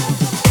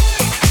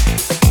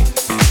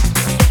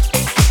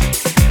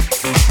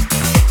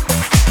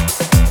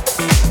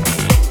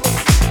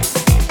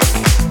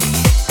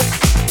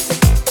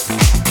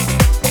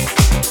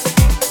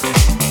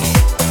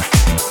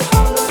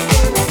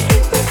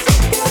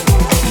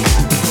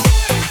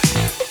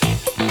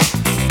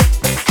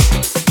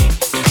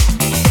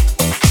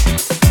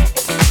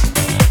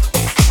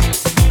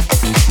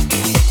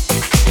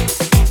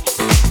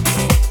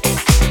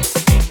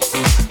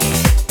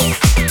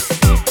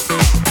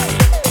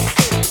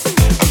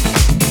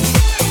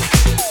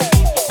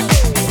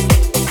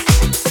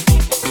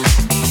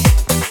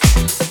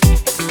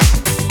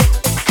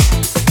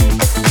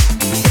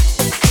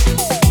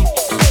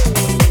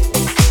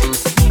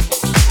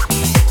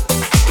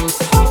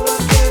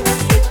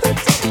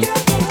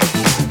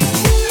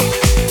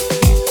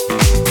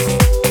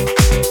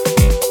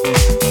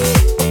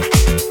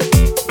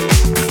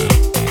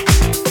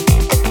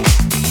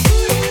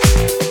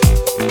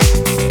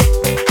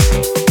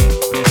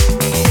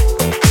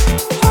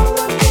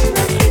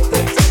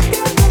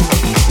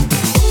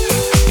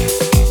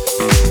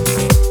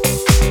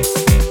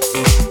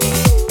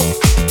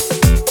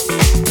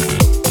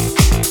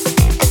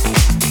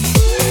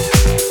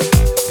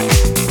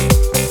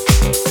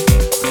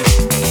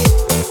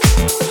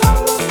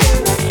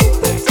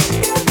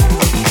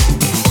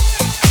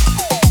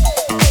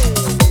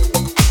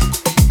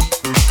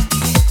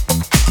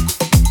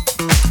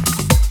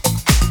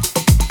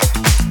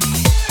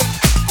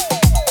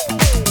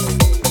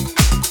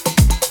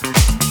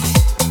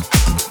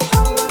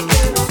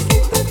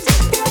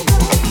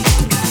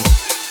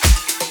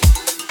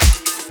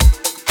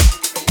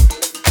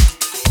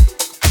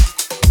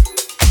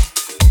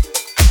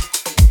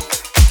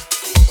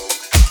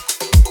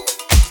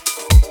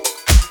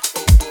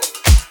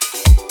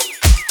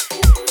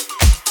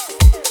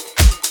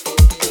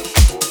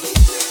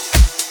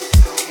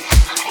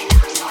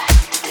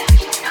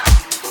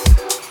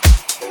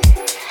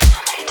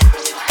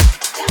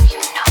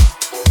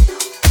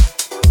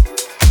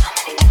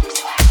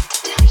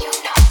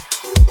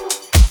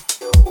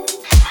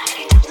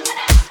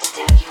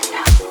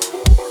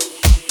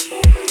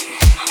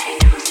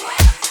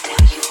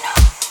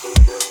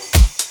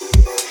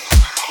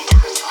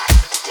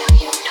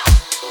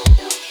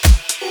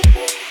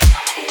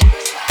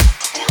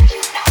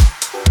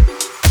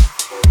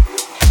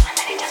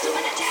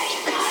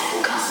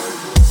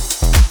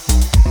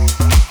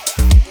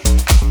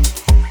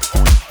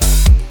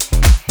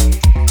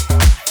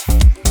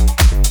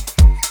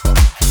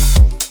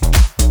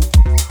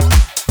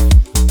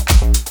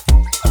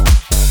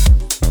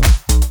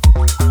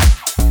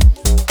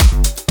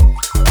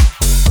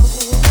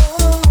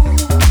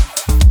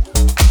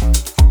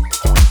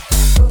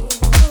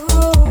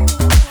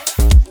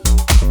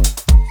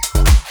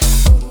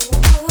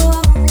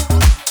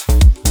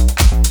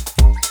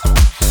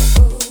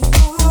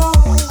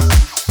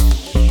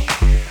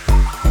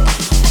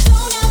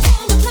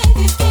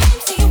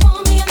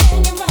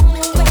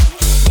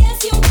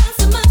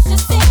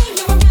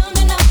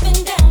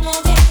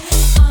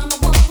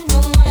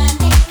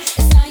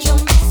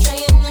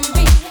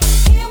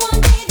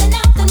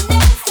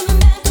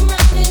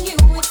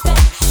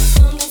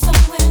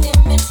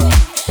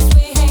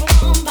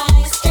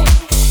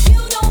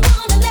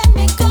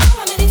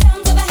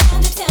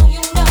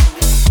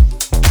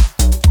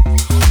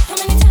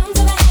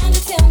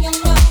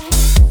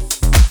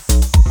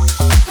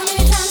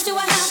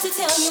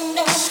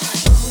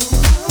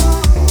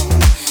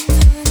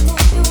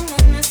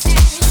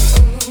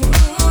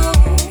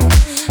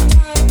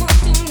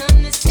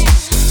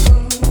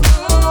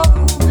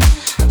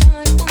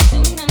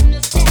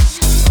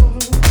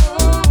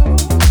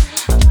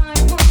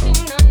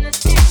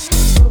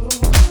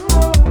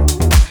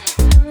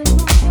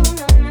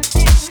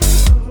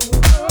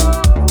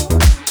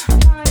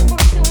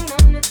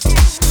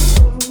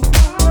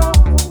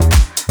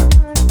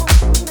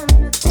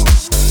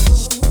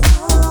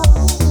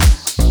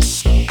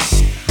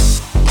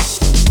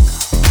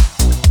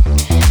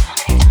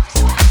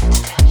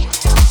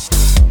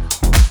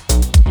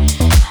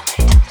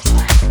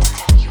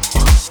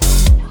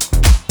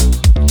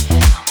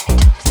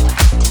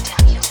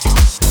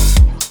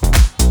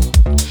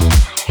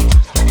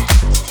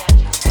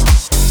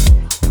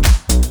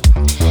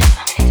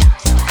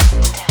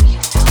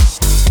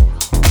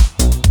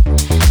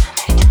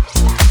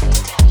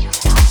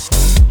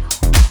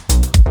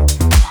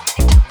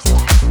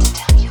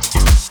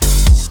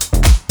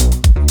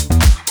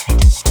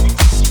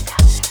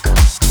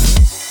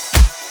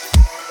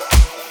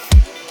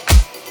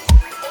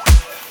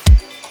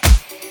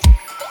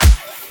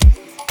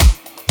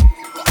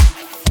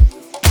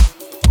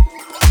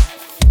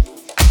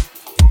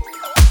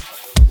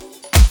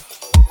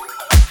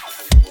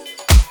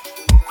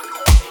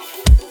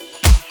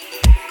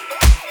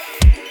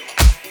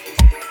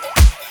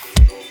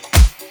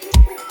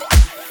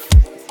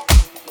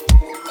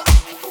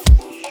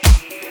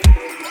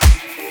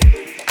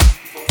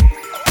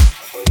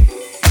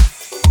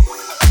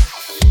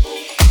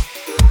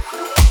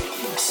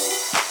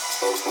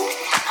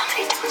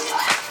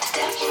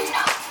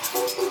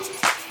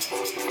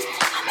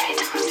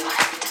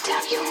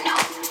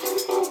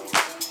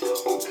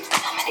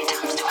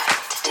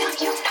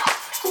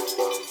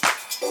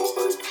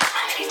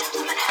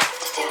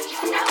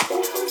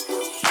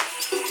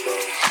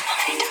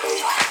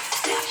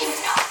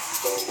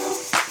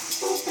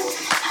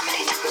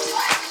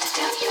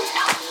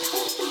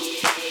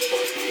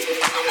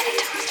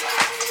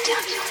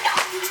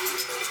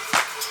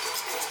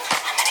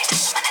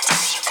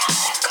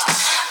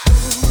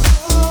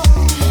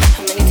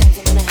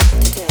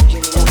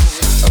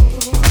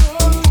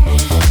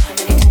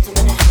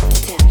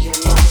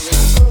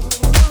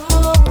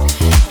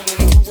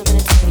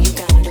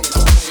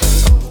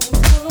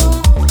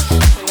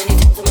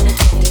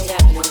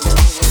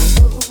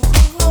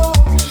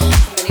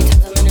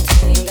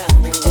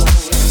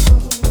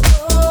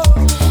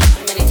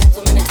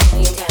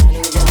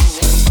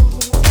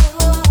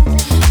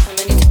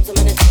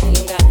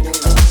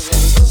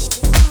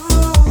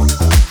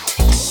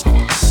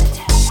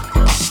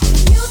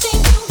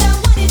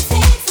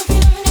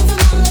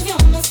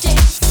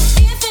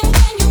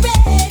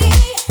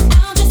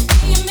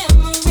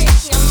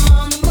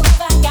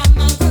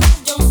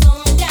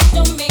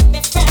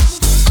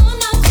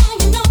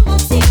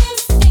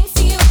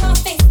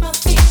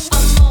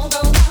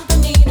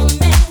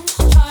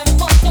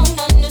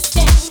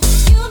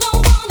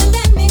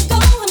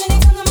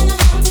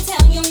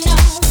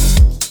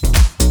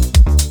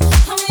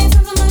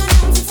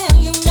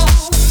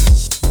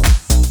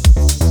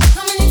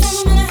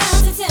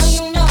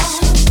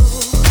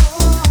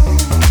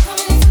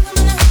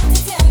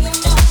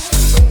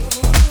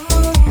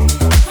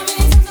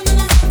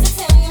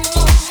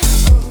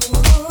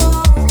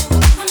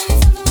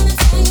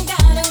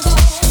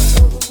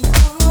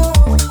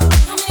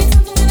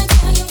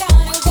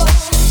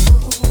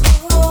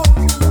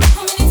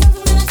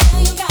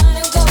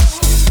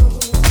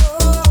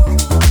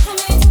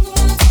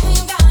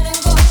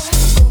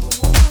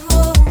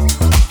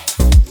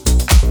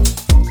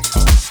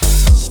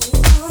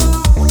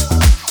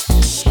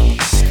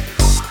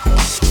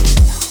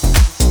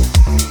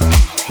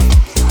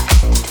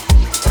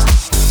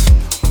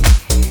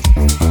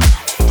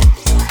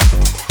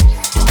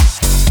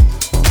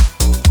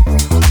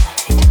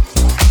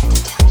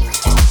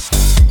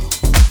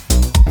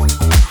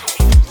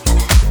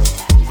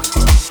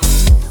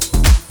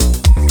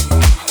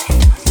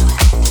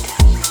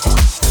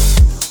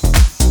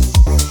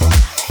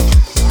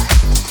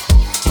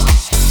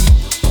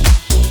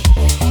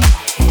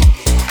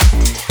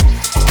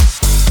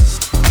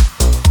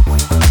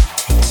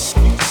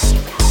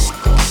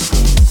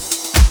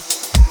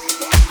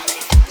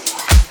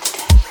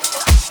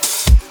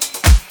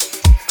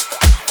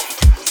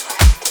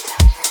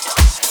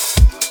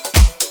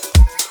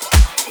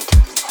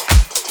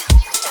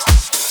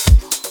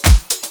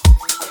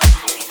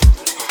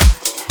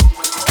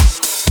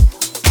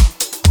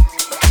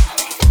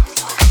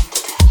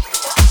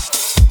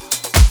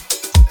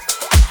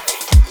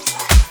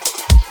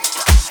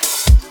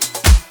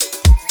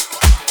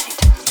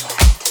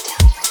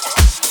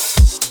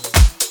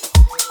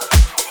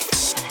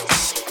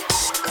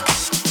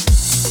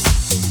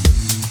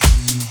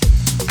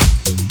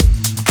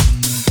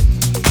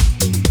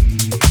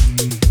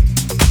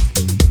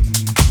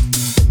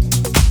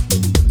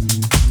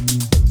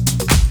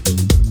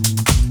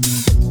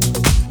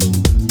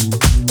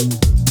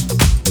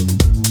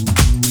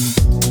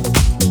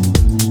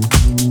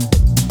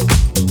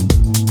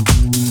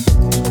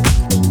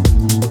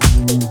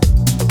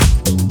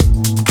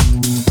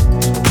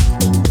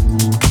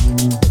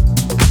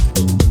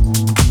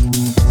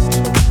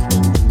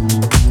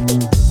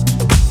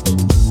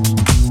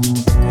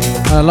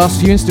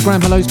 Last few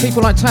Instagram hellos.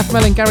 People like Taff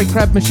Mellon, Gary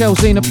Crabb, Michelle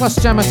Zena,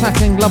 plus Jam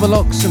Attacking, Lover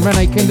Locks and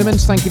Renee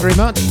Kindermans. Thank you very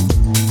much.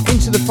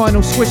 Into the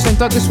final swish, then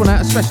dug this one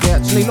out especially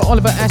actually.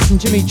 Oliver S and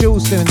Jimmy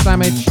Jules doing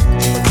damage.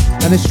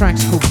 And this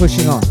track's called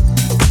Pushing On.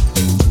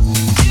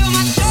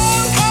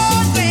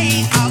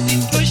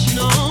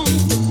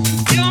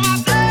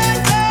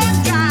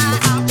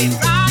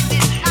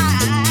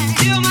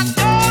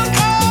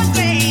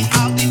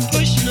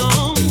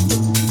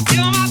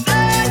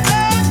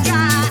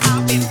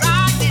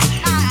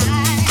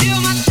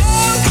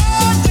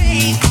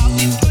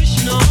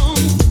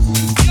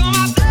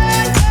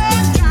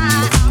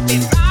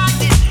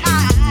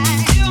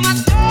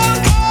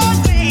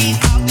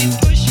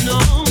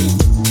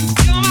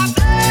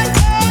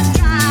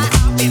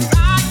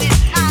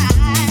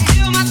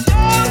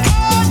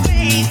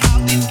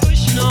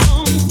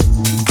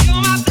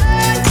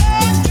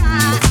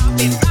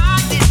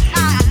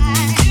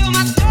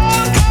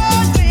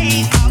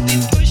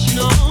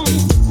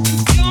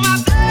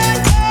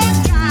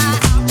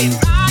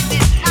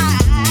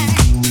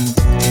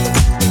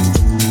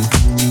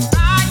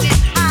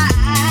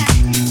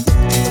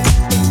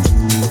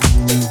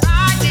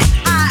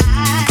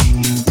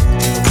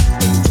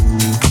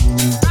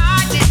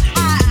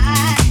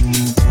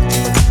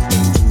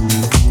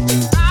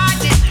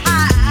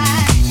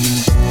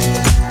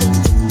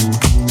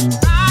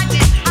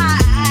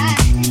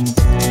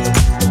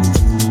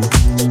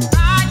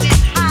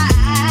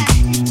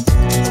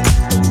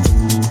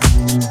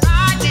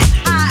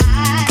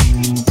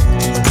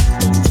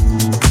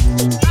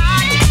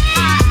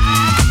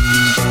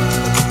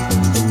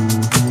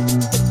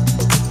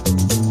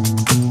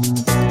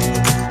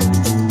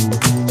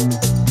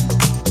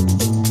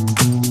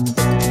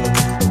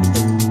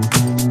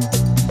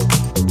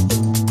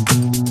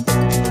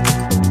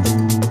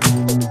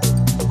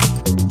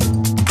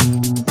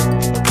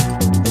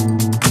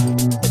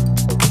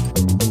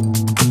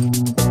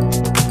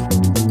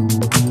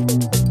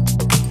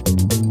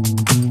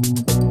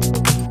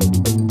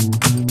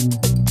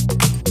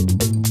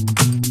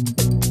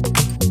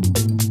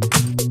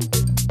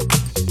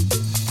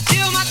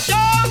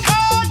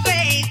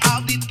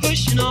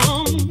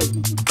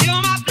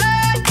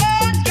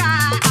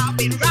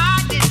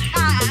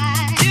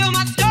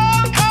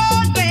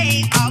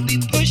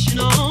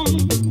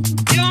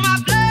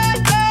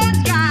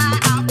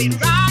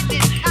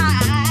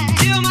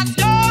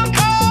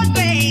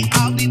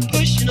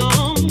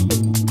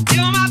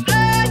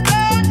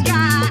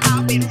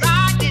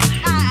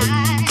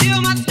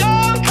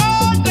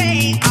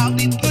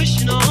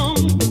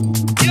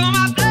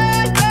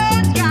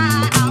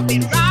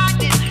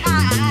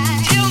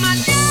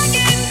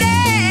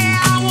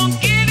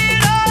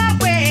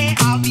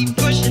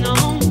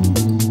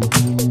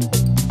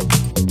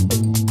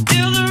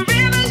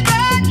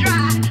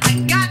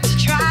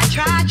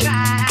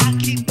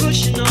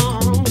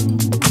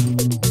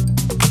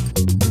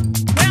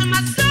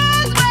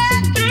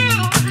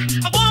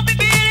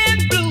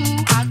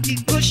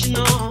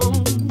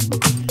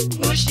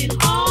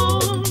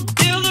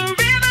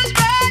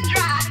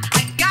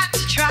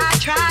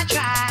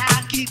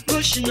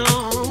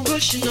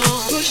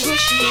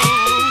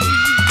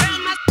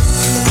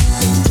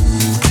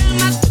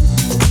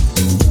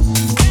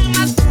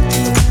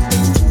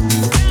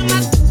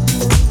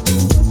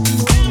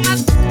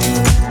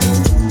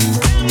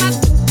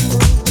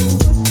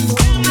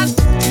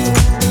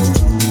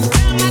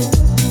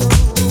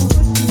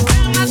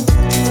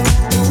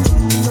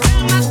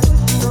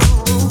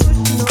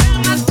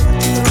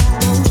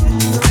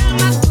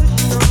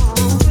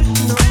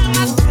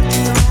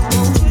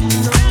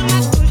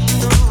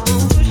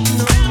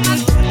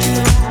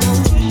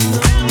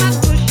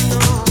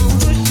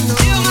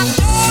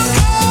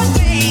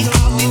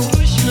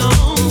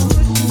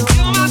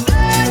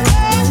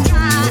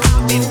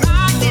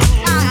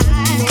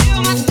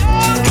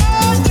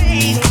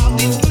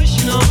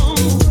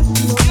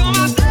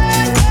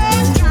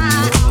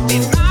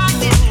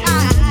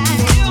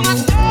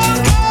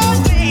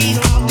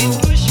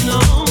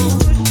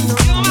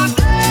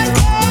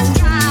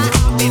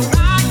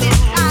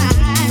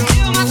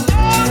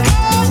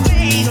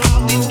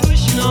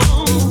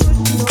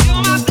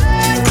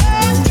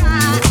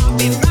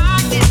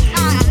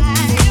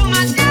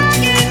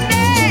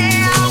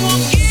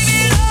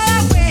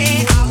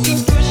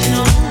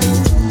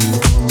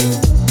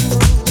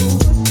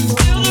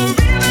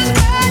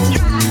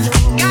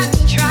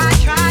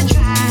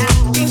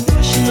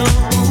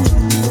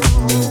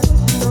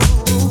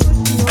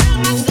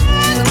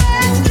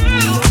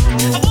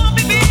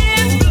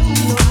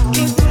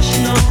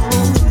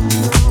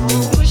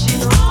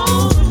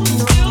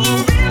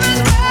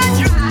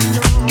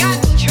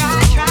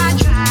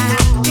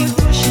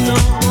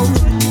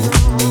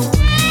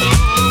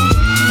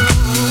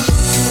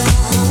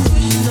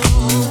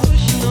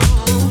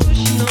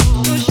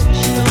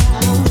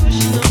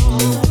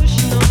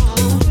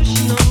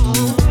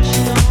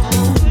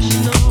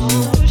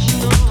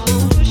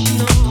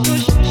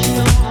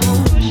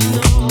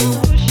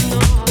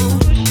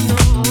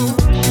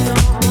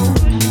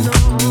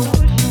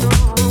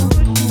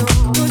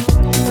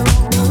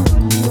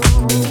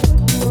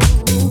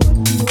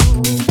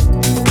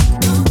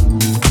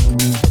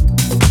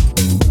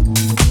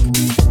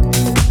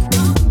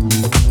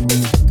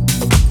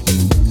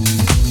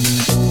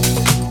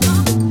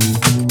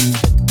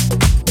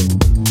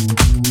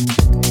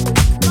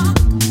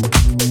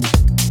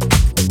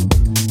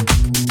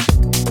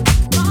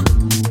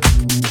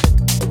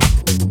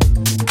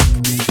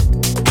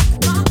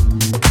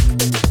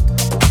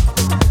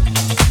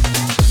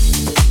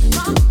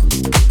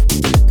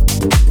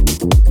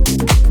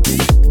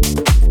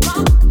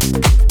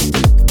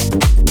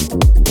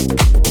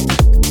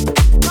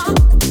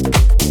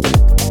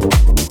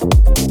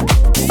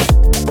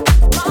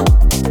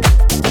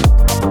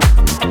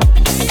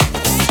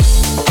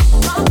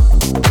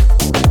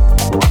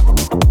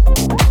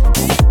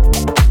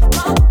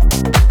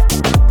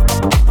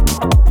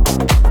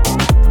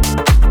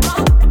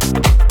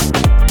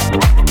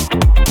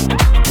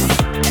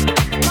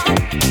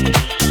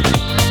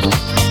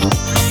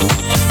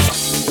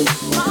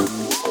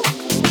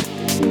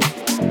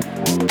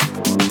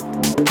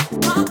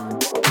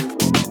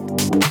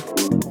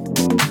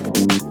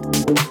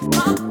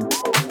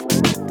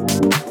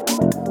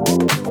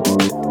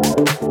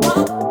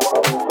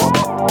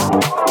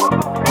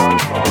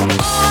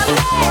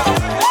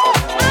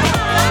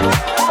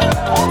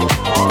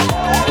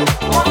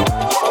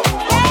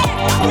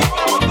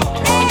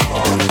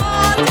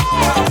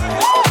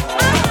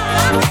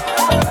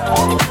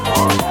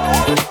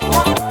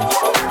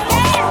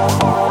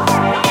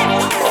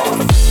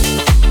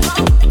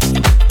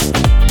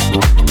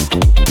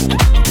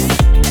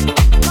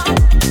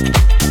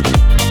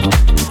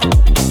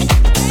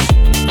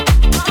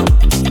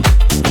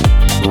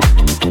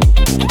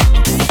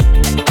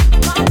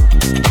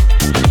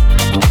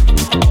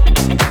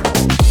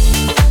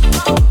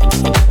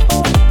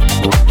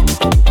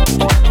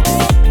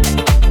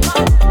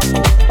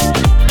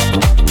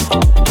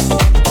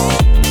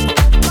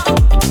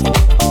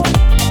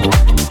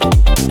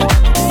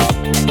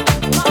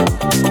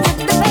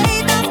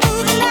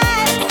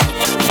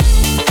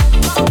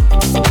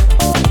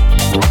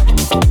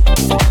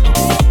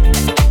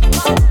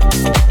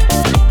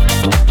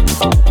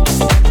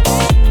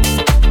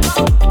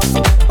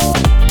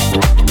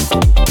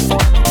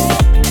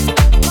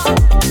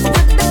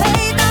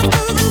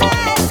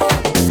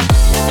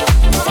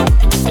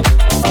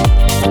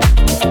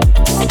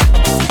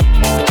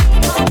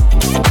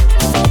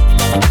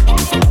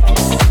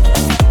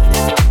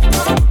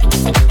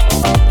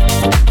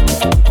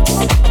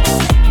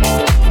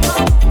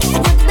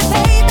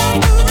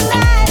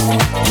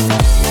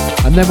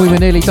 And then we were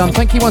nearly done.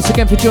 Thank you once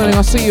again for joining.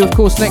 I'll see you, of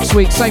course, next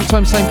week. Same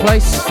time, same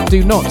place.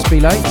 Do not be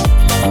late.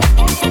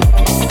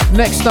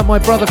 Next up, my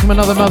brother from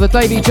another mother,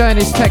 Davey J and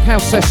his Tech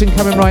House session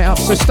coming right up.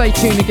 So stay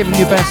tuned and give him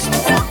your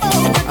best.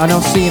 And I'll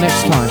see you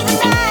next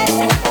time.